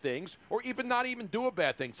bad things, or even not even do a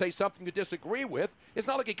bad thing, say something you disagree with, it's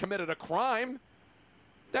not like he committed a crime.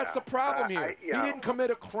 That's the problem here. He didn't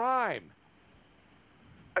commit a crime.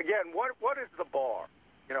 Again, what is the bar?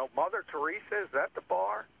 Mother Teresa, is that the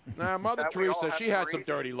bar? Nah, Mother Teresa, she had some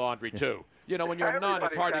dirty laundry, too. When you're a nun,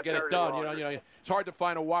 it's hard to get it done. It's hard to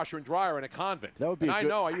find a washer and dryer in a convent. That would be. I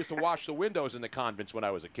know. I used to wash the windows in the convents when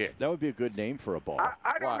I was a kid. That would be a good name for a bar.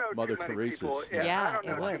 I don't know Mother too many Teresa's. people. I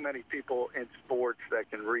don't know too many people in sports that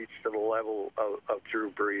can reach to the level of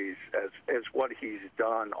Drew Brees as what he's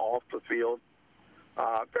done off the field.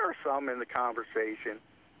 There are some in the conversation,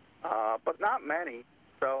 but not many.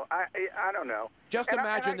 So I don't know. Just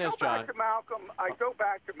imagine this, John. I go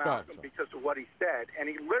back to Malcolm because of what he said, and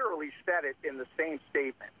he literally said it in the same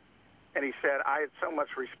statement. And he said, I had so much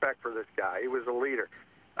respect for this guy. He was a leader.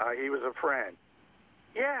 He was a friend.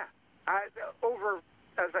 Yeah. Over,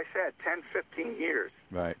 as I said, 10, 15 years.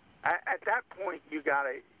 Right. At that point, you got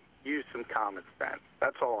to use some common sense.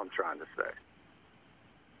 That's all I'm trying to say.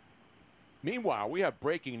 Meanwhile, we have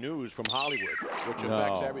breaking news from Hollywood, which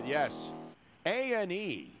affects everything. Yes.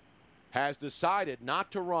 A&E has decided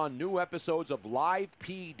not to run new episodes of Live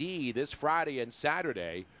PD this Friday and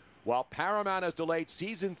Saturday, while Paramount has delayed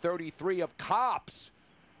season 33 of Cops,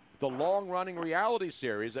 the long-running reality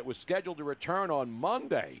series that was scheduled to return on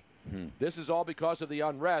Monday. This is all because of the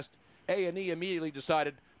unrest. A&E immediately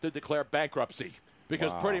decided to declare bankruptcy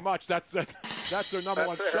because pretty much that's their number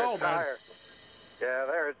one show, man. Yeah,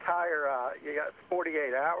 their entire, you got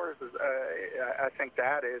 48 hours, I think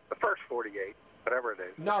that is, the first 48, whatever it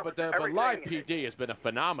is. No, but live PD has been a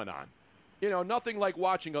phenomenon. Nothing like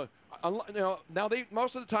watching now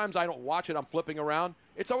most of the times I don't watch it, I'm flipping around.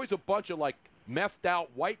 It's always a bunch of like methed out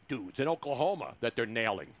white dudes in Oklahoma that they're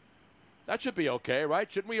nailing. That should be okay, right?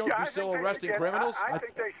 Shouldn't we be still arresting criminals? I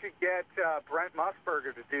think they should get Brent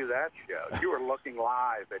Musburger to do that show. You were looking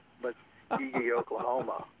live at Muskogee,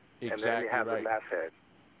 Oklahoma. Exactly, and then you have right. the meth head.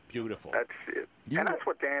 Beautiful. That's it. And that's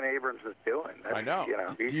what Dan Abrams is doing. I know.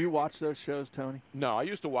 Do you watch those shows, Tony? No, I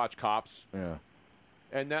used to watch Cops. Yeah.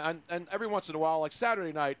 And every once in a while, like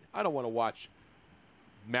Saturday night, I don't want to watch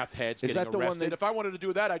meth heads getting arrested. If I wanted to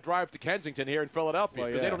do that, I'd drive to Kensington here in Philadelphia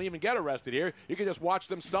because they don't even get arrested here. You can just watch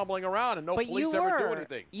them stumbling around and no police ever do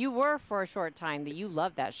anything. You were for a short time that you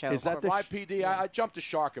loved that show. Is that the Live PD? I jumped the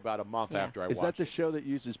shark about a month after I watched it. Is that the show that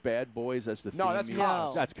uses Bad Boys as the theme? No, that's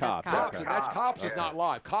Cops. That's Cops. Cops is not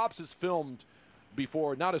live. Cops is filmed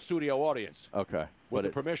before, not a studio audience. Okay. With the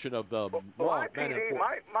permission of the Live PD,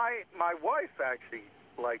 my wife actually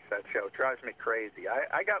likes that show. It drives me crazy.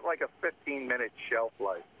 I got like a 15-minute shelf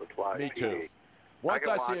life with Live Me PD. too. Once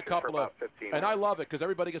I see a couple of, and I love it because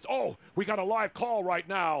everybody gets, we got a live call right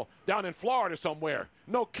now down in Florida somewhere.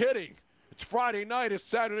 No kidding. It's Friday night. It's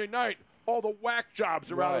Saturday night. All the whack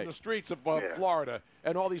jobs are out in the streets of Florida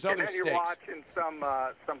and all these other states. And then you're watching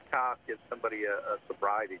some cop give somebody a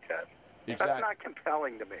sobriety test. Exactly. That's not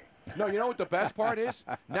compelling to me. No, you know what the best part is?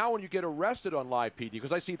 Now when you get arrested on Live PD,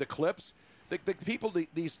 because I see the clips, the people,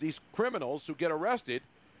 these criminals who get arrested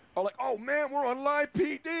are like, oh, man, we're on Live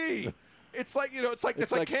PD. It's like, it's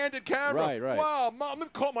like candid camera. Right. Wow, Mom, let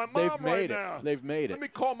me call my mom now. They've made it. Let me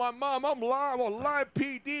call my mom. I'm live on Live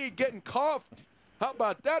PD getting cuffed. How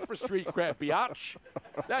about that for street cred, biatch?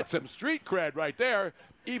 That's some street cred right there,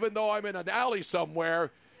 even though I'm in an alley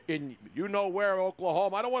somewhere in where,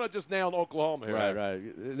 Oklahoma. I don't want to just nail Oklahoma here.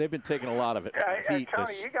 Right. They've been taking a lot of heat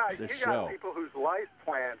Tony, this you got show. people whose life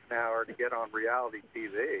plans now are to get on reality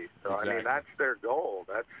TV. So, Exactly. I mean, that's their goal.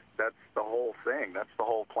 That's the whole thing. That's the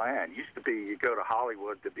whole plan. Used to be you go to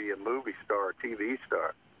Hollywood to be a movie star or TV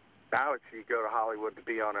star. Now it's you go to Hollywood to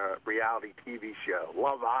be on a reality TV show.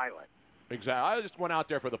 Love Island. Exactly. I just went out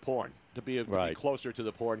there for the porn, to be closer to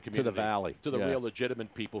the porn community. To the valley. To the real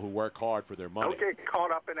legitimate people who work hard for their money. Don't get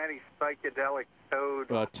caught up in any psychedelic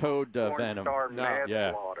toad venom.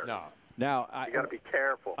 Manslaughter. No. Now, you got to be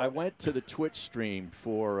careful. I went to the Twitch stream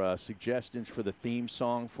for suggestions for the theme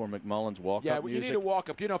song for McMullen's walk-up music. You need a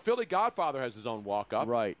walk-up. Philly Godfather has his own walk-up.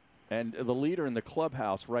 Right. And the leader in the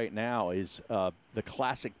clubhouse right now is the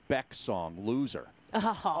classic Beck song, Loser. I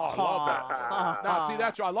love that.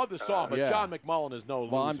 Now, see, I love this song, but John McMullen is no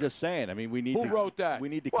loser. Well, I'm just saying. I mean, we need Who wrote that? We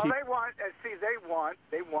need to well, keep.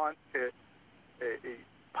 they want to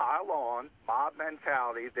pile on mob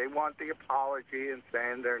mentality. They want the apology and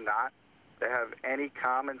saying they have any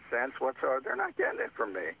common sense whatsoever. They're not getting it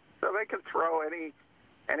from me. So they can throw any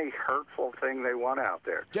hurtful thing they want out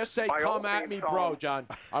there. Just say, come at me, bro, John.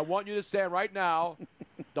 I want you to stand right now.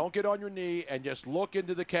 Don't get on your knee and just look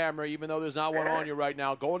into the camera, even though there's not one on you right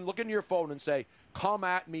now. Go and look into your phone and say, come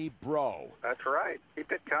at me, bro. That's right.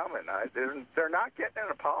 Keep it coming. They're not getting an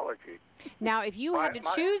apology. Now, if you had to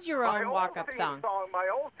choose your own walk-up song. My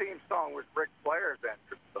old theme song was Ric Flair's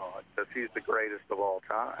entrance song, because he's the greatest of all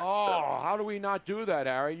time. Oh, how do we not do that,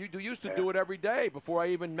 Harry? You used to do it every day before I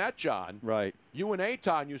even met John. Right. You and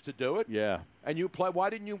Eitan used to do it. Yeah. And you play. Why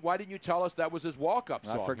didn't you tell us that was his walk-up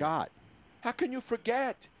song? I forgot. How can you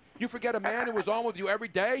forget? You forget a man who was on with you every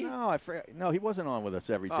day? No, I forgot. No, he wasn't on with us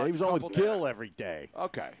every day. He was on with Gil every day.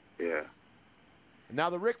 Okay. Yeah. Now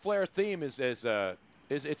the Ric Flair theme is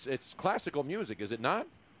it's classical music, is it not?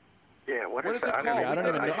 Yeah. What is it called? I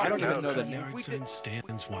don't even know the name.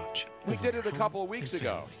 We did it a couple of weeks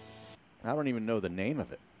ago. I don't even know the name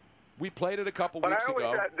of it. We played it a couple weeks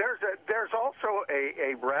ago. There's also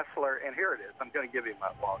a wrestler, and here it is. I'm going to give you my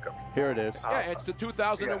walk-up. Here it is. Yeah, it's the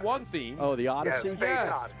 2001 theme. Oh, the Odyssey?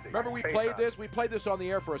 Yes. Odyssey. Remember we played this? We played this on the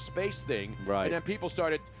air for a space thing. Right. And then people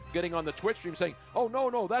started getting on the Twitch stream saying, oh,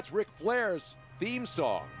 no, that's Ric Flair's theme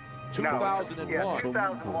song. 2001. Yeah,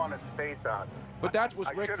 2001 is Space Odyssey. But that was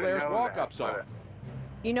Ric Flair's walk-up song.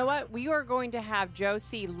 You know what? We are going to have Joe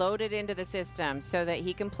C. loaded into the system so that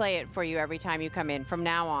he can play it for you every time you come in from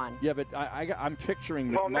now on. Yeah, but I'm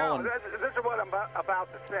picturing Well, McMullen. no, this is what I'm about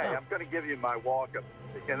to say. I'm going to give you my walk-up.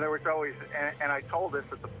 And there was always, and I told this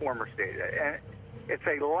at the former state, and it's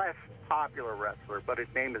a less popular wrestler, but his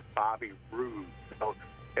name is Bobby Roode. So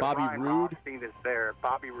if Bobby Ryan Roode? Rothstein is there,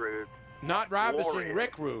 Bobby Roode. Not Ravishing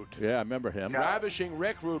Rick Rude. Yeah, I remember him. No. Ravishing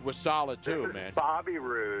Rick Rude was solid, too, man. Bobby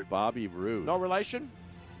Roode. Bobby Roode. No relation?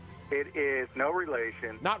 It is no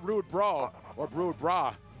relation. Not Rude Bra or Brood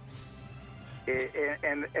Bra.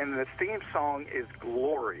 And the theme song is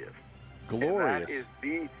Glorious. Glorious. And that is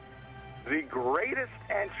the greatest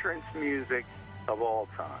entrance music of all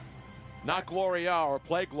time. Not Gloria or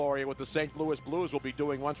Play Gloria with the St. Louis Blues will be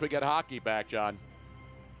doing once we get hockey back, John.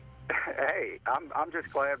 Hey, I'm just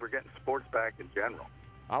glad we're getting sports back in general.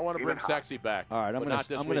 I want to bring sexy back. All right, I'm going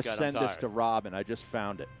to send this to Robin. I just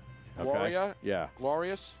found it. Okay? Gloria? Yeah.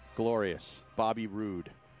 Glorious? Glorious. Bobby Roode.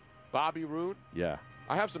 Bobby Roode? Yeah.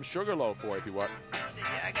 I have some Sugarloaf for you if you want.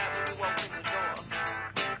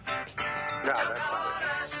 No, that's not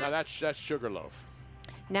it. No, that's Sugarloaf.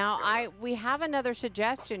 Now, we have another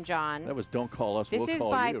suggestion, John. That was Don't Call Us, This We'll is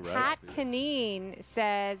Call by You, right? Pat Canine,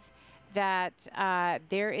 says that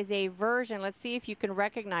there is a version. Let's see if you can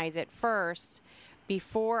recognize it first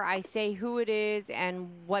before I say who it is and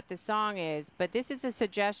what the song is. But this is a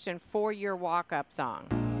suggestion for your walk-up song.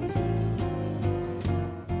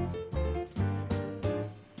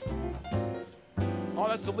 Oh,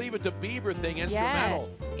 that's the Leave It to Beaver thing, instrumental.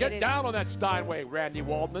 Yes, Get it is. down on that Steinway, Randy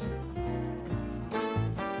Waldman.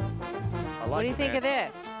 I like What do you it, think man. of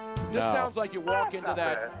this? This No. sounds like you walk into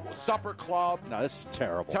that supper club. No, this is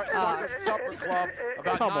terrible. Supper club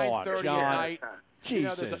about Come on, 9:30 at John. night. You know,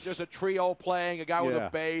 Jesus. there's a trio playing, a guy with a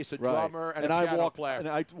bass, a Right. drummer, and a piano player. And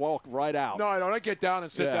I walk right out. No, I don't. I get down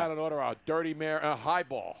and sit Yeah. down and order a dirty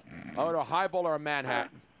highball. I order a highball or a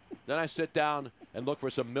Manhattan. Then I sit down and look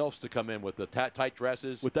for some MILFs to come in with the tight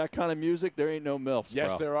dresses. With that kind of music, there ain't no MILFs, Yes,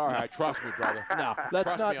 bro. there are. Trust me, brother. No, that's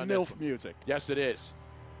Trust not me on this MILF one. music. Yes, it is.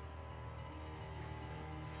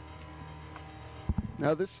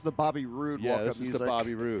 Now, this is the Bobby Roode Yeah, walk-up this is music. the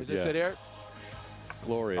Bobby Roode. Is this yeah. it here?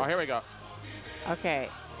 Glorious. Oh, here we go. Okay.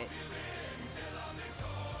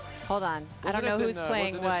 Hold on. I don't know who's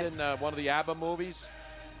playing wasn't what. this in one of the ABBA movies?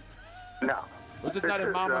 No. Was it not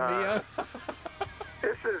in Mamma Mia?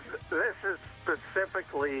 This is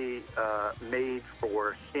specifically made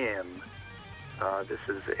for him. This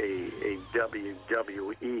is a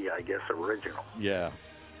WWE, I guess, original. Yeah.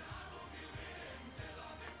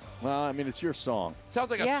 Well, I mean, it's your song. Sounds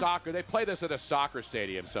like a soccer. They play this at a soccer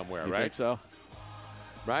stadium somewhere, You right? think so?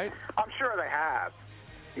 Right? I'm sure they have.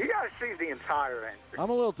 You got to see the entire entrance.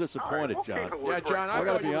 I'm a little disappointed, All right, we'll John. keep it with John, I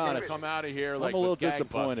gotta thought be you were going to honest. come out of here I'm like a little with gangbusters,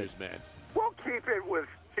 disappointed. man. We'll keep it with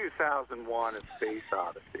 2001: A Space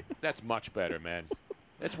Odyssey. That's much better, man.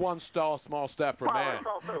 It's one small step for Well, man.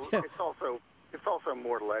 it's also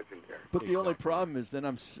more legendary. But the only problem is then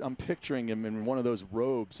I'm picturing him in one of those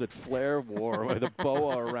robes that Flair wore with a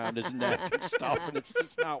boa around his neck and stuff, and it's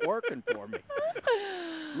just not working for me.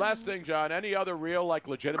 Last thing, John. Any other real,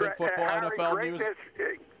 legitimate football Harry, NFL news?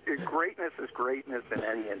 Greatness is greatness in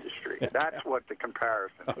any industry. That's what the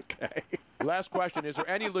comparison is. Okay. Last question. Is there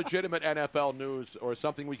any legitimate NFL news or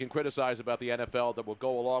something we can criticize about the NFL that will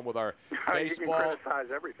go along with our You can baseball? criticize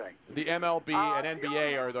everything. The MLB and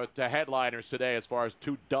NBA are the headliners today as far as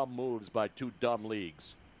two dumb moves by two dumb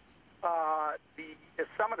leagues.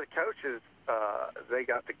 Some of the coaches, they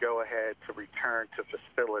got to go ahead to return to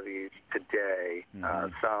facilities today.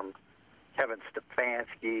 Some, Kevin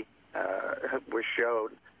Stefanski was shown.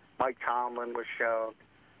 Mike Tomlin was shown.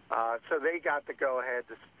 So they got to go ahead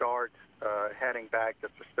to start heading back to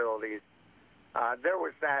facilities. There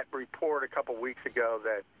was that report a couple weeks ago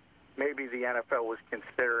that maybe the NFL was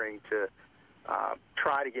considering to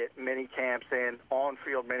try to get mini camps in,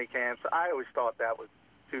 on-field mini camps. I always thought that was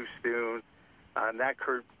too soon, and that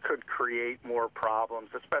could create more problems,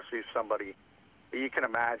 especially if somebody, you can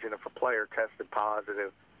imagine if a player tested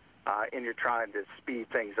positive and you're trying to speed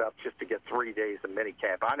things up just to get 3 days of mini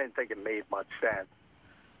camp. I didn't think it made much sense.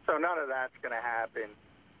 So none of that's going to happen.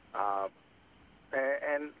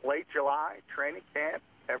 And late July, training camp,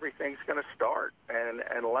 everything's going to start. And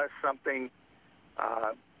unless something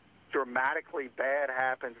dramatically bad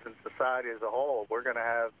happens in society as a whole, we're going to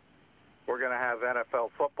have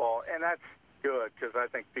NFL football, and that's good because I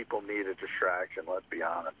think people need a distraction. Let's be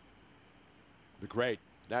honest. Great.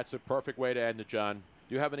 That's a perfect way to end it, John.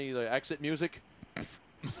 Do you have any exit music?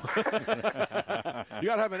 You got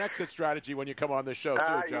to have an exit strategy when you come on this show, too,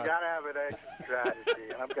 John. You got to have an exit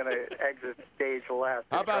strategy. I'm going to exit stage left.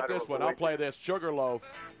 How about this one? I'll play this. Sugarloaf.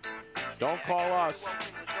 Don't call us.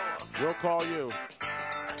 We'll call you.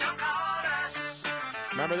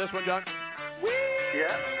 Remember this one, John?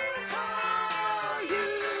 Yeah.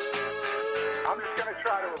 I'm just going to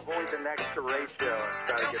try to avoid the next ratio and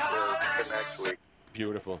try to get to next week.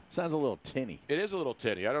 Beautiful. Sounds a little tinny. It is a little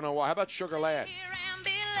tinny. I don't know why. How about Sugarland?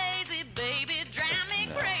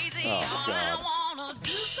 Oh, God.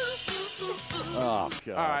 Oh,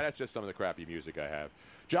 God. All right, that's just some of the crappy music I have.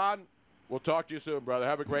 John, We'll talk to you soon, brother.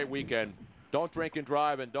 Have a great weekend. Don't drink and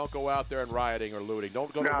drive, and don't go out there and rioting or looting.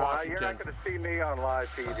 Don't go to Washington. You're not going to see me on live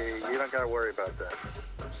TV. You don't got to worry about that.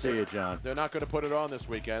 See you, John. They're not going to put it on this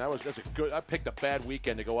weekend. I picked a bad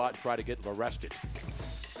weekend to go out and try to get them arrested.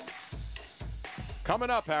 Coming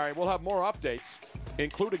up, Harry, we'll have more updates,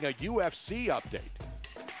 including a UFC update.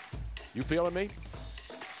 You feeling me?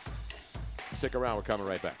 Stick around. We're coming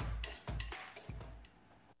right back.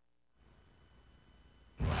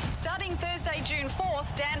 Starting Thursday, June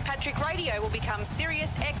 4th, Dan Patrick Radio will become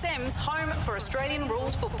Sirius XM's home for Australian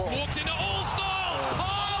rules football. Walked into all styles.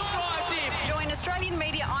 Pile drive deep. Join Australian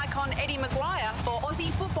media icon Eddie Maguire for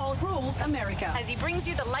Aussie Football Rules America as he brings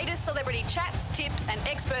you the latest celebrity chats, tips and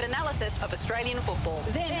expert analysis of Australian football.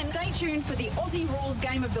 Then stay tuned for the Aussie Rules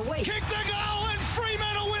Game of the Week. Kick the goal and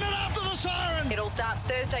Fremantle win it after the siren. It all starts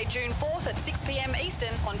Thursday, June 4th at 6 p.m.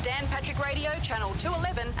 Eastern on Dan Patrick Radio, Channel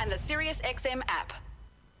 211 and the Sirius XM app.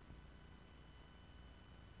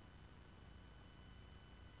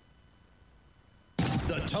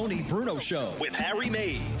 The Tony Bruno Show with Harry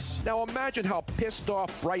Mays. Now imagine how pissed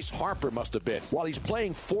off Bryce Harper must have been while he's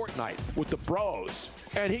playing Fortnite with the bros.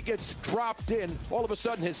 And he gets dropped in. All of a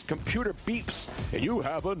sudden his computer beeps and you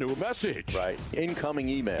have a new message. Right. Incoming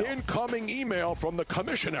email. Incoming email from the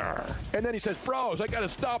commissioner. And then he says, bros, I got to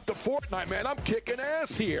stop the Fortnite, man. I'm kicking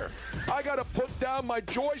ass here. I got to put down my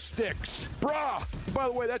joysticks. Brah. By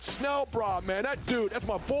the way, that's Snell Bra, man. That dude, that's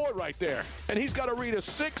my boy right there. And he's got to read a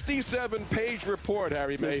 67-page report,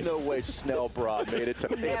 Harry Mays. There's no way Snell Bra made it to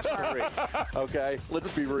page 3. Okay?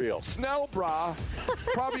 Let's be real. Snell Bra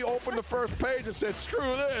probably opened the first page and said,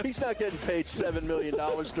 screw this. He's not getting paid $7 million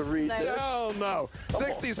to read this. Hell no.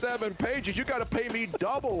 67 pages. You got to pay me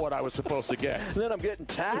double what I was supposed to get. And then I'm getting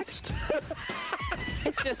taxed?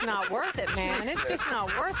 It's just not worth it, man. It's just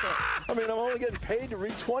not worth it. I mean, I'm only getting paid to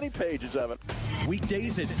read 20 pages of it.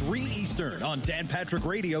 Weekdays at 3 Eastern on Dan Patrick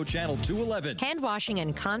Radio, Channel 211. Hand washing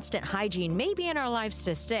and constant hygiene may be in our lives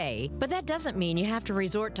to stay, but that doesn't mean you have to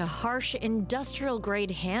resort to harsh, industrial-grade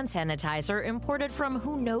hand sanitizer imported from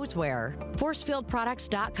who knows where.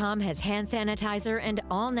 ForcefieldProducts.com has hand sanitizer and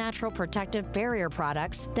all-natural protective barrier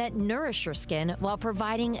products that nourish your skin while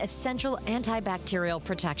providing essential antibacterial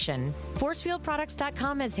protection.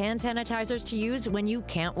 ForcefieldProducts.com has hand sanitizers to use when you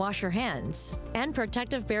can't wash your hands, and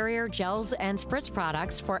protective barrier gels and spritz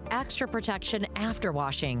products for extra protection after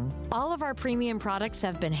washing. All of our premium products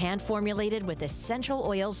have been hand formulated with essential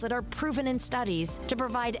oils that are proven in studies to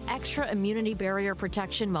provide extra immunity barrier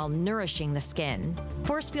protection while nourishing the skin.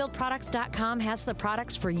 ForcefieldProducts.com has the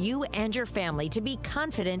products for you and your family to be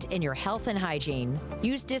confident in your health and hygiene.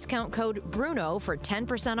 Use discount code BRUNO for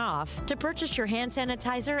 10% off to purchase your hand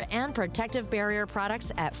sanitizer and protective barrier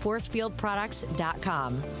products at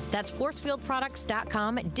ForcefieldProducts.com. That's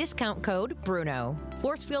ForcefieldProducts.com, discount code BRUNO.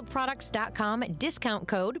 ForcefieldProducts.com, discount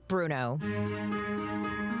code BRUNO.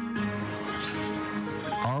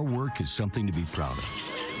 Our work is something to be proud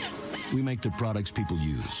of. We make the products people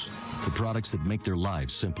use, the products that make their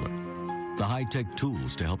lives simpler, the high-tech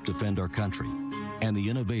tools to help defend our country, and the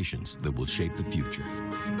innovations that will shape the future.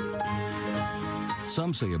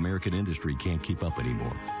 Some say American industry can't keep up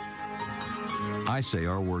anymore. I say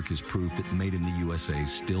our work is proof that made in the USA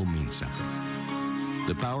still means something.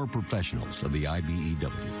 The power professionals of the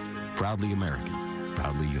IBEW, proudly American,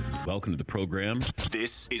 proudly union. Welcome to the program.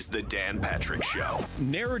 This is the Dan Patrick Show.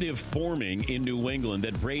 Narrative forming in New England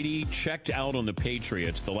that Brady checked out on the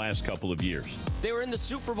Patriots the last couple of years. They were in the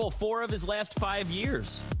Super Bowl 4 of his last 5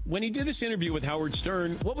 years. When he did this interview with Howard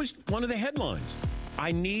Stern, what was one of the headlines?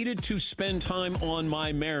 I needed to spend time on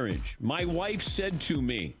my marriage. My wife said to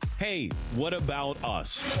me, hey, what about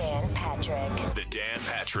us? Dan Patrick. The Dan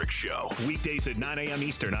Patrick Show. Weekdays at 9 a.m.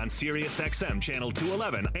 Eastern on Sirius XM Channel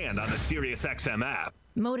 211 and on the Sirius XM app.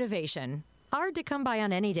 Motivation. Hard to come by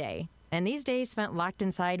on any day. And these days spent locked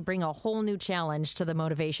inside bring a whole new challenge to the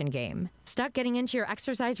motivation game. Stuck getting into your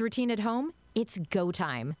exercise routine at home? It's go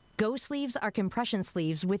time. Go Sleeves are compression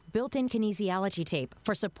sleeves with built-in kinesiology tape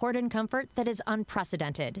for support and comfort that is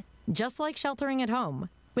unprecedented. Just like sheltering at home.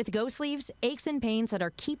 With Go Sleeves, aches and pains that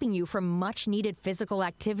are keeping you from much-needed physical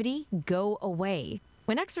activity go away.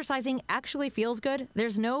 When exercising actually feels good,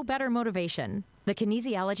 there's no better motivation. The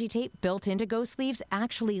kinesiology tape built into Go Sleeves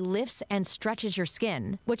actually lifts and stretches your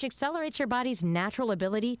skin, which accelerates your body's natural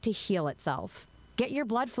ability to heal itself. Get your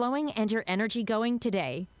blood flowing and your energy going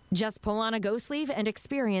today. Just pull on a Go Sleeve and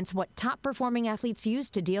experience what top-performing athletes use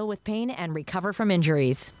to deal with pain and recover from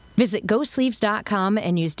injuries. Visit GoSleeves.com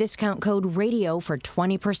and use discount code RADIO for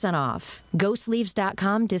 20% off.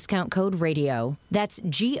 GoSleeves.com, discount code RADIO. That's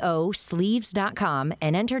GOSleeves.com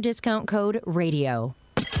and enter discount code RADIO.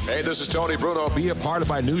 Hey, this is Tony Bruno. Be a part of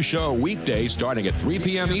my new show weekdays starting at 3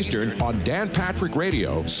 p.m. Eastern on Dan Patrick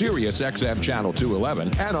Radio, Sirius XM Channel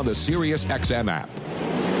 211, and on the Sirius XM app.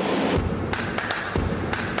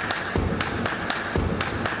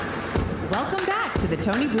 Welcome back to the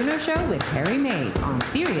Tony Bruno Show with Harry Mays on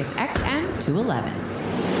Sirius XM 211.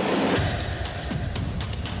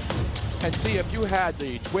 And see, if you had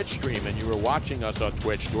the Twitch stream and you were watching us on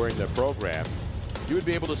Twitch during the program, you would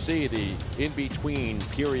be able to see the in-between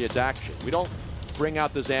periods action. We don't bring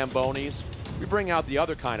out the Zambonis. We bring out the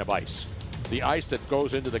other kind of ice, the ice that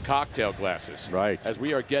goes into the cocktail glasses. Right. As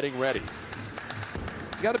we are getting ready.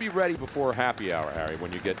 You got to be ready before happy hour, Harry,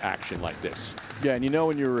 when you get action like this. Yeah, and you know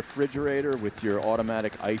in your refrigerator with your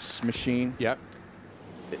automatic ice machine? Yep.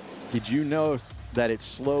 Did you know that it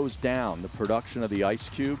slows down the production of the ice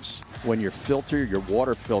cubes when your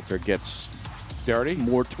water filter gets dirty,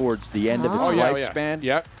 more towards the end of its lifespan?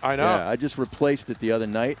 Yep, I know. Yeah, I just replaced it the other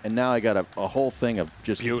night, and now I got a whole thing of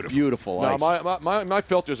just beautiful ice. No, my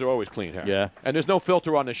filters are always clean, Harry. Yeah. And there's no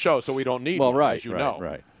filter on the show, so we don't need one, as you know.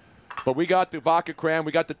 Right. But we got the vodka cran,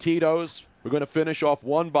 we got the Tito's. We're going to finish off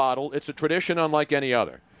one bottle. It's a tradition unlike any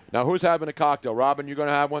other. Now, who's having a cocktail? Robin, you going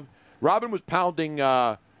to have one? Robin was pounding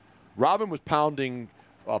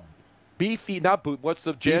beefy, what's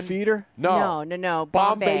the gin? Beefeater? No.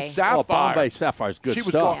 Bombay Sapphire. Oh, Bombay Sapphire's good she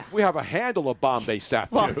stuff. Was going, we have a handle of Bombay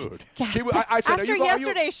Sapphire. Dude. I said, after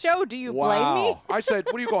yesterday's show, do you blame me? I said,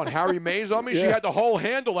 what are you going, Harry Mays on me? Yeah. She had the whole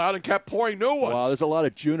handle out and kept pouring new ones. Wow, there's a lot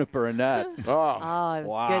of juniper in that. It was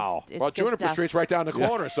wow. good. Well, Juniper Street's right down the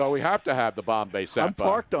corner, so we have to have the Bombay Sapphire. I'm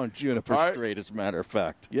parked on Juniper Street, as a matter of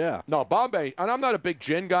fact. Yeah. No, Bombay, and I'm not a big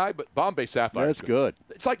gin guy, but Bombay Sapphire That's good.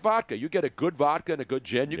 It's like vodka. You get a good vodka and a good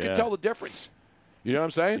gin, you can tell the difference. You know what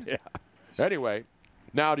I'm saying? Yeah. Anyway,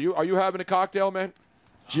 now are you having a cocktail, man?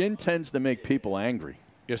 Gin tends to make people angry.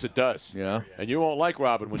 Yes, it does. Yeah. And you won't like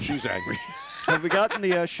Robin when she's angry. Have we gotten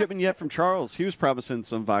the shipment yet from Charles? He was promising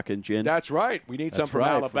some vodka and gin. That's right. We need some from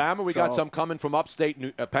Alabama. We got some coming from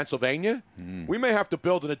upstate Pennsylvania. We may have to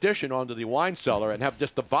build an addition onto the wine cellar and have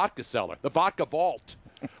just the vodka cellar, the vodka vault.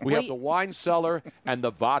 We have the wine cellar and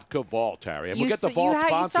the vodka vault, Harry. And we'll get the vault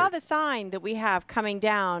sponsored. You saw the sign that we have coming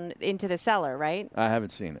down into the cellar, right? I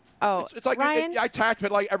haven't seen it. Oh, it's like Ryan? I tapped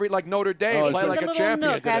it like Notre Dame. Play like a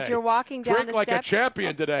champion nook today. as you're walking down Drink the like steps. a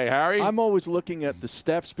champion today, Harry. I'm always looking at the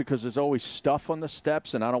steps because there's always stuff on the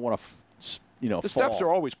steps, and I don't want to, The steps are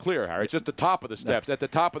always clear, Harry. It's just the top of the steps. At the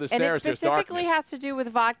top of the And stairs, it there's specifically darkness. has to do with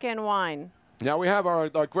vodka and wine. Now we have our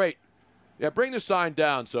great. Yeah, bring the sign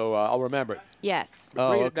down so I'll remember it. Yes.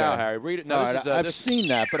 Read it now, Harry. Read it now. All right, I've seen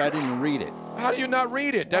that, but I didn't read it. How do you not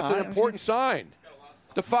read it? That's an important sign.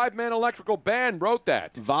 The 5-man electrical band wrote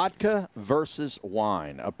that. Vodka versus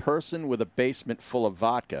wine. A person with a basement full of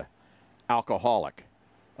vodka, alcoholic.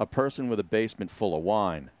 A person with a basement full of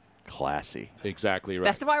wine, classy. Exactly right.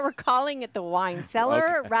 That's why we're calling it the wine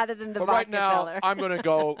cellar rather than the But vodka right now, cellar. I'm going to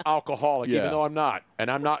go alcoholic, Yeah. even though I'm not.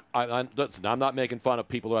 And I'm not. I'm not making fun of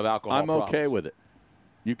people who have alcohol I'm okay problems. with it.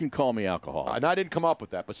 You can call me alcoholic. And I didn't come up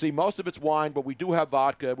with that. But see, most of it's wine, but we do have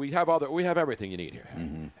vodka. We have everything you need here.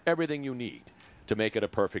 Mm-hmm. Everything you need to make it a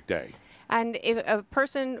perfect day. And if a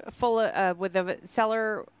person full of, with a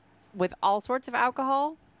cellar with all sorts of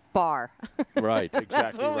alcohol, bar. Right. That's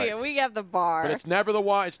Exactly what right. we have the bar. But it's never the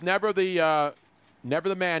wine. It's never the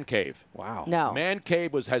man cave. Wow. No. Man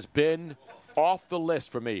cave has been off the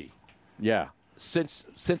list for me. Yeah. Since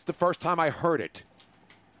the first time I heard it.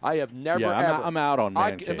 I have never Yeah, I'm out on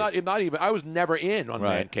Man Cave. I'm not even. I was never in on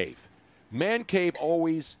Right. Man Cave. Man Cave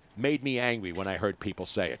always made me angry when I heard people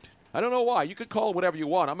say it. I don't know why. You could call it whatever you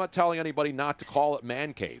want. I'm not telling anybody not to call it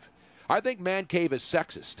Man Cave. I think Man Cave is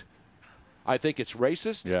sexist. I think it's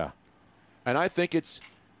racist. Yeah. And I think it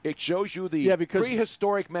shows you the because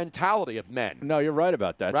prehistoric mentality of men. No, you're right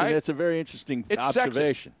about that. Right? It's a very interesting It's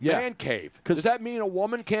observation. Sexist. Man cave. Does that mean a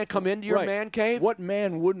woman can't come into your man cave? What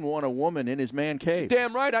man wouldn't want a woman in his man cave?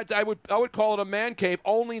 Damn right. I would call it a man cave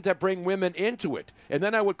only to bring women into it, and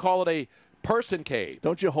then I would call it a person cave.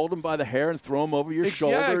 Don't you hold them by the hair and throw them over your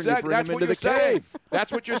shoulder Yeah, and exactly. you bring That's them what into you're the saying. cave?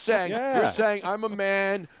 That's what you're saying. Yeah. You're saying I'm a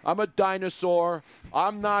man. I'm a dinosaur.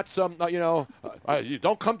 I'm not some. You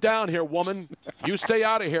don't come down here, woman. You stay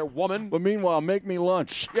out of here, woman. But meanwhile, make me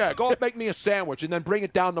lunch. Yeah, go make me a sandwich and then bring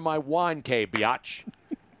it down to my wine cave, biatch.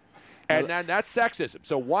 And that's sexism.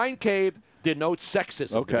 So wine cave denotes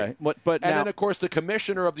sexism. Okay, but and now, then of course the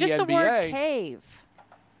commissioner of the Just NBA. the word cave.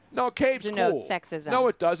 No, cave's denotes cool. sexism. No,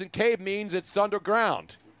 it doesn't. Cave means it's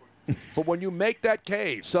underground. But when you make that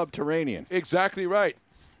cave, subterranean. Exactly right.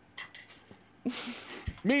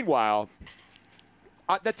 Meanwhile,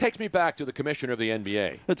 That takes me back to the commissioner of the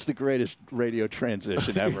NBA. That's the greatest radio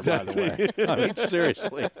transition ever, by the way. I mean,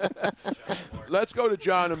 seriously. Let's go to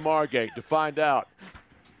John and Margate to find out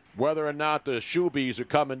whether or not the Shoebies are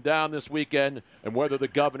coming down this weekend and whether the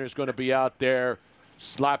governor's going to be out there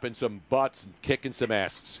slapping some butts and kicking some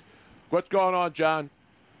asses. What's going on, John?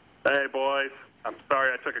 Hey, boys. I'm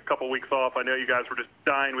sorry I took a couple weeks off. I know you guys were just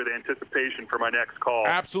dying with anticipation for my next call.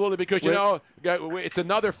 Absolutely, because, it's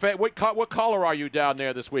another what color are you down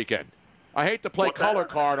there this weekend? I hate to play color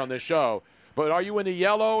card on this show, but are you in the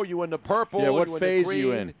yellow? Are you in the purple? Yeah, what are you phase in the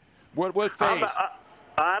green? are you in? What phase?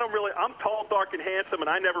 I don't really. I'm tall, dark, and handsome, and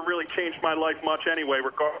I never really changed my life much anyway,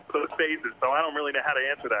 regardless of the phases. So I don't really know how to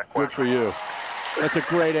answer that question. Good for you. That's a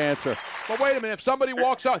great answer. But wait a minute. If somebody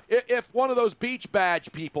walks up, if one of those beach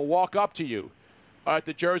badge people walk up to you at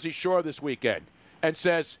the Jersey Shore this weekend and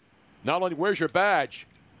says, not only where's your badge,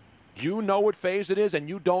 you know what phase it is and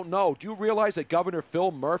you don't know. Do you realize that Governor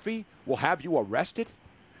Phil Murphy will have you arrested?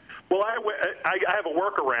 Well, I have a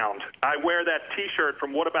workaround. I wear that T-shirt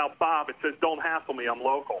from What About Bob? It says, "Don't hassle me, I'm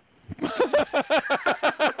local."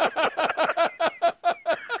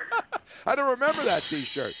 I don't remember that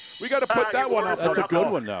T-shirt. We got to put that one up. That's a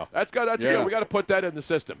good one, though. That's good. We got to put that in the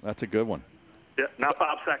system. That's a good one. Yeah, not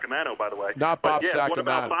Bob Sacramento, by the way. Not Bob Sacramento. What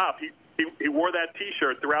About Bob? He wore that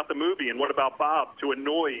T-shirt throughout the movie, and What About Bob to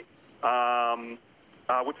annoy,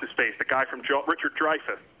 what's his face, the guy from Richard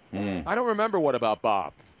Dreyfuss. I don't remember What About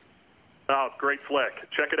Bob. Oh, great flick.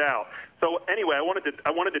 Check it out. So anyway, I wanted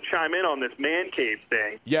to chime in on this man cave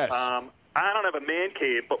thing. Yes. I don't have a man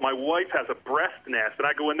cave, but my wife has a breast nest, and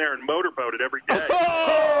I go in there and motorboat it every day.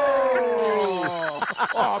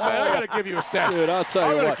 Oh, man, I got to give you a stat. Dude, I'll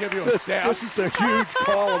tell you what. Give you a stat. This is the huge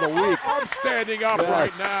call of the week. I'm standing up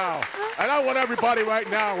right now. And I want everybody right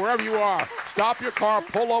now, wherever you are, stop your car,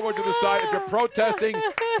 pull over to the side. If you're protesting,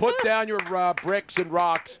 put down your bricks and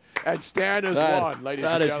rocks. And stand as one, ladies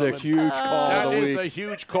and gentlemen. That is the huge call of the week. That is the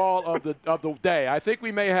huge call of the day. I think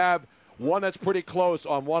we may have one that's pretty close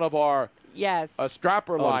on one of our a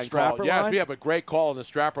strapper line call. Yes, we have a great call on the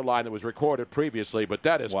strapper line that was recorded previously, but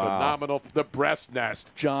that is phenomenal. The breast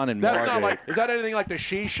nest. John and That's Margaret. not like, is that anything like the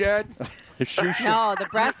she shed? No, the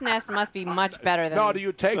breast nest must be much better than. No, do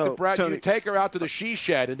you take you take her out to the she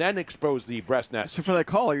shed and then expose the breast nest? So for that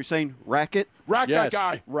caller, you're saying rack it? Rack that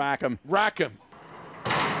guy. Rack him. Rack him.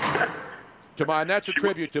 And that's a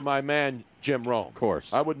tribute to my man Jim Rome. Of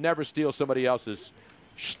course. I would never steal somebody else's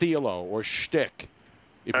steelo or shtick.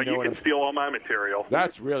 If you know what can steal all my material.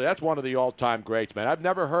 That's one of the all-time greats, man. I've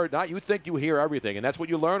never heard. You think you hear everything, and that's what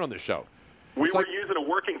you learn on the show. We were using a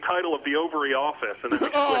working title of the Ovary Office, and then we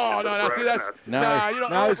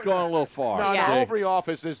now he's going a little far. No, the Ovary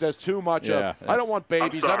Office there's too much of. I don't want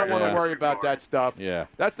babies. I don't want to worry about that stuff. Yeah,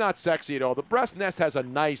 that's not sexy at all. The breast nest has a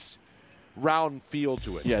nice round feel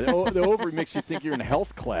to it. Yeah, the ovary makes you think you're in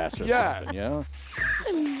health class or something. Yeah.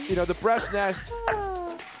 The breast nest.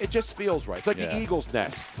 It just feels right. It's like the eagle's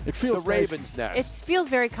nest. It feels the raven's nest. It feels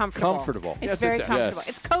very comfortable. It's very comfortable. Yes.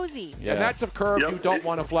 It's cozy. Yeah. And that's a curve you don't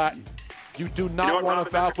want to flatten. You do not want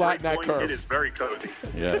to flatten that curve. It is very cozy.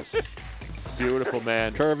 Yes. Beautiful,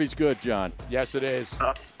 man. Curvy's good, John. Yes, it is.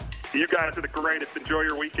 You guys are the greatest. Enjoy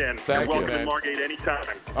your weekend. Thank You're you, welcome man. to Margate anytime.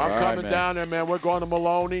 I'm coming down there, man. We're going to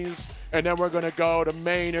Maloney's, and then we're going to go to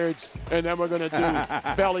Maynard's, and then we're going to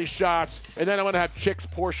do belly shots, and then I'm going to have chicks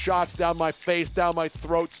pour shots down my face, down my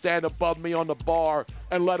throat, stand above me on the bar,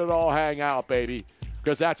 and let it all hang out, baby,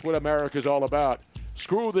 because that's what America's all about.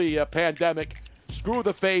 Screw the pandemic. Screw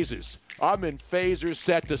the phases. I'm in phasers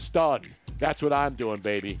set to stun. That's what I'm doing,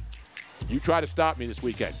 baby. You try to stop me this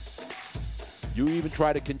weekend. You even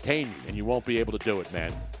try to contain me, and you won't be able to do it,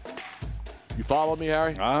 man. You follow me,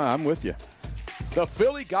 Harry? I'm with you. The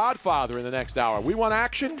Philly Godfather in the next hour. We want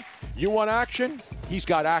action? You want action? He's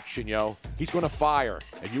got action, yo. He's going to fire,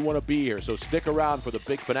 and you want to be here, so stick around for the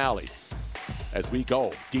big finale as we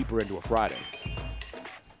go deeper into a Friday.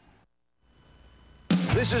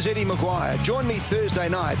 This is Eddie McGuire. Join me Thursday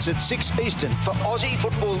nights at 6 Eastern for Aussie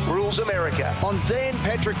Football Rules America on Dan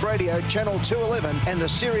Patrick Radio, Channel 211 and the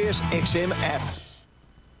Sirius XM app.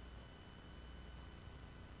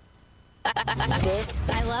 This,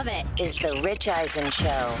 I love it, is the Rich Eisen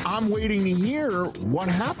Show. I'm waiting to hear what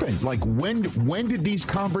happened. Like, when did these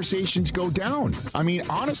conversations go down? I mean,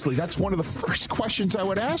 honestly, that's one of the first questions I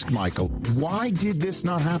would ask, Michael. Why did this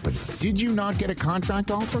not happen? Did you not get a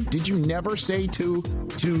contract offer? Did you never say to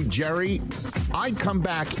Jerry, I'd come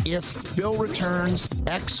back if Bill returns,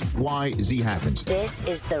 X, Y, Z happens? This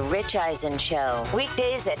is the Rich Eisen Show.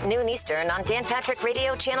 Weekdays at noon Eastern on Dan Patrick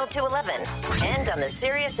Radio, Channel 211. And on the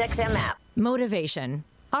Sirius XM app. Motivation.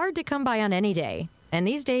 Hard to come by on any day. And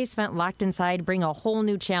these days spent locked inside bring a whole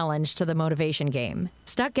new challenge to the motivation game.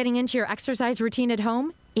 Stuck getting into your exercise routine at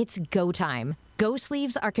home? It's go time. Go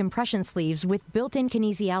Sleeves are compression sleeves with built-in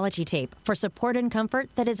kinesiology tape for support and comfort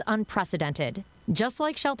that is unprecedented. Just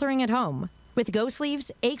like sheltering at home. With Go Sleeves,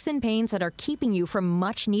 aches and pains that are keeping you from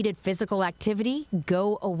much-needed physical activity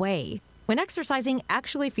go away. When exercising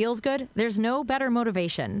actually feels good, there's no better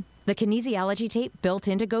motivation. The kinesiology tape built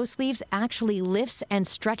into Go Sleeves actually lifts and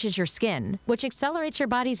stretches your skin, which accelerates your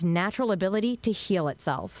body's natural ability to heal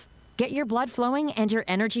itself. Get your blood flowing and your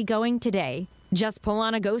energy going today. Just pull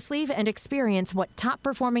on a Go Sleeve and experience what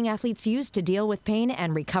top-performing athletes use to deal with pain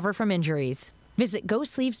and recover from injuries. Visit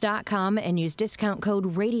GoSleeves.com and use discount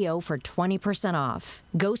code RADIO for 20% off.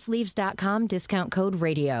 GoSleeves.com, discount code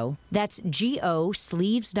RADIO. That's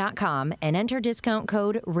GoSleeves.com and enter discount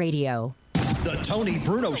code RADIO. The Tony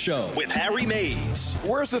Bruno Show with Harry Mays.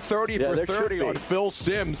 Where's the 30 for 30 on Phil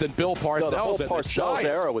Simms and Bill Parcells? The whole and Parcells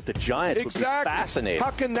era with the Giants exactly. would be fascinating.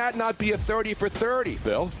 How can that not be a 30 for 30,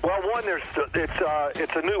 Bill? Well, one,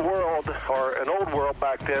 it's a new world or an old world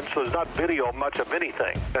back then, so there's not video much of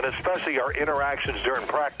anything, and especially our interactions during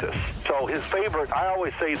practice. So his favorite, I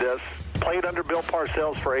always say this, played under Bill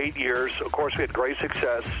Parcells for 8 years. Of course, we had great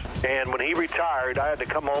success. And when he retired, I had to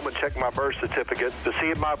come home and check my birth certificate to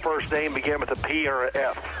see if my first name began with a P or an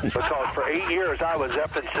F. Because for 8 years, I was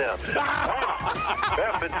F and Sims.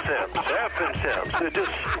 F and Sims. F and Sims.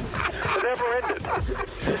 It never ended.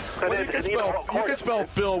 And you can spell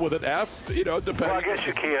Phil with an F, depending. Well, I guess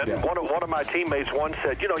you can. Yeah. One of my teammates once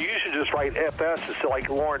said, you should just write FS. It's like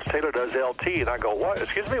Lawrence Taylor does LT. And I go, what?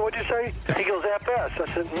 Excuse me, what'd you say? He goes, FS. I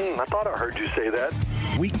said, I thought I heard you say that.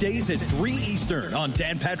 Weekdays at 3 Eastern on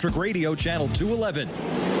Dan Patrick Radio, Channel 211.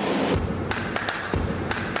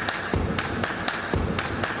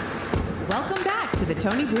 Welcome back to the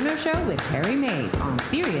Tony Bruno Show with Harry Mays on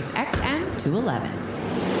Sirius XM 211.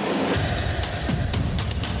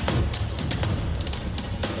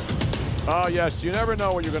 Oh, yes. You never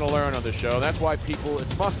know what you're going to learn on the show. That's why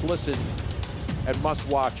it's must listen and must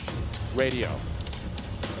watch radio.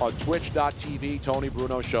 On twitch.tv, Tony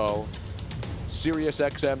Bruno Show, Sirius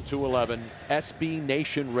XM 211, SB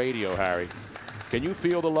Nation Radio, Harry. Can you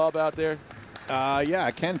feel the love out there? Yeah,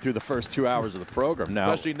 I can through the first 2 hours of the program now.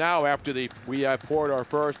 Especially now after we have poured our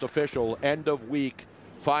first official end-of-week,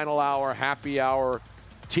 final hour, happy hour,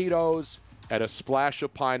 Tito's, and a splash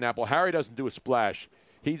of pineapple. Harry doesn't do a splash.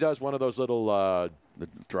 He does one of those little the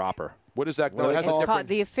dropper. What is that? It's called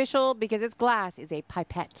the official, because it's glass, is a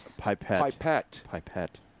pipette.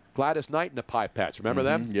 Pipette. Gladys Knight and the Pipettes. Remember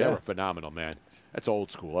them? Yeah. They were phenomenal, man. That's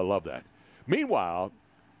old school. I love that. Meanwhile,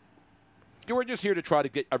 we're just here to try to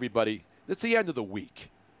get everybody. It's the end of the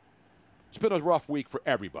week. It's been a rough week for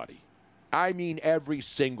everybody. I mean every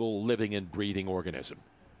single living and breathing organism.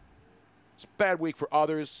 It's a bad week for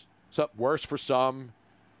others. It's worse for some.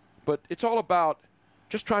 But it's all about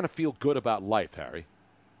just trying to feel good about life, Harry.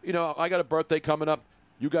 I got a birthday coming up.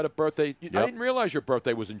 You got a birthday. Yep. I didn't realize your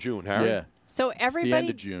birthday was in June, Harry. Yeah. So everybody, the end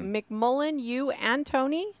of June. McMullen, you, and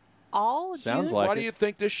Tony, all Sounds June? like Why do you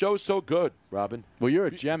think this show's so good, Robin? Well, you're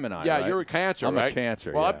a Gemini, Yeah, right? you're a Cancer, I'm right? a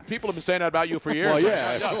Cancer, Well, yeah. people have been saying that about you for years. Well,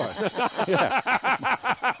 yeah, of course.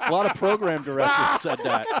 Yeah. A lot of program directors said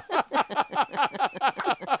that.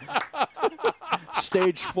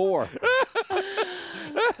 Stage 4.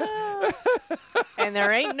 And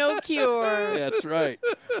there ain't no cure. That's right.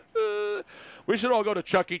 We should all go to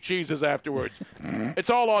Chuck E. Cheese's afterwards. It's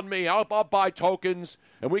all on me. I'll buy tokens,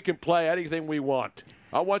 and we can play anything we want.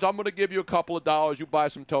 I'm going to give you a couple of dollars. You buy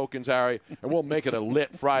some tokens, Harry, and we'll make it a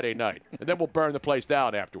lit Friday night. And then we'll burn the place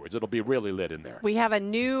down afterwards. It'll be really lit in there. We have a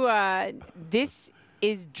new This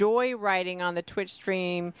is Joy writing on the Twitch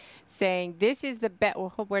stream saying, this is the best.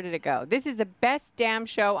 Well, where did it go? This is the best damn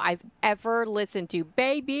show I've ever listened to,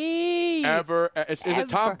 baby. Ever. Is it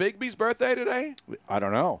Tom Bigby's birthday today? I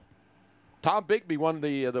don't know. Tom Bigby, one of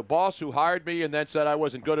the boss who hired me and then said I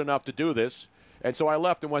wasn't good enough to do this. And so I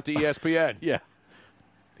left and went to ESPN. Yeah.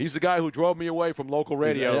 He's the guy who drove me away from local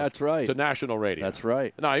radio That's right. to national radio. That's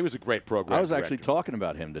right. No, he was a great program I was actually director. talking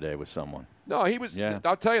about him today with someone. No, he was. Yeah.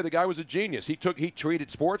 I'll tell you, the guy was a genius. He treated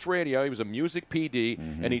sports radio. He was a music PD,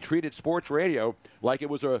 and he treated sports radio like it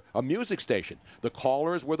was a music station. The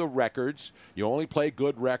callers were the records. You only play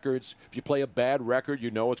good records. If you play a bad record, you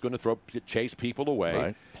know it's going to chase people away.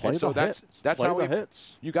 Right. Play the hits. That's Play how the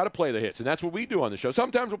hits. You got to play the hits, and that's what we do on the show.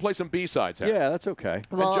 Sometimes we'll play some B-sides. Harry. Yeah, that's okay.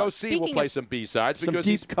 And Joe C will play some B-sides. Some because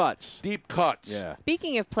deep cuts. Deep cuts. Yeah.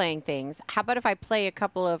 Speaking of playing things, how about if I play a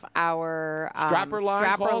couple of our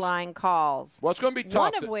Strapper line calls? Well, it's going to be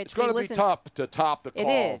tough. One of which it's going to be tough to top the call.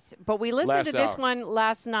 It is, but we listened to this hour. one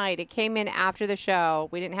last night. It came in after the show.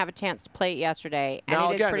 We didn't have a chance to play it yesterday, and Now,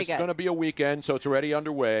 it is again, pretty it's good. going to be a weekend, so it's already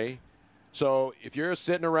underway. So if you're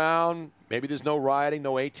sitting around, maybe there's no rioting,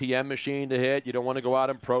 no ATM machine to hit, you don't want to go out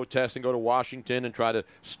and protest and go to Washington and try to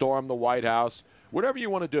storm the White House, whatever you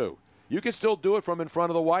want to do, you can still do it from in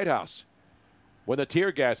front of the White House. When the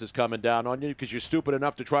tear gas is coming down on you because you're stupid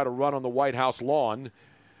enough to try to run on the White House lawn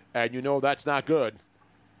and you know that's not good,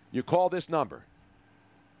 you call this number.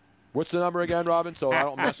 What's the number again, Robin, so I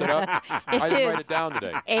don't mess it up? I didn't write it down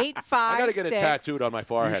today. 856. I got to get it tattooed on my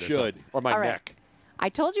forehead You or something, or my All right. neck. I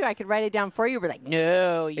told you I could write it down for you. We're like,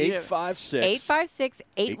 no. 856.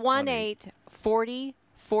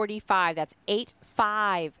 856-818-4045. That's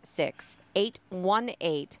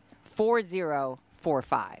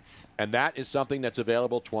 856-818-4045. And that is something that's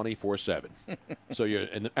available 24/7. So you're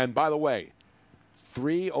and by the way,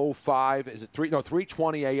 3:05 is it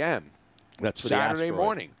 3:20 a.m. That's for the Saturday asteroid.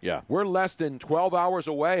 morning. Yeah. We're less than 12 hours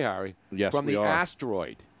away, Harry, Yes, from we the are.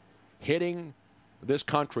 asteroid hitting this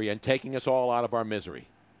country and taking us all out of our misery.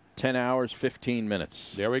 10 hours, 15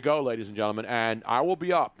 minutes. There we go, ladies and gentlemen. And I will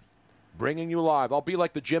be up bringing you live. I'll be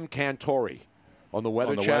like the Jim Cantori on the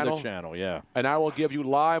Weather Channel. Weather Channel, yeah. And I will give you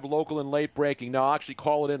live, local, and late breaking. Now, I'll actually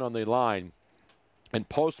call it in on the line and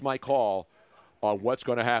post my call on what's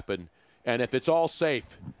going to happen. And if it's all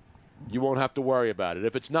safe, you won't have to worry about it.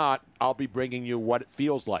 If it's not, I'll be bringing you what it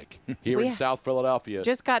feels like here We in South Philadelphia.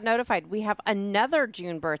 Just got notified. We have another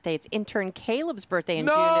June birthday. It's intern Caleb's birthday in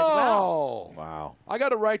June as well. Wow. I got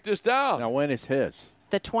to write this down. Now, when is his?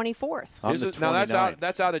 The 24th. I'm Is the it- now, that's 29th.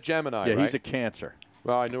 that's out of Gemini, Yeah, right? he's a Cancer.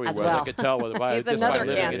 Well, I knew he As was. I well. could tell by He's just by another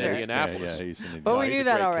living Cancer. in Indianapolis. Yeah, he's an But we he's knew a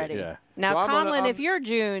that great kid. already. Yeah. Now, So I'm gonna- Conlon, if you're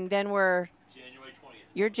June, then we're January 20th.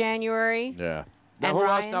 You're January. Yeah. Now, And who else?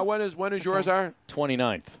 Ryan? Now, when is yours, Aaron?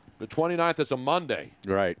 29th. The 29th is a Monday.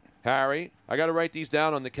 Right. Harry, I got to write these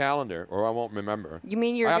down on the calendar, or I won't remember. You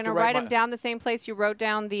mean you're I have going to to write my- them down the same place you wrote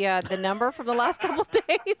down the number from the last couple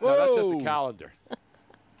days? No, that's just the calendar.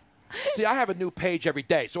 See, I have a new page every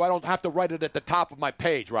day, so I don't have to write it at the top of my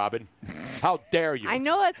page, Robin. How dare you? I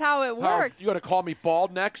know that's how it works. You going to call me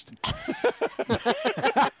bald next?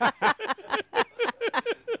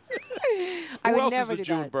 I Who would else never is do a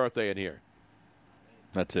June that. birthday in here?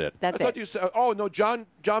 That's it. That's I thought it. you said. Oh no, John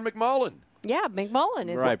McMullen. Yeah, McMullen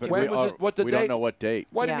is Right, it. but When we, was it- what the we date? don't know what date.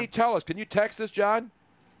 Why didn't Yeah. he tell us? Can you text us, John?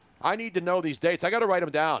 I need to know these dates. I got to write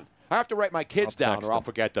them down. I have to write my kids I'll down, text or I'll them.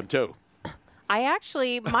 forget them too. I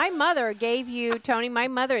actually, my mother gave you, Tony, my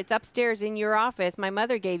mother, it's upstairs in your office. My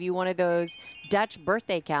mother gave you one of those Dutch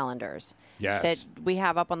birthday calendars Yes. that we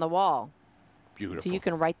have up on the wall. Beautiful. So you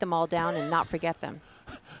can write them all down and not forget them.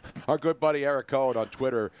 Our good buddy Eric Cohen on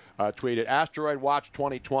Twitter tweeted Asteroid Watch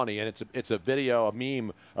 2020, and it's a video, a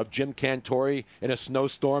meme of Jim Cantori in a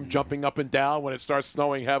snowstorm jumping up and down when it starts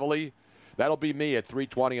snowing heavily. That'll be me at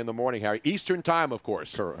 3:20 in the morning, Harry. Eastern time, of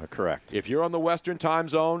course. Correct. If you're on the Western time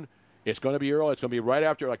zone, it's going to be early. It's going to be right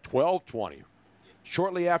after like 12:20.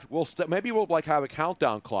 Shortly after, maybe we'll like have a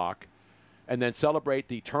countdown clock, and then celebrate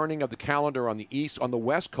the turning of the calendar on the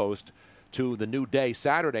West Coast to the new day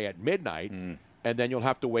Saturday at midnight. And then you'll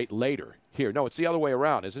have to wait later. Here, no, it's the other way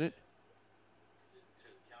around, isn't it?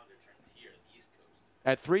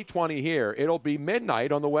 At 3:20 here, it'll be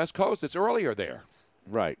midnight on the West Coast. It's earlier there.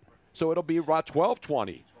 Right. So it'll be about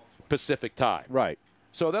 12:20 Pacific time. Right.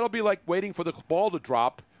 So that'll be like waiting for the ball to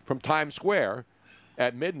drop from Times Square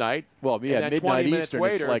at midnight. Well, yeah, and then midnight 20 minutes Eastern,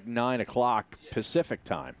 later, it's like 9 o'clock Pacific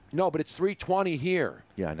time. No, but it's 3:20 here.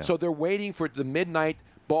 Yeah, I know. So they're waiting for the midnight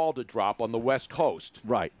ball to drop on the West Coast.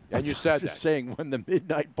 Right. And you said just that. saying when the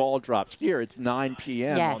midnight ball drops here, it's 9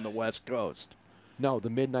 p.m. Yes. on the West Coast. No,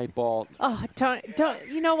 the midnight ball. Oh, don't.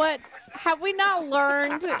 You know what? Have we not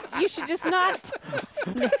learned? You should just not.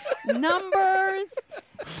 Numbers,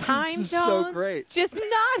 time This is zones. so great. Just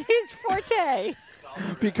not his forte.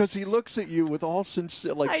 Because he looks at you with all I know.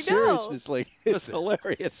 seriousness. Like, it's Listen,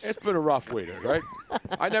 hilarious. It's been a rough week, right?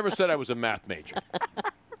 I never said I was a math major.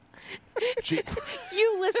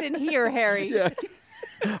 You listen here, Harry. Yeah.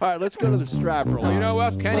 All right, let's go to the strapper line. You know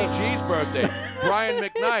what's Kenny G's birthday? Brian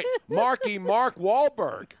McKnight, Mark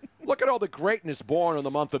Wahlberg. Look at all the greatness born in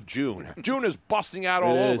the month of June. June is busting out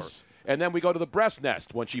all It over. is. And then we go to the breast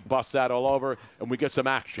nest when she busts out all over, and we get some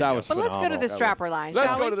action. That was But let's go to the strapper line, Let's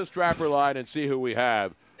shall go we? to the strapper line and see who we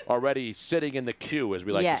have already sitting in the queue, as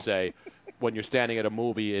we like Yes. to say. when you're standing at a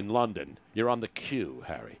movie in London. You're on the queue,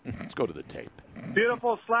 Harry. Let's go to the tape.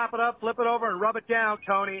 Beautiful. Slap it up, flip it over, and rub it down,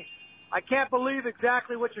 Tony. I can't believe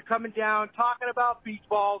exactly what you're coming down, talking about beach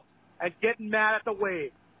balls and getting mad at the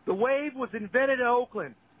Wave. The Wave was invented in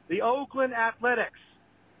Oakland, the Oakland Athletics.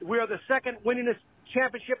 We are the second winningest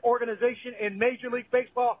championship organization in Major League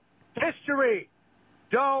Baseball history.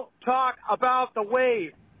 Don't talk about the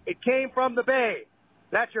Wave. It came from the Bay.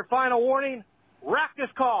 That's your final warning. Rack this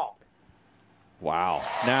call. Wow.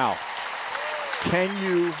 Now, can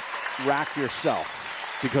you rack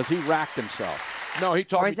yourself? Because he racked himself. No, he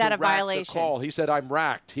told Or me is that to a rack violation? the call. He said, I'm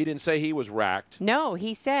racked. He didn't say he was racked. No,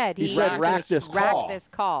 he said rack this call. Rack this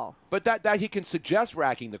call. But that he can suggest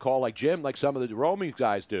racking the call like Jim, like some of the roaming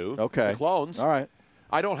guys do. Okay. The clones. All right.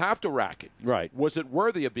 I don't have to rack it. Right. Was it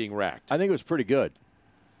worthy of being racked? I think it was pretty good.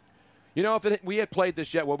 You know, if we had played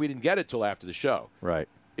this yet, well, we didn't get it till after the show. Right.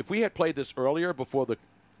 If we had played this earlier, before the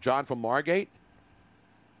John from Margate,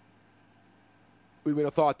 we would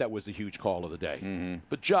have thought that was the huge call of the day. Mm-hmm.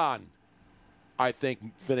 But John, I think,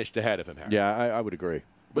 finished ahead of him, Harry. Yeah, I would agree.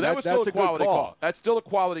 But that was still that's a quality good call. That's still a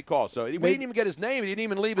quality call. So we didn't even get his name. He didn't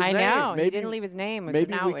even leave his name. I know. He didn't leave his name. It was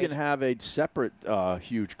Maybe an we outrage. can have a separate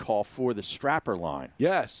huge call for the strapper line.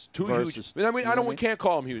 Yes, two huge. We can't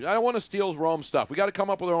call them huge. I don't want to steal Rome stuff. We got to come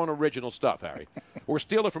up with our own original stuff, Harry. Or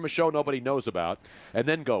steal it from a show nobody knows about, and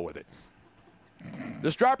then go with it.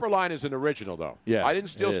 The strapper line is an original, though. Yeah, I didn't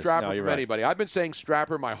steal it is. strapper No, you're from right. anybody. I've been saying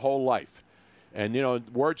strapper my whole life, and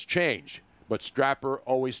words change, but strapper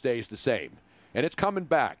always stays the same. And it's coming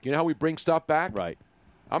back. You know how we bring stuff back? Right.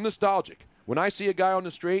 I'm nostalgic. When I see a guy on the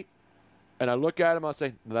street and I look at him, I'll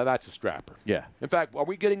say, no, that's a strapper. Yeah. In fact, are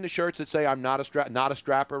we getting the shirts that say I'm not a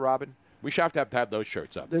strapper, Robin? We should have to have those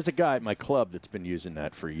shirts up. There's a guy at my club that's been using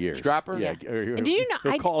that for years. Strapper? Yeah. And did you know?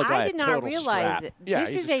 I did not realize it. Yeah, this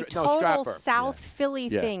he's is a total strapper. South Philly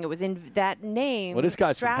Yeah. thing. It was in that name. Well, this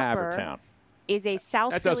guy's strapper from Havertown. Is a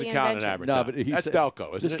South That Philly doesn't count in invention. Havertown. No, but That's Delco,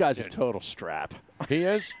 isn't This it? guy's Yeah. a total strap. He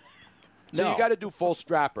is? So No. you got to do full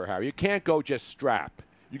strapper, Harry. You can't go just strap.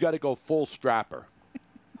 You got to go full strapper.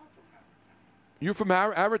 You from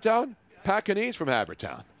Havertown? Pacanese from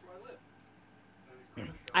Havertown.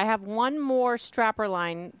 I have one more strapper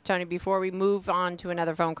line, Tony, before we move on to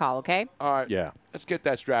another phone call, okay? All right. Yeah. Let's get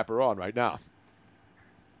that strapper on right now.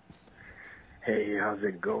 Hey, how's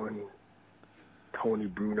it going? Tony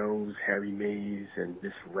Bruno's, Harry Mays, and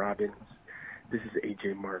Miss Robbins. This is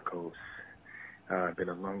AJ Marcos. I've been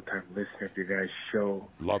a long-time listener to your guys' show.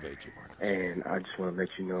 Love AJ Marcos. And I just want to let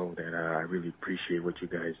you know that I really appreciate what you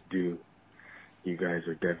guys do. You guys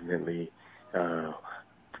are definitely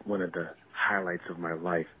one of the highlights of my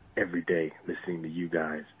life every day, listening to you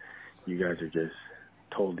guys. You guys are just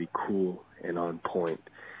totally cool and on point.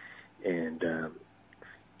 And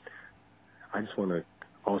I just want to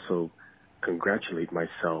also congratulate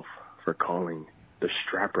myself for calling the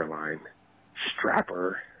strapper line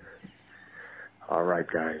strapper. All right,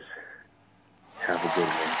 guys. Have a good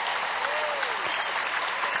one.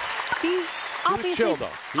 See, obviously, He was chill, though.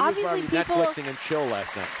 He was obviously probably people, Netflixing and chill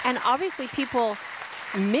last night. and obviously people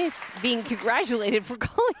miss being congratulated for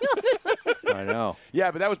calling on it. I know.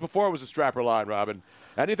 Yeah, but that was before it was a strapper line, Robin.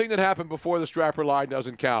 Anything that happened before the strapper line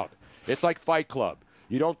doesn't count. It's like Fight Club.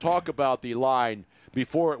 You don't talk about the line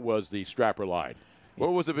before it was the strapper line.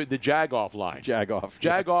 What was it? The Jagoff line.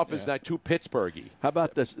 Jagoff is not too Pittsburghy. How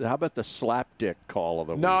about this? How about the slap dick call of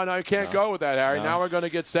the week? No, you can't go with that, Harry. No. Now we're going to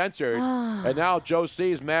get censored. And now Joe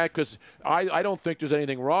C. is mad because I don't think there's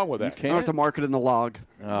anything wrong with that. I have to mark it in the log.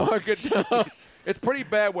 Mark it. It's pretty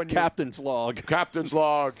bad when you... Captain's log. Captain's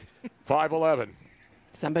log. 511.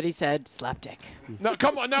 Somebody said slapdick. No,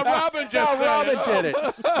 come on. Now Robin just said Robin it. did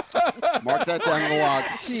it. Mark that down in the log.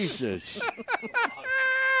 Jesus.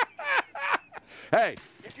 Hey.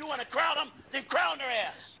 If you want to crown them, then crown their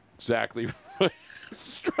ass. Exactly.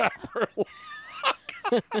 Strapper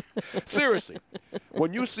lock. Seriously.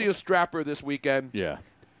 When you see a strapper this weekend, yeah,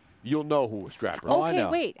 you'll know who a strapper is. Okay,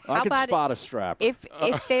 wait. How I can about spot a strapper.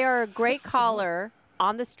 If they are a great caller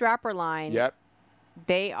on the strapper line, Yep.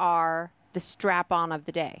 they are the strap-on of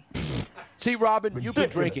the day. See, Robin, you've been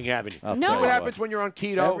drinking, haven't you? I'll No. See tell what you happens when you're on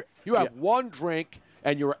keto? You have one drink,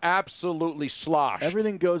 and you're absolutely sloshed.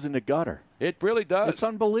 Everything goes in the gutter. It really does. It's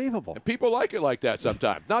unbelievable. And people like it like that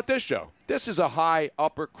sometimes. Not this show. This is a high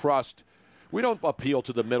upper crust. We don't appeal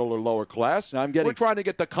to the middle or lower class. We're trying to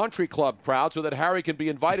get the country club crowd so that Harry can be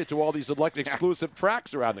invited to all these exclusive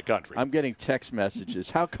tracks around the country. I'm getting text messages.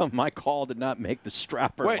 How come my call did not make the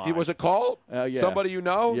strapper Wait, line? was a call? Yeah. Somebody you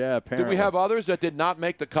know? Yeah, Did apparently. we have others that did not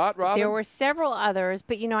make the cut, Robin? There were several others,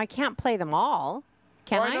 but, I can't play them all.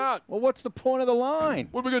 Why not? Well, what's the point of the line?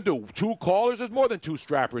 What are we going to do? 2 callers? There's more than 2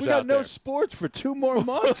 strappers We out got there. no sports for 2 more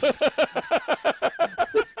months.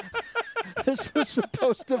 This was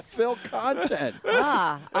supposed to fill content.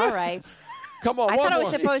 All right. Come on, I one thought it more.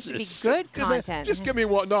 was supposed to be good content. Just give me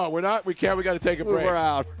one. No, we're not. We can't. We got to take a break. We're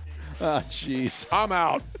out. Oh, jeez. I'm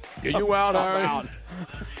out. Are you out, Harry? I'm out.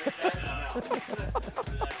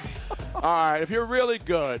 All right. If you're really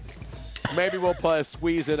good, maybe we'll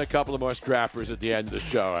squeeze in a couple of more strappers at the end of the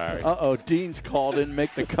show, Harry. Uh-oh, Dean's called. Didn't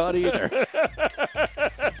make the cut either.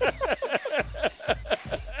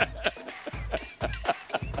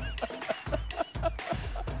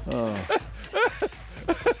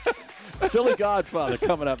 Philly Godfather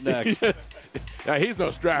coming up next. Now, he's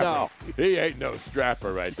no strapper. No. He ain't no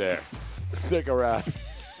strapper right there. Stick around.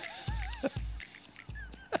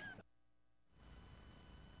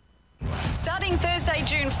 Starting Thursday,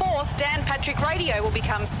 June 4th, Dan Patrick Radio will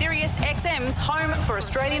become Sirius XM's home for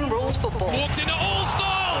Australian rules football. Walked into all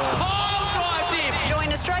styles. Pile drived in.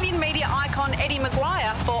 Join Australian media icon Eddie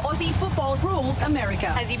Maguire for Aussie Football Rules America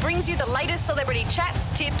as he brings you the latest celebrity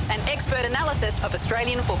chats, tips and expert analysis of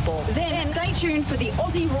Australian football. Then stay tuned for the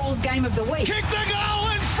Aussie Rules Game of the Week. Kick the goal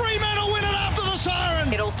and Fremantle win it after the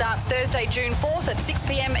siren. It all starts Thursday, June 4th at 6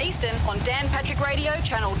 p.m. Eastern on Dan Patrick Radio,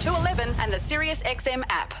 Channel 211 and the Sirius XM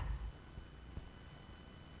app.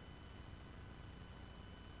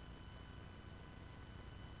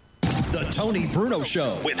 The Tony Bruno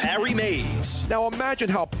Show with Harry Mays. Now imagine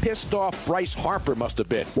how pissed off Bryce Harper must have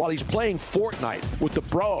been while he's playing Fortnite with the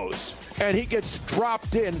bros. And he gets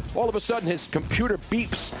dropped in. All of a sudden his computer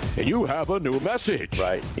beeps and you have a new message.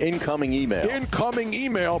 Right. Incoming email. Incoming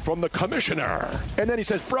email from the commissioner. And then he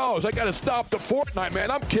says, bros, I got to stop the Fortnite,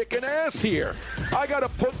 man. I'm kicking ass here. I got to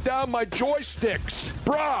put down my joysticks.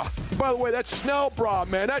 Brah. By the way, that's Snell Bra,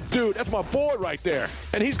 man. That dude, that's my boy right there.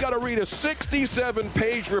 And he's got to read a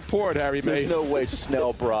 67-page report, Harry Mays. There's no way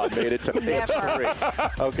Snell Bra made it to page 3.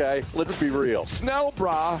 Okay? Let's be real. Snell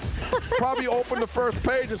Bra probably opened the first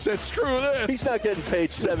page and said, screw this. He's not getting paid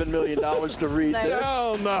 $7 million to read this.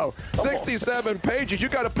 Hell no. 67 pages. You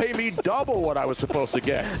got to pay me double what I was supposed to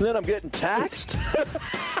get. And then I'm getting taxed?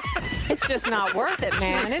 It's just not worth it,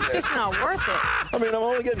 man. It's just not worth it. I mean, I'm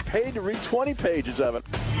only getting paid to read 20 pages of it.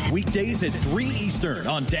 Weekdays at 3 Eastern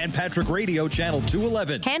on Dan Patrick Radio, Channel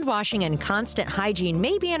 211. Hand washing and constant hygiene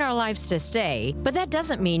may be in our lives to stay, but that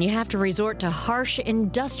doesn't mean you have to resort to harsh,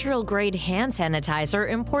 industrial-grade hand sanitizer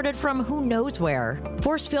imported from who knows where.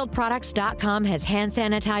 ForcefieldProducts.com has hand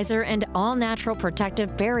sanitizer and all-natural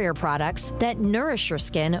protective barrier products that nourish your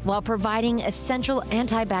skin while providing essential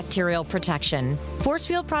antibacterial protection.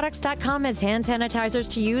 ForcefieldProducts.com has hand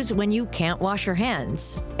sanitizers to use when you can't wash your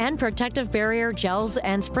hands, and protective barrier gels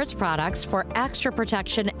and spritz products for extra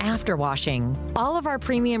protection after washing. All of our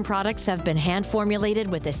premium products have been hand formulated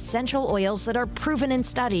with essential oils that are proven in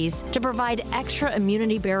studies to provide extra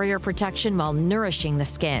immunity barrier protection while nourishing the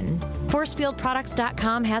skin.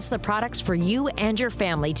 ForcefieldProducts.com has the products for you and your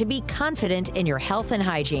family to be confident in your health and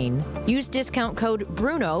hygiene. Use discount code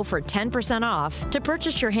BRUNO for 10% off to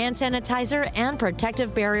purchase your hand sanitizer and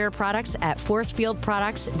protective barrier products at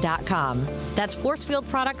ForcefieldProducts.com. That's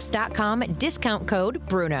ForcefieldProducts.com, discount code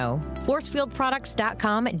BRUNO.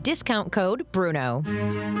 ForcefieldProducts.com, discount code BRUNO.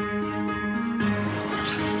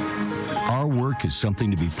 Our work is something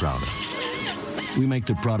to be proud of. We make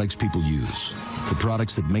the products people use, the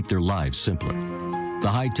products that make their lives simpler, the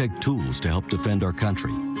high-tech tools to help defend our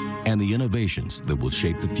country, and the innovations that will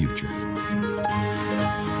shape the future.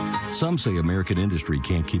 Some say American industry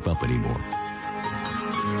can't keep up anymore.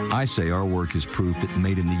 I say our work is proof that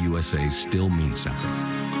made in the USA still means something.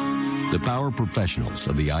 The power professionals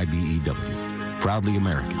of the IBEW. Proudly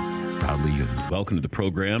American, proudly union. Welcome to the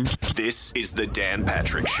program. This is the Dan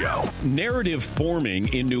Patrick Show. Narrative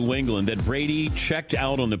forming in New England that Brady checked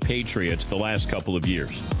out on the Patriots the last couple of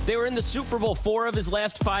years. They were in the Super Bowl 4 of his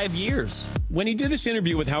last 5 years. When he did this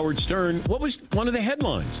interview with Howard Stern, what was one of the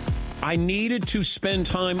headlines? I needed to spend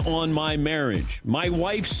time on my marriage. My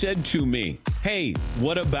wife said to me, hey,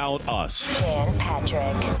 what about us? Dan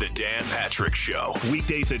Patrick. The Dan Patrick Show.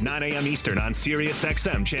 Weekdays at 9 a.m. Eastern on Sirius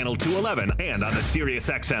XM Channel 211 and on the Sirius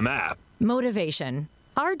XM app. Motivation.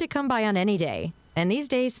 Hard to come by on any day. And these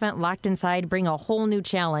days spent locked inside bring a whole new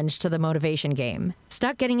challenge to the motivation game.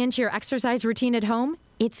 Stuck getting into your exercise routine at home?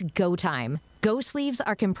 It's go time. Go Sleeves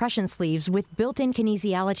are compression sleeves with built-in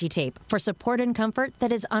kinesiology tape for support and comfort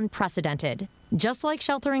that is unprecedented. Just like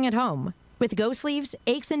sheltering at home. With Go Sleeves,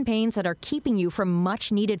 aches and pains that are keeping you from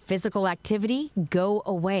much-needed physical activity go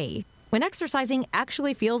away. When exercising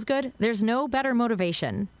actually feels good, there's no better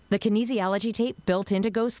motivation. The kinesiology tape built into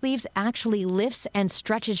Go Sleeves actually lifts and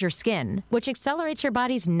stretches your skin, which accelerates your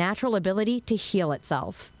body's natural ability to heal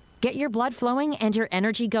itself. Get your blood flowing and your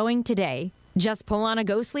energy going today. Just pull on a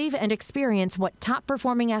Go Sleeve and experience what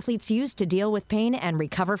top-performing athletes use to deal with pain and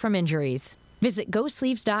recover from injuries. Visit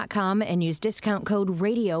GoSleeves.com and use discount code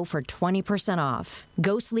RADIO for 20% off.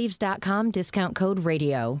 GoSleeves.com, discount code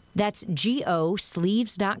RADIO. That's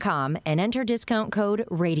GoSleeves.com and enter discount code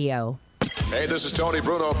RADIO. Hey, this is Tony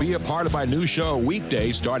Bruno. Be a part of my new show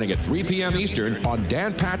weekdays starting at 3 p.m. Eastern on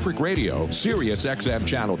Dan Patrick Radio, Sirius XM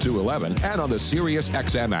Channel 211, and on the Sirius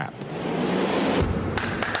XM app.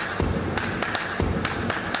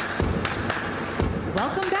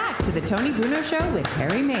 Welcome back to the Tony Bruno Show with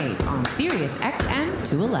Harry Mays on Sirius XM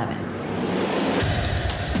 211.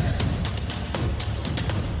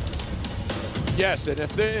 Yes, and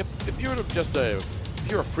if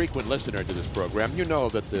you're a frequent listener to this program, you know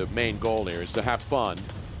that the main goal here is to have fun,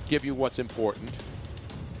 give you what's important,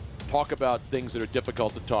 talk about things that are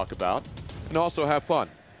difficult to talk about, and also have fun.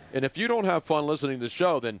 And if you don't have fun listening to the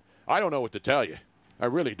show, then I don't know what to tell you. I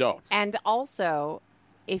really don't. And also,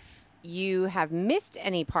 if you have missed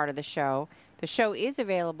any part of the show is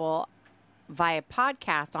available via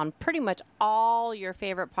podcast on pretty much all your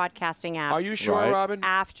favorite podcasting apps. Are you sure, Robin?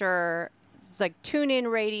 After... It's like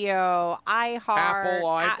TuneIn Radio, iHeart, Apple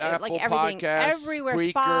like everything, Podcasts, everywhere,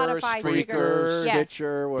 Spreaker, Spotify, Spreaker, yes.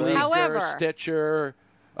 Stitcher, whatever. However, Stitcher,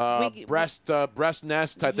 Breast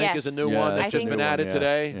Nest, I think, is a new one that's just been added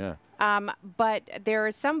today. Yeah. But there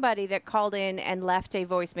is somebody that called in and left a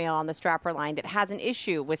voicemail on the Strapper line that has an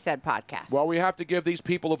issue with said podcast. Well, we have to give these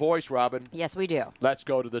people a voice, Robin. Yes, we do. Let's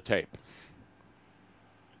go to the tape.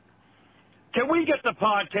 Can we get the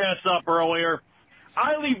podcast up earlier?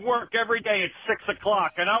 I leave work every day at 6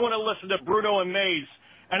 o'clock, and I want to listen to Bruno and Mays,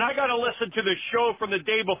 and I got to listen to the show from the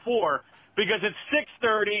day before because it's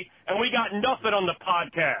 6:30, and we got nothing on the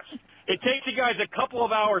podcast. It takes you guys a couple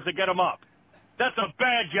of hours to get them up. That's a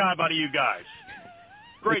bad job out of you guys.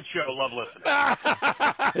 Great show. Love listening.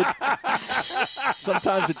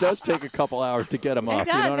 Sometimes it does take a couple hours to get them up.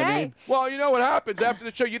 You know what I mean? Well, you know what happens after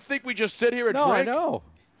the show? You think we just sit here and No, drink? I know.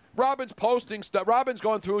 Robin's posting stuff. Robin's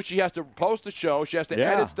going through. She has to post the show. She has to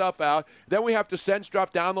edit stuff out. Then we have to send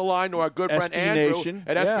stuff down the line to our good friend SB Andrew Nation.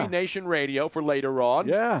 at SB Nation Radio for later on.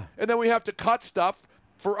 Yeah. And then we have to cut stuff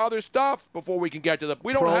for other stuff before we can get to the.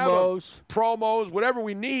 We don't have promos, whatever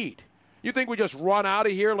we need. You think we just run out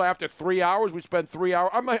of here after 3 hours? We spend 3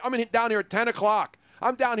 hours. I'm down here at 10 o'clock.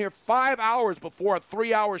 I'm down here 5 hours before a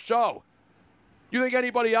 3-hour show. You think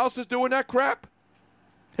anybody else is doing that crap?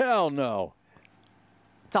 Hell no.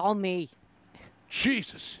 It's all me.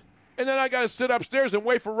 Jesus. And then I got to sit upstairs and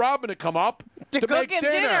wait for Robin to come up to make cook him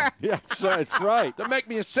dinner. Yes, that's right. To make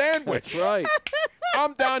me a sandwich. That's right.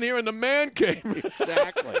 I'm down here in the man cave.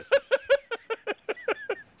 Exactly.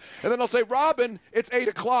 And then I'll say, Robin, it's 8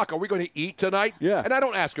 o'clock. Are we going to eat tonight? Yeah. And I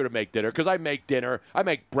don't ask her to make dinner because I make dinner. I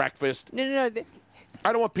make breakfast. No.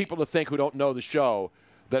 I don't want people to think who don't know the show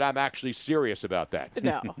that I'm actually serious about that.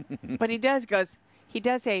 No. But he does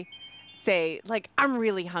say, like, I'm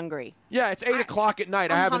really hungry. Yeah, it's 8 o'clock at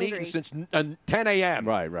night. I haven't eaten since 10 a.m.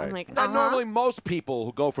 Right. I'm like, Normally, most people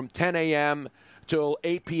who go from 10 a.m. till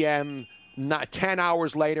 8 p.m., 10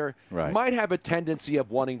 hours later, might have a tendency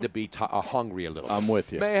of wanting to be hungry a little. I'm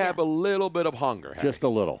with you. May have a little bit of hunger. Harry. Just a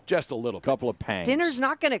little. Just a little. Couple of pangs. Dinner's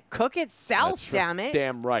not going to cook itself, damn it.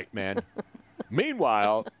 Damn right, man.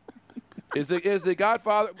 Meanwhile, is the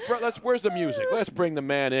Godfather? Where's the music? Let's bring the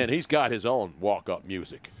man in. He's got his own walk-up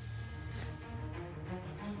music.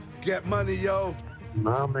 Get money, yo.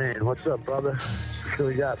 My man, what's up, brother?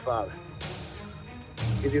 Philly Godfather.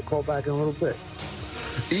 Give you a call back in a little bit.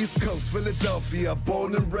 East Coast, Philadelphia,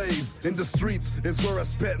 born and raised. In the streets is where I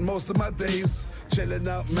spent most of my days. Chilling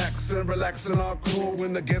out, maxing, relaxing, all cool.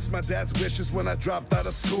 And against my dad's wishes when I dropped out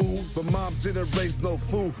of school. But mom didn't raise no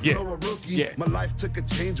fool, nor a rookie. My life took a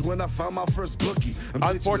change when I found my first bookie.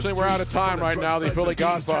 Unfortunately, we're out of time right now. The Philly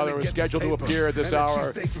Godfather is scheduled to appear at this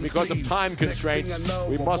hour. Because of time constraints,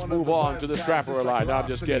 we must move on to the Strapper line. No, I'm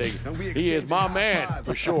just kidding. He is my man,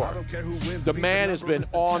 for sure. The man has been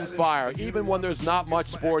on fire. Even when there's not much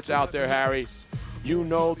sports out there, Harry, you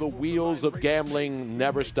know the wheels of gambling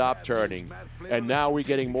never stop turning. And now we're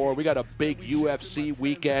getting more. We got a big UFC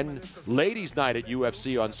weekend. Ladies' night at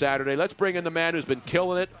UFC on Saturday. Let's bring in the man who's been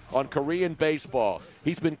killing it on Korean baseball.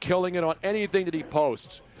 He's been killing it on anything that he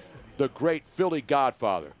posts. The great Philly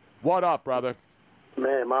Godfather. What up, brother?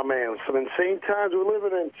 Man, my man. Some insane times we're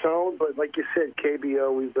living in, Tone. But like you said,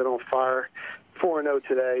 KBO, we've been on fire 4-0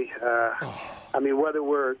 today. I mean, whether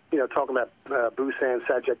we're talking about Busan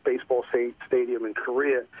Sajak Baseball Stadium in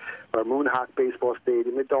Korea or Moonhak Baseball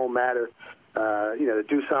Stadium, it don't matter. The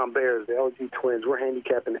Doosan Bears, the LG Twins, we're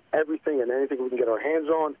handicapping everything and anything we can get our hands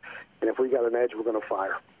on. And if we got an edge, we're going to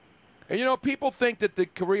fire. And, people think that the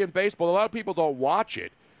Korean baseball, a lot of people don't watch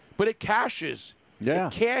it, but it cashes. Yeah.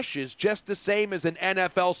 It cashes just the same as an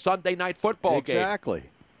NFL Sunday night football game. Exactly.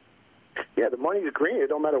 Yeah, the money's green. It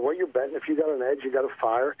don't matter what you're betting. If you got an edge, you got to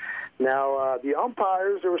fire. Now, the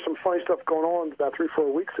umpires, there was some funny stuff going on about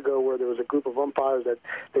 3-4 weeks ago where there was a group of umpires that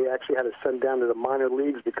they actually had to send down to the minor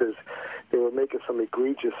leagues because they were making some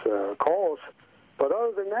egregious calls. But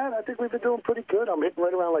other than that, I think we've been doing pretty good. I'm hitting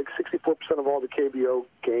right around like 64% of all the KBO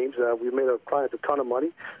games. We've made our clients a ton of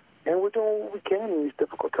money, and we're doing what we can in these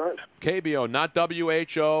difficult times. KBO, not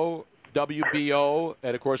WHO, WBO,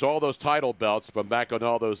 and, of course, all those title belts from back on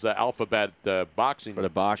all those alphabet boxing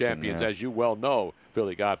champions, as you well know,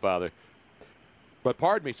 Philly Godfather. But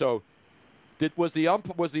pardon me, so was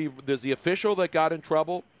the official that got in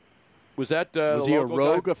trouble? Was that was he a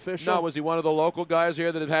rogue official? No, was he one of the local guys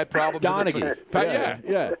here that have had problems? Donaghy.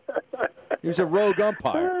 Yeah. He was a rogue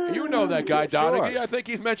umpire. You know that guy, Donaghy. Sure. I think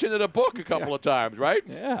he's mentioned in a book a couple of times, right?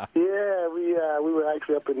 Yeah. Yeah, we were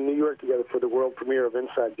actually up in New York together for the world premiere of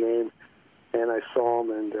Inside Game, and I saw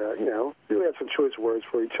him, and, we had some choice words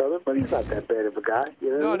for each other, but he's not that bad of a guy.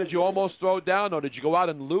 No, did you almost throw it down, or did you go out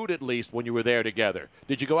and loot at least when you were there together?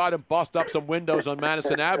 Did you go out and bust up some windows on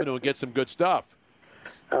Madison Avenue and get some good stuff?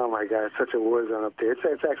 Oh, my God, it's such a war zone up there.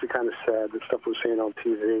 It's actually kind of sad, the stuff we're seeing on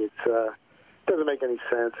TV. It doesn't make any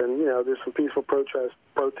sense. And, there's some peaceful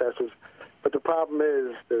protesters. But the problem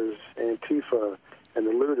is there's Antifa and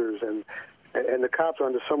the looters, and the cops are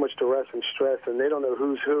under so much duress and stress, and they don't know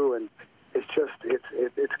who's who. And it's just,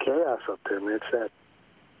 it's chaos up there, man. It's sad.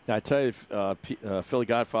 I tell you, Philly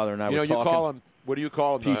Godfather and I were talking. You call him, what do you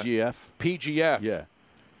call him? PGF. PGF. Yeah.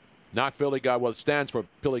 Not Philly God. Well, it stands for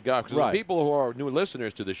Philly God. Because right. The people who are new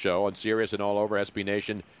listeners to the show on Sirius and all over SB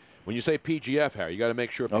Nation, when you say PGF, Harry, you got to make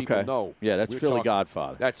sure people know. Yeah, that's Philly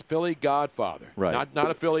Godfather. That's Philly Godfather. Right. Not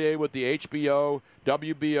affiliated with the HBO,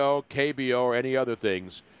 WBO, KBO, or any other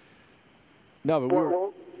things. No, but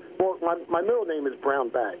well, my middle name is Brown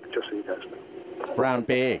Bag, just so you guys know. Brown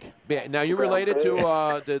Bag. Now, you related to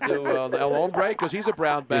El Hombre? Because he's a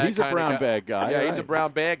brown bag. Yeah, he's a brown bag guy. Yeah, right. he's a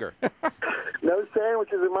brown bagger. No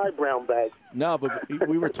sandwiches in my brown bag. No, but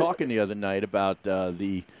we were talking the other night about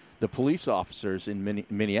the police officers in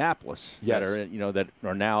Minneapolis that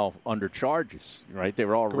are now under charges. Right, they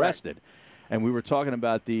were all arrested, and we were talking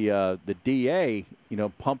about the DA,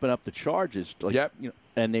 pumping up the charges.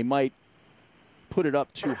 And they might put it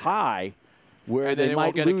up too high, where they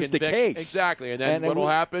might lose the case. Exactly, and then what will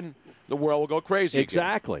happen? The world will go crazy.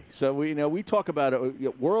 Exactly. Again. So we talk about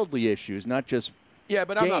worldly issues, not just. Yeah,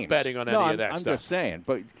 but I'm not betting on any of that stuff. I'm just saying.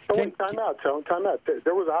 But time out, Tone. Time out.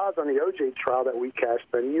 There was odds on the OJ trial that we cashed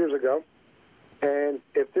many years ago, and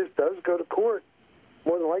if this does go to court,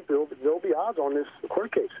 more than likely there'll be odds on this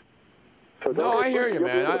court case. So no, I hear you,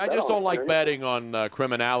 man. I just don't like betting on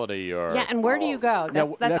criminality or. Yeah, and where do you go?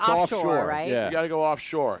 That's offshore, right? Yeah. You got to go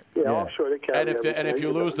offshore. Yeah, offshore. They carry and if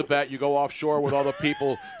you lose the bet, you go offshore with other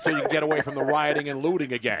people so you can get away from the rioting and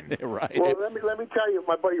looting again. Right. Well, let me tell you,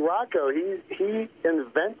 my buddy Rocco, he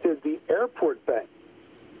invented the airport bet.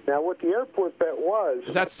 Now, what the airport bet was...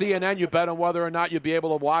 Is that CNN? You bet on whether or not you'd be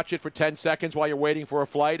able to watch it for 10 seconds while you're waiting for a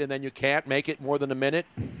flight, and then you can't make it more than a minute?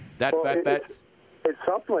 Bet? It's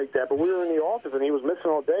something like that, but we were in the office, and he was missing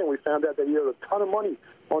all day, and we found out that he owed a ton of money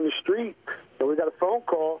on the street. And we got a phone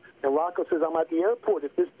call, and Rocco says, I'm at the airport.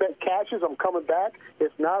 If this bet cashes, I'm coming back.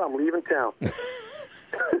 If not, I'm leaving town.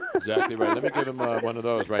 Exactly right. Let me give him one of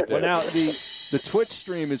those right there. Well, now, the Twitch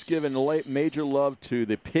stream is giving major love to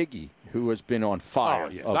the Piggy, who has been on fire. Oh,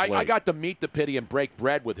 yes. I got to meet the Piggy and break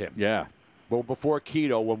bread with him. Yeah. Well, before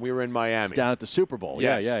Keto, when we were in Miami. Down at the Super Bowl.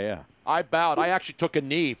 Yes. Yeah. I bowed. I actually took a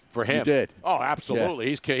knee for him. You did? Oh,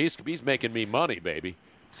 absolutely. Yeah. He's making me money, baby.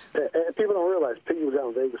 And people don't realize Piggy was out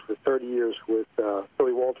in Vegas for 30 years with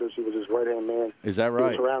Billy Walters. He was his right-hand man. Is that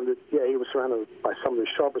right? He was surrounded by some of the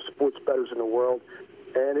sharpest sports bettors in the world.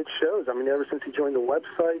 And it shows. I mean, ever since he joined the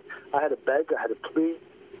website, I had to beg, I had to plead.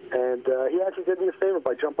 And he actually did me a favor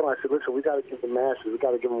by jumping on. I said, listen, we got to give the masses, we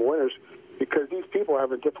got to give them winners, because these people are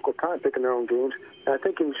having a difficult time picking their own games. And I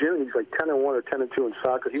think in June he's like 10-1 or 10-2 in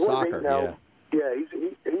soccer. He was 8-0. Yeah,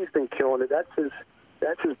 he's been killing it. That's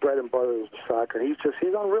his bread and butter is soccer. He's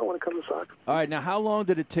unreal when it comes to soccer. All right, now how long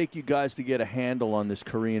did it take you guys to get a handle on this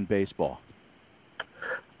Korean baseball?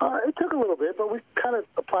 It took a little bit, but we kind of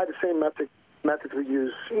applied the same method methods we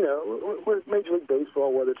use, with Major League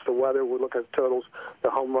Baseball, whether it's the weather, we look at totals, the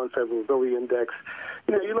home run favorability index.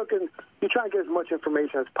 You're trying to get as much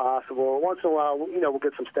information as possible. Once in a while, we'll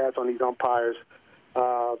get some stats on these umpires.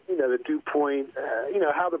 The dew point,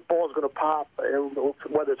 how the ball's going to pop,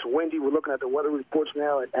 whether it's windy. We're looking at the weather reports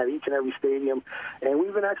now at each and every stadium, and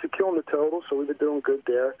we've been actually killing the totals, so we've been doing good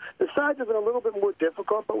there. The sides have been a little bit more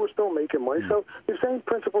difficult, but we're still making money. So the same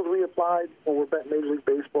principles we applied when we're betting Major League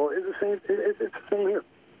Baseball is the same. It's the same here.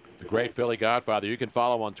 The great Philly Godfather. You can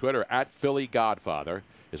follow on Twitter at Philly Godfather.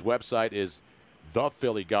 His website is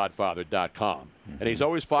thepphillygodfather.com. And he's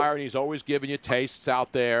always firing. He's always giving you tastes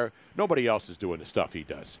out there. Nobody else is doing the stuff he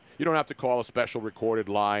does. You don't have to call a special recorded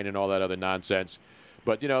line and all that other nonsense.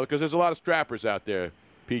 But, because there's a lot of strappers out there,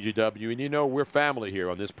 PGW, and we're family here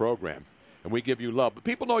on this program. And we give you love. But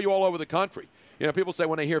people know you all over the country. People say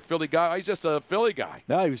when they hear Philly guy, he's just a Philly guy.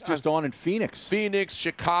 No, he was just on in Phoenix. Phoenix,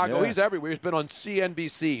 Chicago. Yeah. He's everywhere. He's been on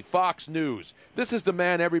CNBC, Fox News. This is the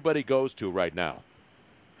man everybody goes to right now.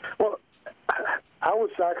 Well, I was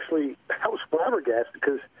flabbergasted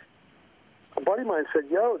because a buddy of mine said,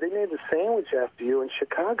 they named a sandwich after you in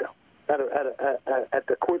Chicago at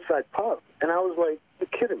the courtside pub. And I was like, you're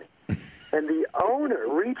kidding me. And the owner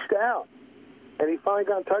reached out, and he finally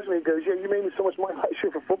got in touch with me. He goes, you made me so much money last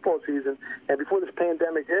year for football season. And before this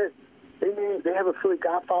pandemic hit, they have a Philly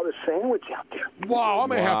Godfather sandwich out there. Wow, I'm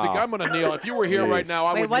going to kneel. If you were here right now,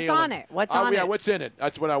 I would kneel. Wait, what's on it? What's on it? Yeah, what's in it?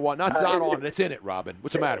 That's what I want. Not on it. It's in it, Robin.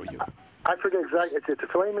 What's the matter with you? I forget exactly. It's a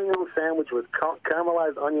filet mignon sandwich with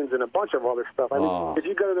caramelized onions and a bunch of other stuff. I mean, if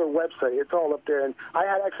you go to their website, it's all up there. And I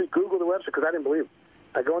had actually Googled the website because I didn't believe it.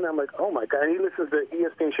 I go in there, I'm like, oh, my God. And he listens to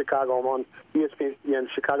ESPN Chicago. I'm on ESPN in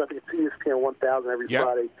Chicago. I think it's ESPN 1000 every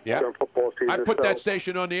Friday during football season. I put that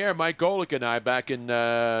station on the air, Mike Golick and I, back in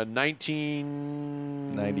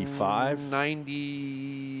 1995?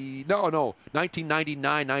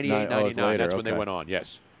 1999, 98, 99. That's when they went on,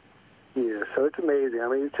 yes. Yeah, so it's amazing. I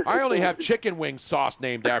mean, I only have chicken wing sauce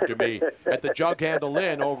named after me at the Jug Handle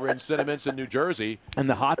Inn over in Cinnaminson, New Jersey. And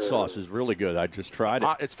the hot sauce is really good. I just tried it.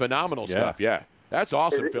 It's phenomenal stuff, yeah. That's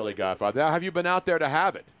awesome, Philly Godfather. Now, have you been out there to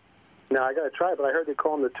have it? No, I got to try it, but I heard they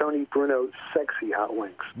call them the Tony Bruno Sexy Hot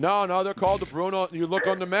Wings. No, they're called the Bruno. You look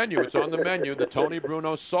on the menu. It's on the menu, the Tony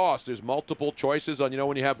Bruno sauce. There's multiple choices on,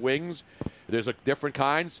 when you have wings, there's different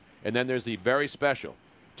kinds, and then there's the very special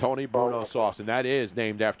Tony Bruno sauce, and that is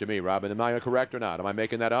named after me, Robin. Am I correct or not? Am I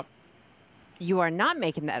making that up? You are not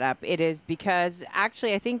making that up. It is because,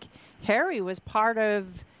 actually, I think Harry was part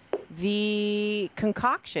of the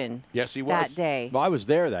concoction. Yes, he was. That day. Well, I was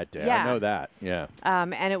there that day. Yeah. I know that. Yeah.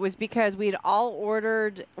 And it was because we'd all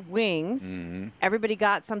ordered wings. Mm-hmm. Everybody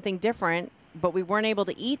got something different, but we weren't able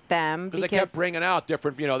to eat them because they kept bringing out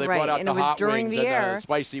different. They brought out the hot wings and the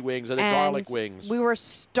spicy wings and the garlic wings. We were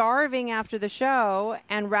starving after the show,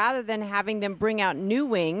 and rather than having them bring out new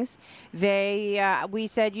wings, we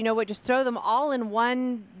said, you know what, just throw them all in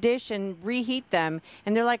one dish and reheat them.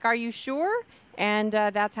 And they're like, are you sure? And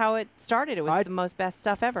that's how it started. It was the most best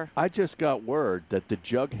stuff ever. I just got word that the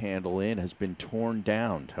Jug Handle Inn has been torn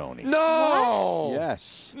down, Tony. No! What?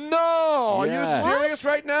 Yes. No! Are you serious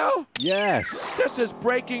right now? Yes. This is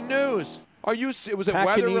breaking news. Was it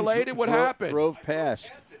weather related? What happened? Drove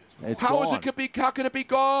past. How can it be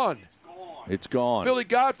gone? It's gone. Philly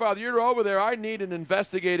Godfather, you're over there. I need an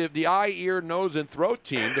investigative, the eye, ear, nose, and throat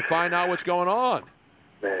team to find out what's going on.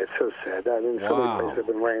 Man, it's so sad. I mean, so many places have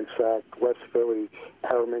been ransacked. West Philly,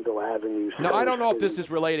 Aramingo Avenue. No, I don't know if this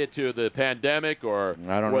is related to the pandemic or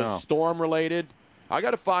was storm related. I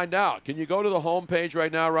got to find out. Can you go to the homepage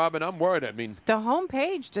right now, Robin? I'm worried. I mean, the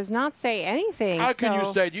homepage does not say anything. How can you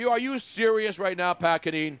say? Are you serious right now, Pat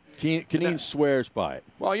Canine? Canine swears by it.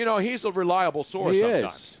 Well, he's a reliable source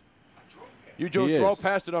sometimes. You drove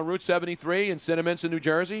past it on Route 73 in Cinnaminson, New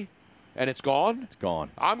Jersey? And it's gone? It's gone.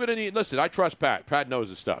 I'm going to need... Listen, I trust Pat. Pat knows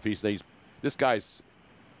his stuff. This guy's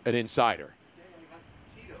an insider.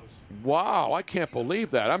 Wow, I can't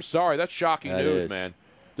believe that. I'm sorry. That's shocking news, man.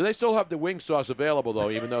 Do they still have the wing sauce available, though,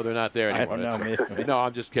 even though they're not there anymore? I don't know. No,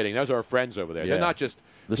 I'm just kidding. Those are our friends over there. Yeah. They're not just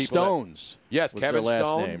the Stones. Yes, Kevin their last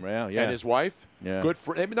Stone name. Yeah. And his wife. Yeah. Good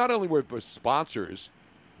for. Not only were sponsors,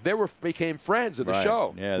 they became friends of the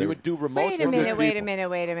show. Yeah, we would do remotes. Wait a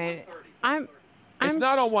minute. It's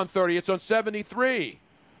not on 130. It's on 73.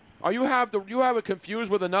 You have it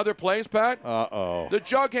confused with another place, Pat? Uh-oh. The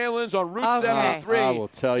Jug Handlin's on Route 73. I will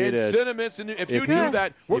tell you this. Cinnaminson. If you do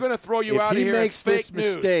that, we're going to throw you out of here. If he makes this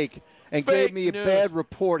mistake and gave me a bad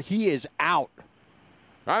report, he is out.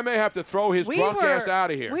 I may have to throw his drunk ass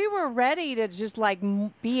out of here. We were ready to just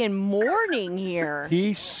be in mourning here.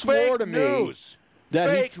 He swore to me. that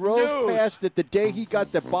Fake he drove news. past it the day he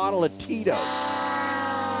got the bottle of Tito's.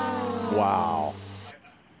 Wow.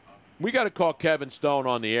 We got to call Kevin Stone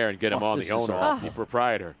on the air and get him on this the is owner, awful. the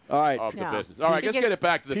proprietor All right. of the No. business. All right, let's get it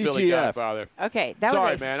back to the Philly PGF. Godfather. Okay, that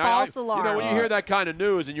Sorry, was a man. false alarm. You know, when you hear that kind of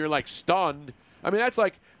news and you're like stunned, I mean, that's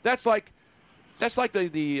like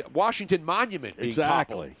the Washington Monument being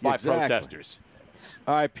toppled by protesters.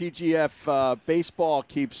 All right, PGF, baseball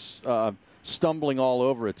keeps stumbling all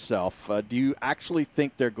over itself. Do you actually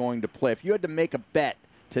think they're going to play? If you had to make a bet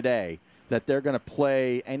today that they're going to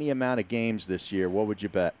play any amount of games this year, what would you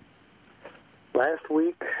bet? Last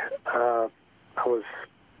week, I was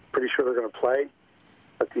pretty sure they're going to play,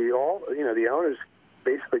 but the owners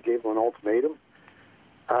basically gave them an ultimatum.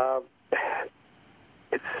 I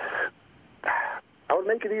would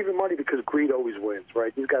make it even money because greed always wins,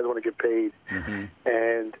 right? These guys want to get paid,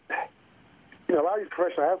 and a lot of these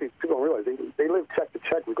professional athletes, people don't realize they live check to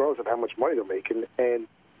check regardless of how much money they're making, and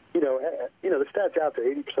the stats out there: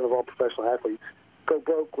 80% of all professional athletes go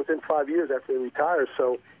broke within 5 years after they retire.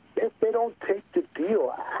 So if they don't take the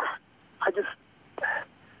deal, I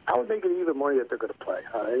would make it even money that they're going to play.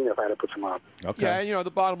 If I had to put some on. Okay. Yeah,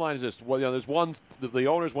 the bottom line is this. Well, there's the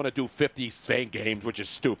owners want to do 50 games, which is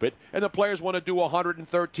stupid, and the players want to do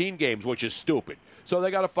 113 games, which is stupid. So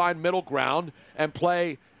they got to find middle ground and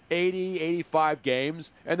play 80, 85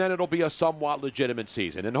 games, and then it'll be a somewhat legitimate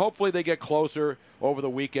season. And hopefully they get closer over the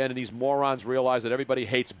weekend, and these morons realize that everybody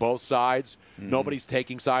hates both sides. Nobody's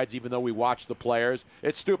taking sides, even though we watch the players.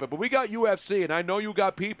 It's stupid. But we got UFC, and I know you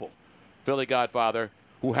got people, Philly Godfather,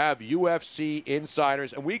 who have UFC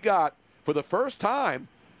insiders. And we got, for the first time,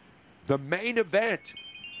 the main event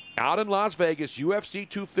out in Las Vegas, UFC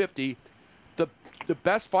 250. The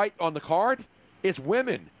best fight on the card is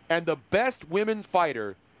women. And the best women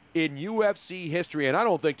fighter in UFC history, and I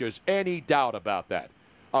don't think there's any doubt about that.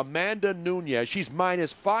 Amanda Nunes, she's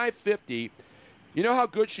minus 550. You know how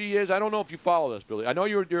good she is? I don't know if you follow this, Billy. I know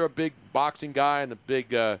you're a big boxing guy and a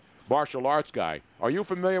big martial arts guy. Are you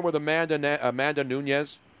familiar with Amanda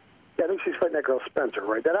Nunes? Yeah, I think she's fighting that girl Spencer,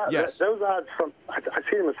 right? Yes. Those odds, I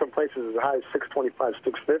see them in some places as high as 625,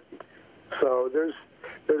 650. So there's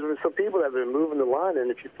been some people that have been moving the line,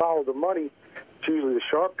 and if you follow the money, it's usually the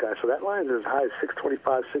sharp guy. So that line is as high as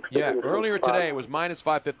 625, 650. Yeah, earlier today it was minus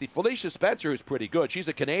 550. Felicia Spencer, who's pretty good. She's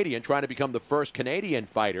a Canadian trying to become the first Canadian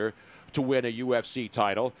fighter to win a UFC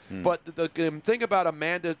title. But the thing about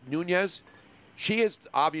Amanda Nunes, she has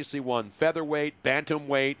obviously won featherweight,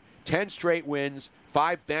 bantamweight, 10 straight wins,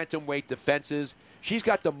 5 bantamweight defenses. She's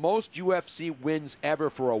got the most UFC wins ever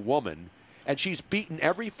for a woman. And she's beaten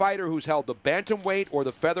every fighter who's held the bantamweight or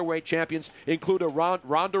the featherweight champions, including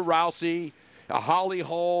Ronda Rousey, Holly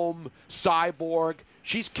Holm, Cyborg.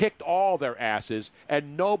 She's kicked all their asses,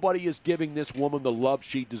 and nobody is giving this woman the love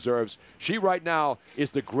she deserves. She right now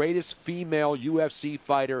is the greatest female UFC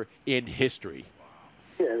fighter in history.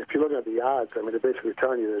 Yeah, and if you're looking at the odds, I mean, they're basically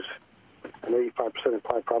telling you there's an 85%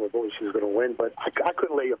 implied probability she's going to win, but I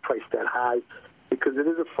couldn't lay a price that high because it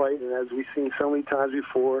is a fight, and as we've seen so many times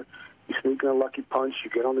before, you sneak in a lucky punch, you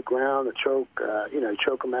get on the ground, a choke, you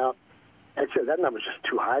choke them out. Actually, that number's just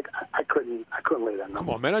too high. I couldn't lay that number. Come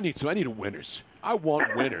on, man! I need winners. I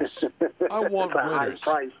want winners. I want winners.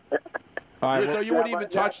 High price. So you wouldn't even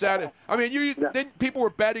touch that. I mean, people were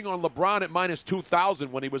betting on LeBron at minus 2,000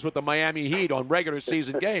 when he was with the Miami Heat on regular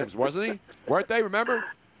season games, wasn't he? Weren't they? Remember?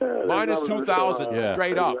 Minus 2,000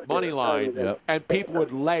 straight up money line, and people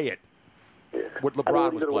would lay it. What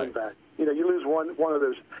LeBron was playing. You lose one of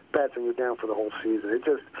those bets and you're down for the whole season.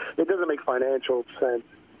 It doesn't make financial sense.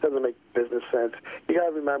 It doesn't make business sense. You got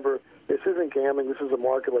to remember, this isn't gambling. This is a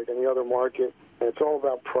market like any other market, and it's all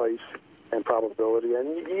about price and probability.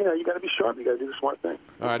 And you got to be sharp. You got to do the smart thing.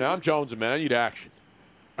 All right, now I'm Jones, man. I need action.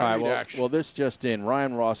 All right, well, this just in.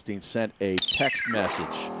 Ryan Rothstein sent a text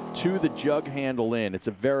message to the Jug Handle Inn. It's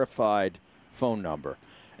a verified phone number.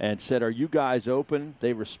 And said, "Are you guys open?"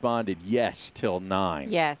 They responded, "Yes, till 9."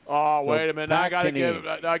 Yes. Oh, So wait a minute! Pat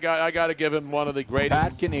I got to give him one of the greatest.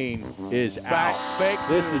 Pat Kineen is out. Fake.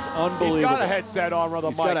 This is unbelievable. He's got a headset on, rather.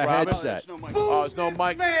 He's got a headset. Oh, there's no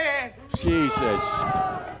mic. Jesus.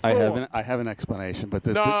 I have an explanation, but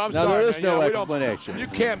I'm sorry. There is man. no explanation. You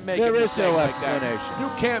can't make There a is mistake no like explanation. that. You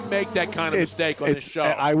can't make that kind of mistake on this show.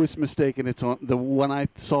 I was mistaken. It's on the one I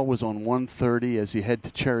saw was on 130 as you head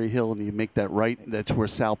to Cherry Hill and you make that right. That's where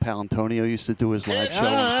Sal Palantonio used to do his live show.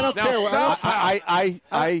 I don't care.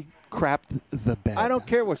 crapped the bed. I don't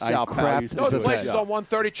care what Sal Pal used to do. Those places on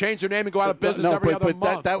 130 change their name and go out of business every other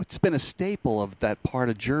month. That's been a staple of that part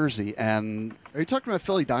of Jersey. And are you talking about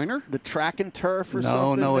Philly Diner? The Track and Turf or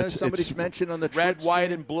something? No, somebody's mentioned on the red,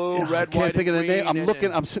 white, and blue. Yeah, red, I can't white, think and of the name.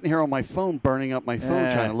 green. I'm sitting here on my phone, burning up my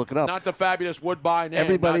phone, trying to look it up. Not the fabulous Woodbine Inn.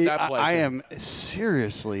 Everybody, not that place. I am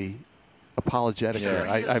seriously apologetic here.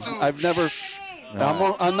 I've never.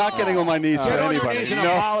 I'm not getting on my knees for anybody. Get on your knees and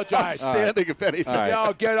apologize. I'm standing if anything.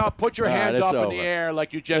 Yo, get up. Put your hands up in the air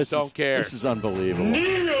like you just don't care. This is unbelievable.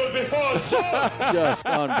 Kneel before sir. Just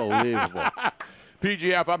unbelievable.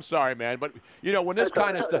 PGF, I'm sorry, man, but when this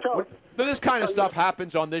kind of stuff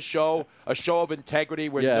happens on this show, a show of integrity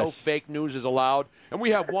where no fake news is allowed, and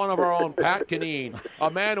we have one of our own, Pat Canine,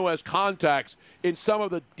 a man who has contacts in some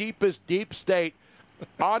of the deepest deep state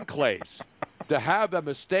enclaves, to have a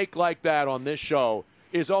mistake like that on this show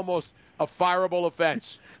is almost a fireable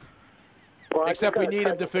offense. Well, except we need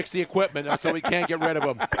him to fix the equipment, so we can't get rid of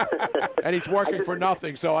him. And he's working for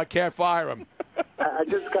nothing, so I can't fire him. I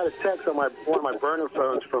just got a text on one of my burner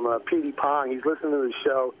phones from Petey Pong. He's listening to the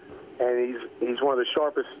show, and he's one of the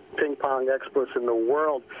sharpest ping pong experts in the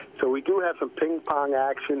world. So we do have some ping pong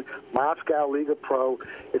action. Moscow Liga Pro.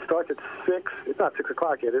 It starts at 6. It's not 6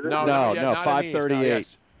 o'clock yet, is it? No,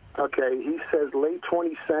 5:38. Okay, he says late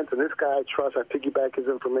 20 cents, and this guy I trust. I piggyback his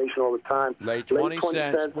information all the time. Late 20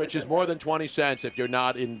 cents, which is more than 20 cents if you're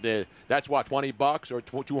not in the. That's what, $20 or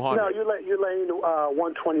 200? No, you're laying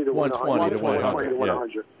 120 to 100. 120 to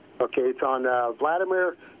 100. Yeah. Okay, it's on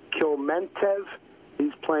Vladimir Kilmentes.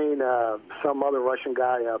 He's playing some other Russian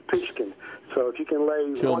guy, Pishkin. So if you can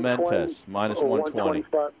lay Kilmentes minus 120.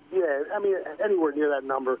 Yeah, I mean anywhere near that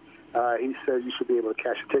number. He says you should be able to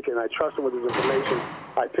cash a ticket, and I trust him with his information.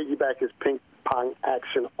 I piggyback his ping pong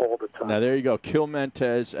action all the time. Now, there you go.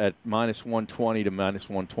 Kilmentes at minus 120 to minus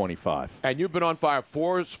 125. And you've been on fire.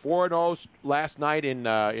 4-0 last night in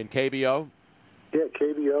KBO. Yeah,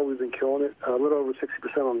 KBO, we've been killing it. A little over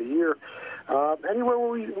 60% on the year. Anywhere where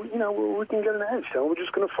we can get an edge, so we're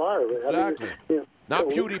just going to fire. Exactly. I mean, not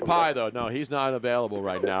PewDiePie, though. No, he's not available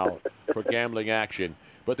right now for gambling action.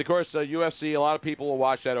 But, of course, UFC, a lot of people will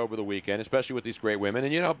watch that over the weekend, especially with these great women.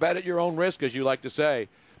 And, bet at your own risk, as you like to say.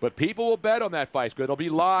 But people will bet on that fight. It'll be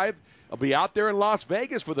live. I'll be out there in Las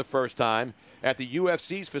Vegas for the first time at the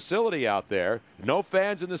UFC's facility out there. No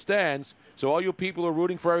fans in the stands. So all you people who are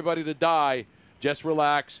rooting for everybody to die, just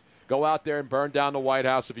relax. Go out there and burn down the White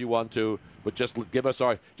House if you want to. But just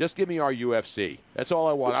give me our UFC. That's all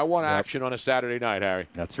I want. I want action on a Saturday night, Harry.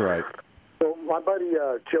 That's right. So my buddy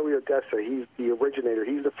Joey Odessa, he's the originator.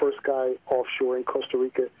 He's the first guy offshore in Costa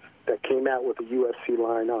Rica that came out with a UFC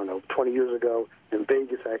line, 20 years ago. In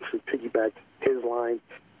Vegas, actually piggybacked his line.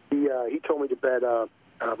 He told me to bet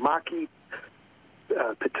Maki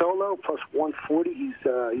Pitolo plus 140. He's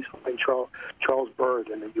fighting Charles Byrd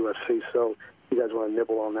in the UFC. So you guys want to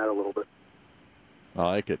nibble on that a little bit. I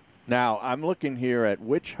like it. Now, I'm looking here at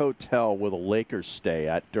which hotel will the Lakers stay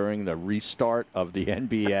at during the restart of the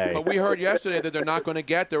NBA. But we heard yesterday that they're not going to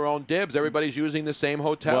get their own dibs. Everybody's using the same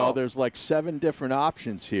hotel. Well, there's like 7 different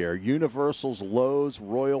options here. Universal's Lowe's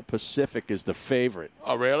Royal Pacific is the favorite.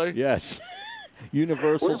 Oh, really? Yes.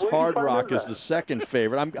 Universal's Hard Rock is the second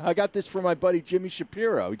favorite. I got this from my buddy Jimmy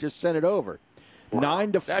Shapiro. He just sent it over.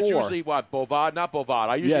 9-4. That's usually what? Bovada? Not Bovada.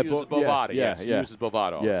 I usually use Bovada. Yes, he uses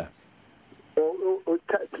Bovada. Yeah. Well,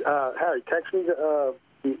 Harry, text me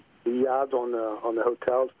the odds on the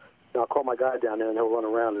hotels. And I'll call my guy down there, and he'll run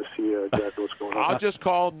around and see exactly what's going on.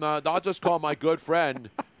 I'll just call my good friend,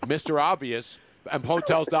 Mr. Obvious, and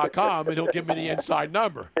Hotels.com, and he'll give me the inside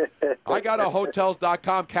number. I got a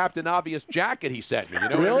Hotels.com Captain Obvious jacket he sent me. You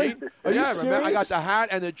know really? What I mean? Are you remember, I got the hat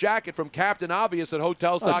and the jacket from Captain Obvious at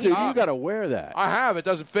Hotels.com. Oh, dude, you got to wear that. I have. It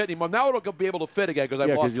doesn't fit anymore. Now it'll be able to fit again because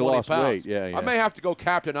I've lost 20 pounds. Weight. Yeah. I may have to go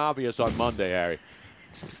Captain Obvious on Monday, Harry.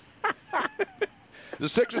 The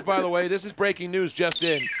Sixers, by the way, this is breaking news just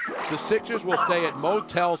in. The Sixers will stay at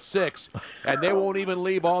Motel 6, and they won't even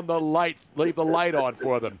leave the light on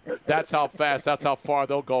for them. That's how far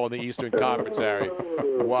they'll go in the Eastern Conference, Harry.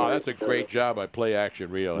 Wow, that's a great job by Play Action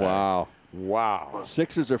Real. Wow. Harry. Wow.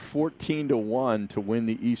 Sixers are 14-1 to win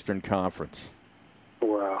the Eastern Conference.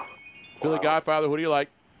 Wow. Billy Godfather, who do you like?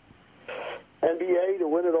 NBA to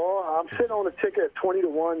win it all. I'm sitting on a ticket at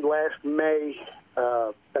 20-1 last May.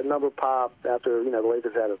 That number popped after the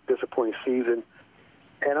Lakers had a disappointing season,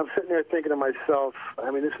 and I'm sitting there thinking to myself, I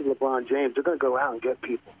mean, this is LeBron James. They're going to go out and get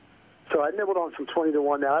people. So I nibbled on some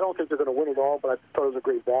 20-1. Now I don't think they're going to win it all, but I thought it was a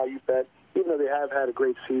great value bet. Even though they have had a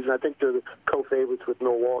great season, I think they're the co-favorites with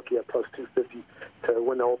Milwaukee at plus 250 to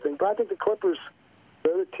win the whole thing. But I think the Clippers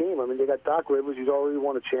They're the team. I mean, they got Doc Rivers, who's already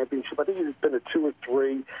won a championship. I think he's been to 2 or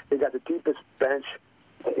 3. They got the deepest bench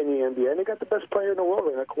in the NBA, and they got the best player in the world,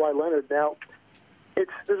 right now, Kawhi Leonard. Now, there's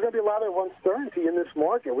going to be a lot of uncertainty in this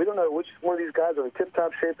market. We don't know which one of these guys are in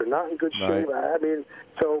tip-top shape or not in good shape. I mean,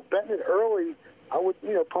 so betting it early, I would,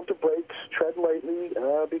 pump the brakes, tread lightly,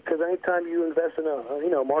 because anytime you invest in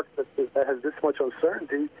a market that has this much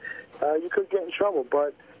uncertainty, you could get in trouble.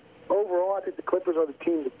 But overall, I think the Clippers are the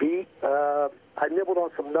team to beat. I nibbled on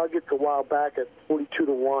some Nuggets a while back at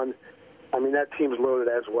 42-1. I mean, that team's loaded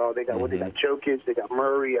as well. They got they got Jokic, they got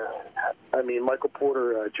Murray. Michael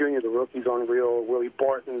Porter Jr., the rookie's unreal. Willie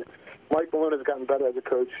Barton. Mike Malone has gotten better as a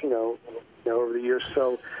coach, over the years.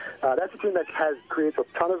 So that's a team that creates a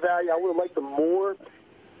ton of value. I would have liked them more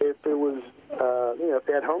if it was, if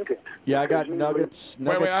they had home games. Yeah, I got Nuggets.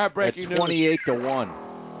 Wait, I have breaking at 28-1.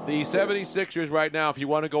 The 76ers right now, if you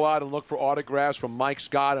want to go out and look for autographs from Mike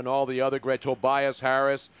Scott and all the other great, Tobias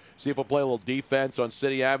Harris, see if we'll play a little defense on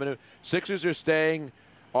City Avenue. Sixers are staying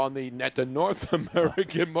at the North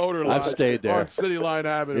American Motor Lot. I've stayed there. On City Line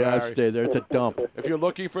Avenue, Yeah, Harry. I've stayed there. It's a dump. If you're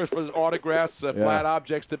looking for autographs, flat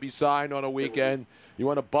objects to be signed on a weekend, you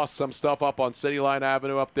want to bust some stuff up on City Line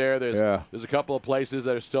Avenue up there, there's a couple of places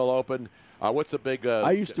that are still open. What's the big...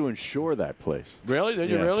 I used to insure that place. Really? Did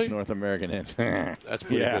you really? North American Inn. That's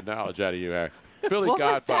pretty good knowledge out of you, Harry. Philly What was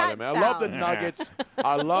Godfather, that man. I love the Nuggets.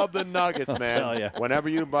 I love the Nuggets, man. tell ya. Whenever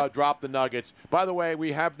you drop the Nuggets. By the way,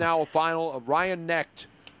 we have now a final. Ryan Necht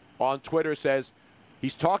on Twitter says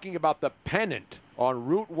he's talking about the pennant on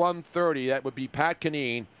Route 130. That would be Pat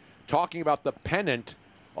Kineen talking about the pennant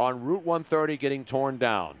on Route 130 getting torn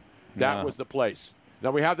down. That was the place. Now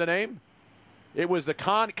we have the name? It was the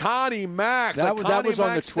Connie Max. That was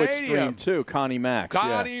on the Twitch Stadium. stream, too, Connie Max.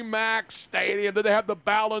 Connie Max Stadium. Did they have the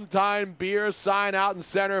Ballantine beer sign out in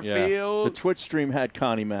center field? The Twitch stream had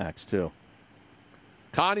Connie Max, too.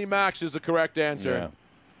 Connie Max is the correct answer. Yeah.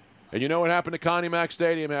 And you know what happened to Connie Max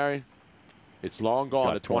Stadium, Harry? It's long gone,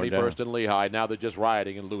 Got the torn 21st down. and Lehigh. Now they're just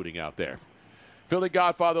rioting and looting out there. Philly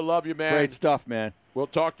Godfather, love you, man. Great stuff, man. We'll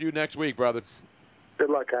talk to you next week, brother. Good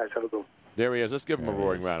luck, guys. Have a good one. There he is. Let's give him a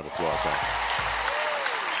roaring round of applause.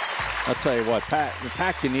 I'll tell you what, Pat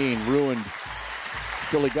Kineen ruined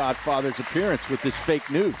Philly Godfather's appearance with this fake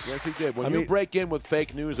news. Yes, he did. When you break in with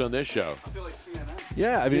fake news on this show. I feel like CNN.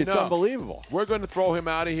 Yeah, I mean, it's unbelievable. We're going to throw him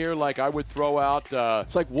out of here like I would throw out...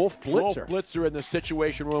 it's like Wolf Blitzer. Wolf Blitzer in the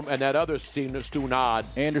Situation Room and that other Stunad.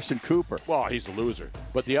 Anderson Cooper. Well, he's a loser.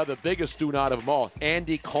 But the other biggest Stunad of them all,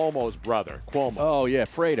 Andy Cuomo's brother, Cuomo. Oh, yeah,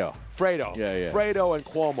 Fredo. Yeah. Fredo and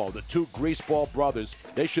Cuomo, the two greaseball brothers,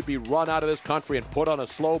 they should be run out of this country and put on a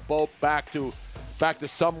slow boat back to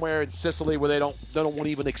somewhere in Sicily where they won't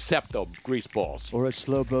even accept them greaseballs. Or a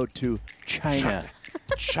slow boat to China.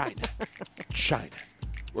 China.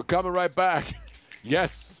 We're coming right back.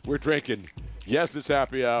 Yes, we're drinking. Yes, it's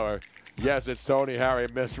happy hour. Yes, it's Tony, Harry,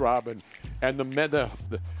 Miss Robin, and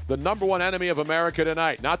the number one enemy of America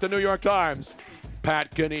tonight. Not the New York Times.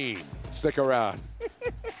 Pat Kineen. Stick around.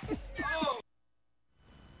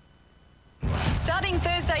 Starting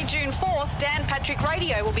Thursday, June 4th, Dan Patrick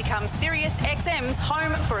Radio will become Sirius XM's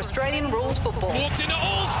home for Australian rules football. Walks into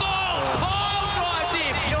all styles. Pile drived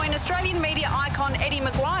in. Join Australian media icon Eddie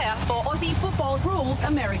Maguire for Aussie Football Rules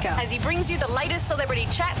America as he brings you the latest celebrity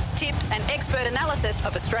chats, tips, and expert analysis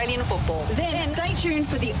of Australian football. Then stay tuned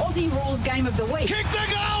for the Aussie Rules Game of the Week. Kick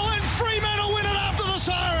the goal and Fremantle win it after the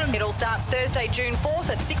siren. It all starts Thursday, June 4th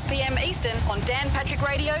at 6 p.m. Eastern on Dan Patrick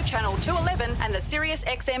Radio, Channel 211 and the Sirius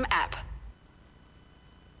XM app.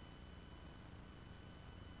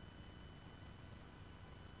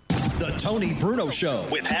 The Tony Bruno Show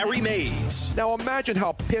with Harry Mays. Now imagine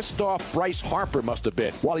how pissed off Bryce Harper must have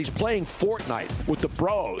been while he's playing Fortnite with the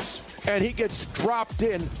bros. And he gets dropped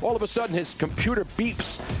in. All of a sudden his computer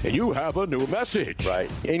beeps and you have a new message.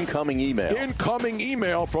 Right. Incoming email. Incoming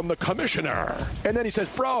email from the commissioner. And then he says,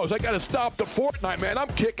 bros, I got to stop the Fortnite, man. I'm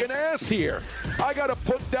kicking ass here. I got to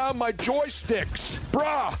put down my joysticks.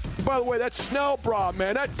 Brah. By the way, that's Snell Bra,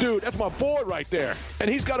 man. That dude, that's my boy right there. And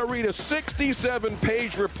he's got to read a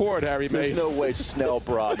 67-page report, Harry Mays. There's no way Snell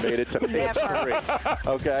Bra made it to page 3.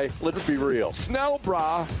 Okay? Let's be real. Snell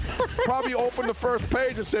Bra probably opened the first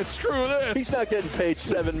page and said, screw this. He's not getting paid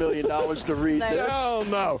 $7 million to read this. Hell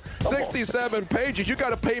no. 67 pages. You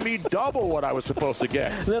got to pay me double what I was supposed to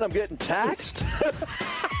get. And then I'm getting taxed?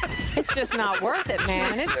 It's just not worth it,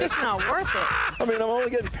 man. It's just not worth it. I mean, I'm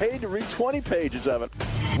only getting paid to read 20 pages of it.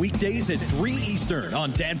 weekdays at 3 Eastern on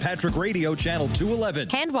Dan Patrick Radio, Channel 211.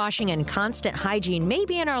 Hand washing and constant hygiene may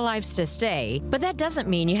be in our lives to stay, but that doesn't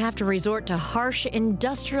mean you have to resort to harsh,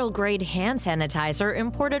 industrial-grade hand sanitizer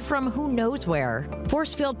imported from who knows where.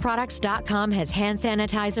 ForcefieldProducts.com has hand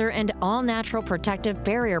sanitizer and all-natural protective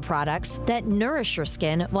barrier products that nourish your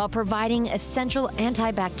skin while providing essential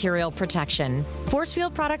antibacterial protection.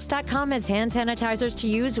 ForcefieldProducts.com has hand sanitizers to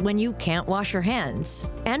use when you can't wash your hands,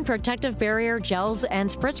 and protective barrier gels and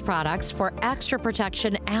spritz products for extra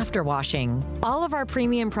protection after washing. All of our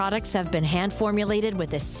premium products have been hand formulated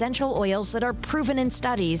with essential oils that are proven in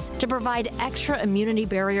studies to provide extra immunity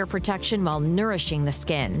barrier protection while nourishing the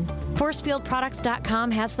skin. ForcefieldProducts.com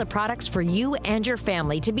has the products for you and your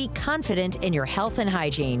family to be confident in your health and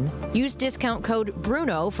hygiene. Use discount code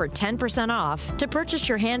BRUNO for 10% off to purchase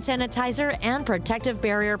your hand sanitizer and protective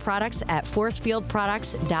barrier products at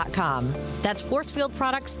ForcefieldProducts.com. That's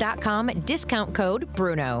ForcefieldProducts.com, discount code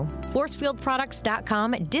BRUNO.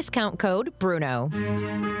 ForcefieldProducts.com, discount code BRUNO.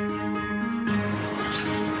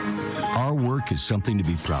 Our work is something to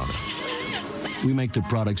be proud of. We make the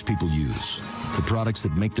products people use, the products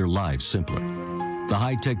that make their lives simpler, the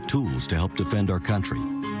high-tech tools to help defend our country,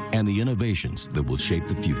 and the innovations that will shape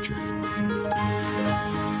the future.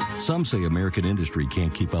 Some say American industry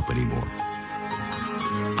can't keep up anymore.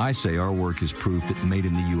 I say our work is proof that made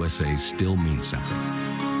in the USA still means something.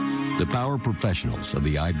 The power professionals of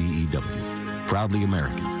the IBEW. Proudly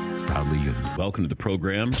American, proudly union. Welcome to the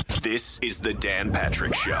program. This is the Dan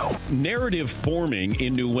Patrick Show. Narrative forming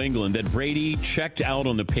in New England that Brady checked out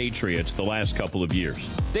on the Patriots the last couple of years.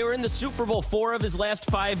 They were in the Super Bowl 4 of his last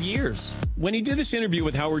 5 years. When he did this interview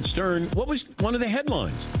with Howard Stern, what was one of the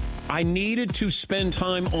headlines? I needed to spend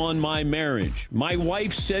time on my marriage. My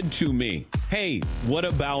wife said to me, hey, what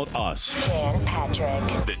about us? Dan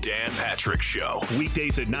Patrick. The Dan Patrick Show.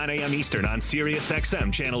 Weekdays at 9 a.m. Eastern on Sirius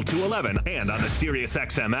XM Channel 211 and on the Sirius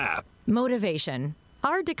XM app. Motivation.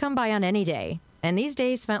 Hard to come by on any day. And these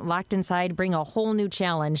days spent locked inside bring a whole new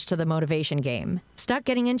challenge to the motivation game. Stuck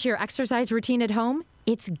getting into your exercise routine at home?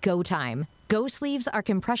 It's go time. Go Sleeves are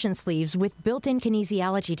compression sleeves with built-in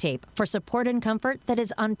kinesiology tape for support and comfort that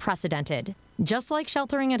is unprecedented. Just like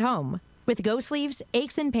sheltering at home. With Go Sleeves,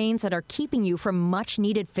 aches and pains that are keeping you from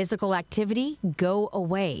much-needed physical activity go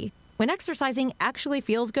away. When exercising actually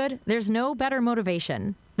feels good, there's no better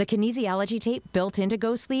motivation. The kinesiology tape built into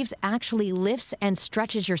Go Sleeves actually lifts and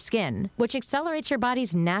stretches your skin, which accelerates your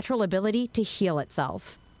body's natural ability to heal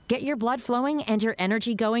itself. Get your blood flowing and your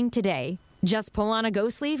energy going today. Just pull on a Go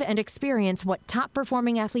Sleeve and experience what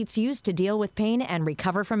top-performing athletes use to deal with pain and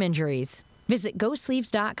recover from injuries. Visit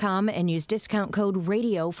GoSleeves.com and use discount code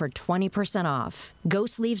RADIO for 20% off.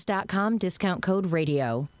 GoSleeves.com, discount code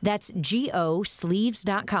RADIO. That's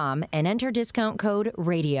GoSleeves.com and enter discount code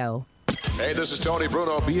RADIO. Hey, this is Tony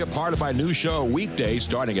Bruno. Be a part of my new show weekdays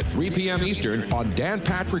starting at 3 p.m. Eastern on Dan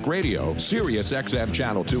Patrick Radio, Sirius XM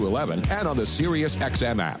Channel 211, and on the Sirius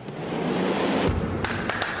XM app.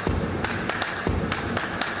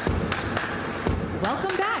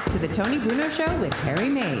 Welcome back to the Tony Bruno Show with Harry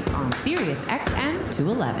Mays on Sirius XM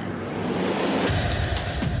 211.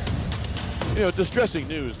 You know, distressing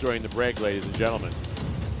news during the break, ladies and gentlemen.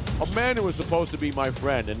 A man who was supposed to be my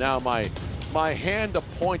friend and now my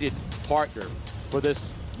hand-appointed partner for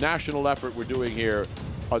this national effort we're doing here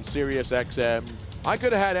on Sirius XM. I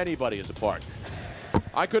could have had anybody as a partner.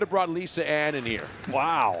 I could have brought Lisa Ann in here.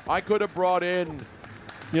 Wow. I could have brought in...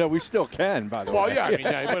 You know, we still can, by the way. Well, yeah, I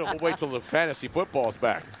mean, we'll wait till the fantasy football's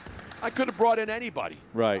back. I could have brought in anybody.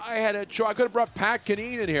 Right. I could have brought Pat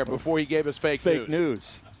Kineen in here before he gave us fake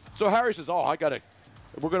news. So Harry says, we're going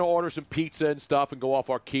to order some pizza and stuff and go off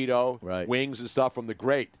our keto, wings and stuff from the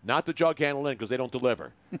Great. Not the Jug Handle Inn because they don't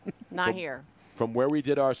deliver. Not here. From where we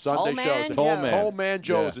did our Sunday shows. Toll Man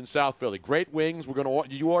Joe's in South Philly. Great wings. We're going to.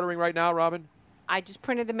 Are you ordering right now, Robin? I just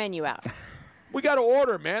printed the menu out. We got to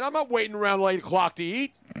order, man. I'm not waiting around till 8 o'clock to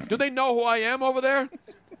eat. Do they know who I am over there?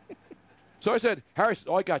 So I said, Harry,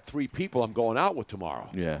 I got 3 people I'm going out with tomorrow.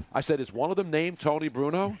 Yeah. I said, is one of them named Tony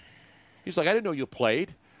Bruno? He's like, I didn't know you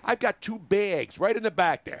played. I've got 2 bags right in the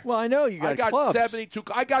back there. Well, I know you got I got clubs. 72.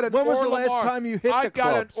 I got an When was the Orlamar. last time you hit the clubs? I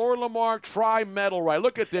got an Orlamar tri-metal right.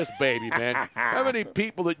 Look at this baby, man. How many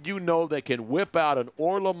people that you know that can whip out an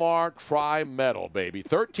Orlamar tri-metal, baby?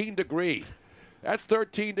 13 degree. That's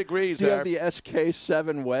 13 degrees. Do you have the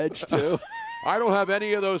SK7 wedge, too? I don't have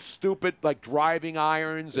any of those stupid, like, driving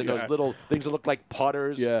irons and those little things that look like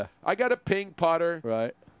putters. Yeah. I got a ping putter.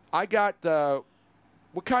 Right. I got,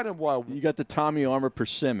 what kind of... you got the Tommy Armour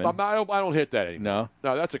Persimmon. I don't hit that anymore. No?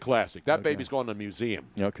 No, that's a classic. That baby's going to the museum.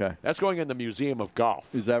 Okay. That's going in the Museum of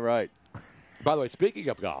Golf. Is that right? By the way, speaking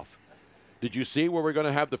of golf, Did you see where we're going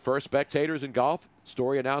to have the first spectators in golf?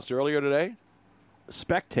 Story announced earlier today.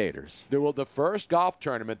 Spectators. There will the first golf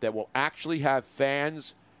tournament that will actually have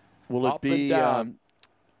fans. Will it up and be down.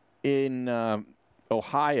 in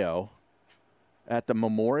Ohio at the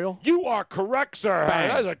Memorial? You are correct, sir. Bang.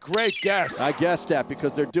 That's a great guess. I guessed that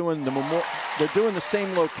because they're doing They're doing the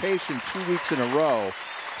same location 2 weeks in a row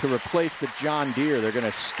to replace the John Deere. They're going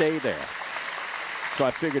to stay there. So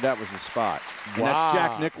I figured that was the spot. And that's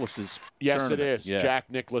Jack Nicklaus's Yes, tournament. it is. Yeah. Jack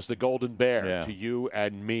Nicklaus, the Golden Bear, Yeah. to you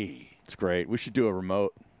and me. It's great. We should do a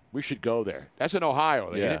remote. We should go there. That's in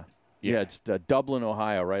Ohio, Yeah. ain't it? Yeah, it's Dublin,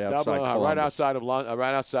 Ohio, right outside Dublin, Ohio, Columbus.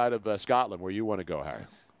 right outside of Scotland, where you want to go, Harry.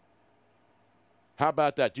 How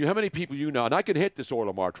about that? Do you how many people you know? And I can hit this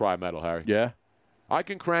Orlamar Tri-Metal, Harry. Yeah. I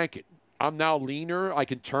can crank it. I'm now leaner. I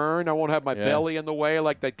can turn. I won't have my belly in the way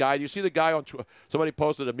like that guy. You see the guy on somebody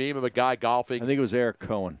posted a meme of a guy golfing. I think it was Eric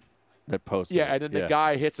Cohen that posted Yeah, it. and then the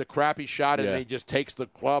guy hits a crappy shot, and then he just takes the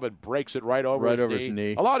club and breaks it right over his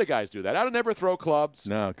knee. A lot of guys do that. I don't never throw clubs.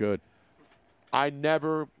 No, good. I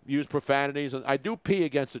never use profanities. I do pee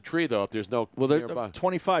against a tree, though, if there's no nearby.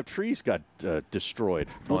 25 trees got destroyed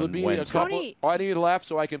Will there on be Wednesday. a couple? I need left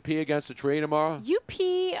so I can pee against a tree tomorrow? You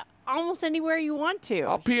pee almost anywhere you want to.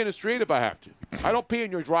 I'll pee in the street if I have to. I don't pee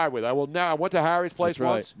in your driveway. I will now. I went to Harry's place That's right.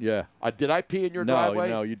 once. Yeah. Did I pee in your driveway?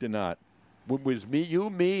 No, you did not. It was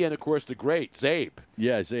me, and, of course, the great Zabe.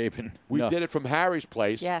 Yeah, Zabe. We did it from Harry's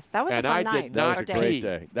place. Yes, that was a and fun I night. did That not was a great pee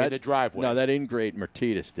day. in the driveway. No, that ingrate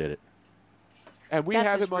Mertitas did it. And we That's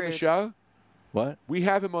have just him on the rude. show. What? We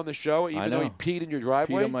have him on the show, I even though he know. peed in your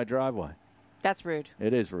driveway. Peed on my driveway. That's rude.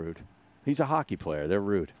 It is rude. He's a hockey player. They're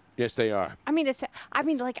rude. Yes, they are. I mean,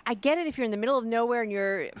 I get it if you're in the middle of nowhere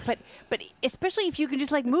and but especially if you can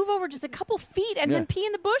just move over just a couple feet and then pee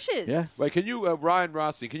in the bushes. Yeah. Wait, can you, Ryan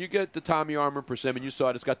Rossi, can you get the Tommy Armour persimmon? You saw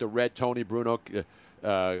it. It's got the red Tony Bruno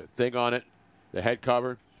thing on it, the head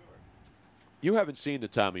cover. You haven't seen the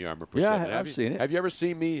Tommy Armour persimmon, Yeah, I've seen it. Have you ever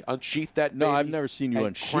seen me unsheath that baby? No, I've never seen you and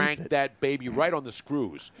unsheath crank it. that baby right on the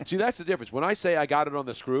screws. See, that's the difference. When I say I got it on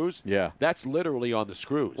the screws, that's literally on the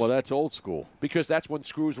screws. Well, that's old school. Because that's when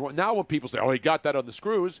screws were. Now when people say, oh, he got that on the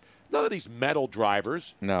screws, none of these metal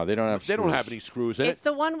drivers. No, they don't have They don't screws. have any screws in It's it.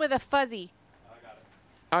 the one with a fuzzy.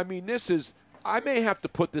 I mean, I may have to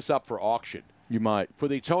put this up for auction. You might. For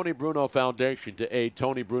the Tony Bruno Foundation to aid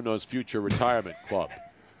Tony Bruno's future retirement club.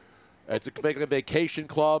 It's a vacation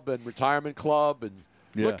club and retirement club. And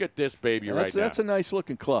look at this baby right now. That's a nice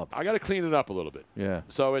looking club. I got to clean it up a little bit. Yeah.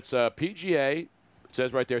 So it's a PGA. It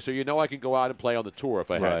says right there. So you know I can go out and play on the tour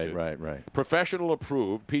if I had to. Right. Professional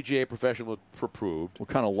approved. PGA professional approved. What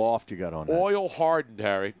kind of loft you got on that? Oil hardened,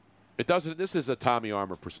 Harry. It doesn't. This is a Tommy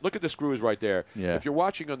Armour. Look at the screws right there. Yeah. If you're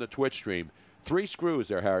watching on the Twitch stream, 3 screws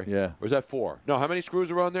there, Harry. Yeah. Or is that 4? No, how many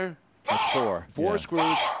screws are on there? That's 4. 4 Yeah.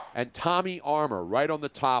 screws and Tommy Armour right on the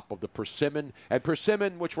top of the persimmon. And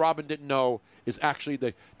persimmon, which Robin didn't know, is actually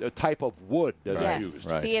the type of wood that is Yes.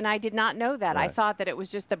 used. See, and I did not know that. I Right. thought that it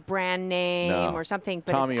was just the brand name No. or something.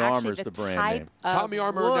 But Tommy it's actually Armour's the brand type name. of Tommy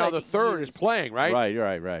Armour now wood the third is playing, right?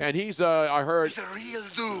 Right. And he's, I heard. He's a real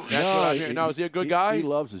dude. That's what I'm hearing. Now, is he a good guy? He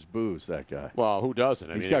loves his booze, that guy. Well, who doesn't?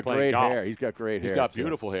 I He's mean, got playing great golf. hair. He's got great hair. He's got too.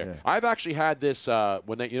 beautiful hair. Yeah. I've actually had this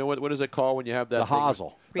when they, what is it called when you have that? The thing with-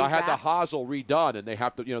 hosel. I had the Rewrapped? hosel redone, and they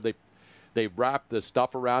have to, they wrap the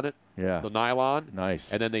stuff around it, Yeah. the nylon, Nice.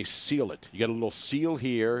 and then they seal it. You get a little seal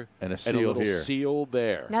here And a and seal a little here. seal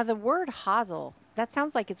there. Now, the word Hazel, that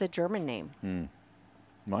sounds like it's a German name.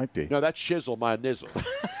 Might be. No, that's shizzle my nizzle.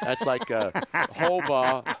 That's like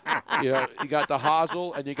hova. You got the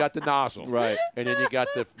hosel and you got the nozzle. Right. And then you got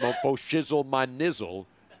the mofo shizzle my nizzle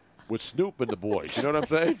with Snoop and the boys. You know what I'm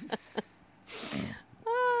saying?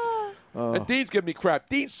 And Dean's giving me crap.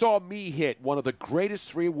 Dean saw me hit one of the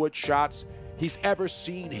greatest 3-wood shots he's ever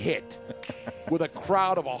seen hit with a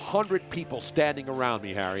crowd of 100 people standing around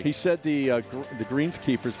me, Harry. He said the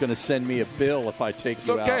greenskeeper's going to send me a bill if I take It's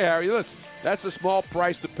you okay, out. Harry. Listen, that's a small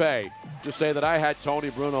price to pay. Just say that I had Tony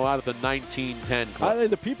Bruno out at the 1910 club. I think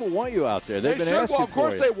the people want you out there. They've been should. asking Well, of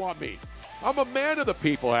course for they you. want me. I'm a man of the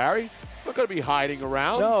people, Harry. I'm not going to be hiding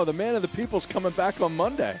around. No, the man of the people's coming back on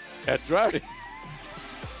Monday. That's right.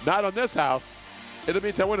 Not on this house. In the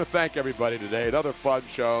meantime, I want to thank everybody today. Another fun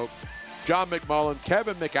show. John McMullen,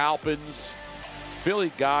 Kevin McAlpin's,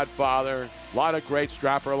 Philly Godfather, a lot of great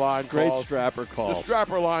strapper line Great calls. strapper calls. The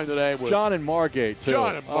strapper line today was John and Margate, too.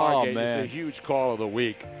 John and Margate Oh, is man. a huge call of the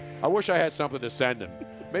week. I wish I had something to send him.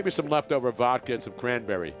 Maybe some leftover vodka and some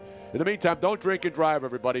cranberry. In the meantime, don't drink and drive,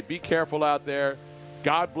 everybody. Be careful out there.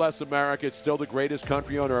 God bless America. It's still the greatest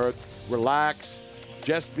country on earth. Relax.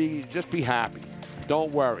 Just be happy.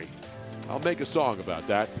 Don't worry. I'll make a song about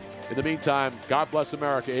that. In the meantime, God bless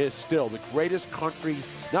America is still the greatest country,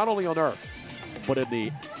 not only on earth, but in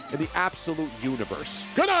the absolute universe.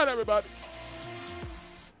 Good night, everybody.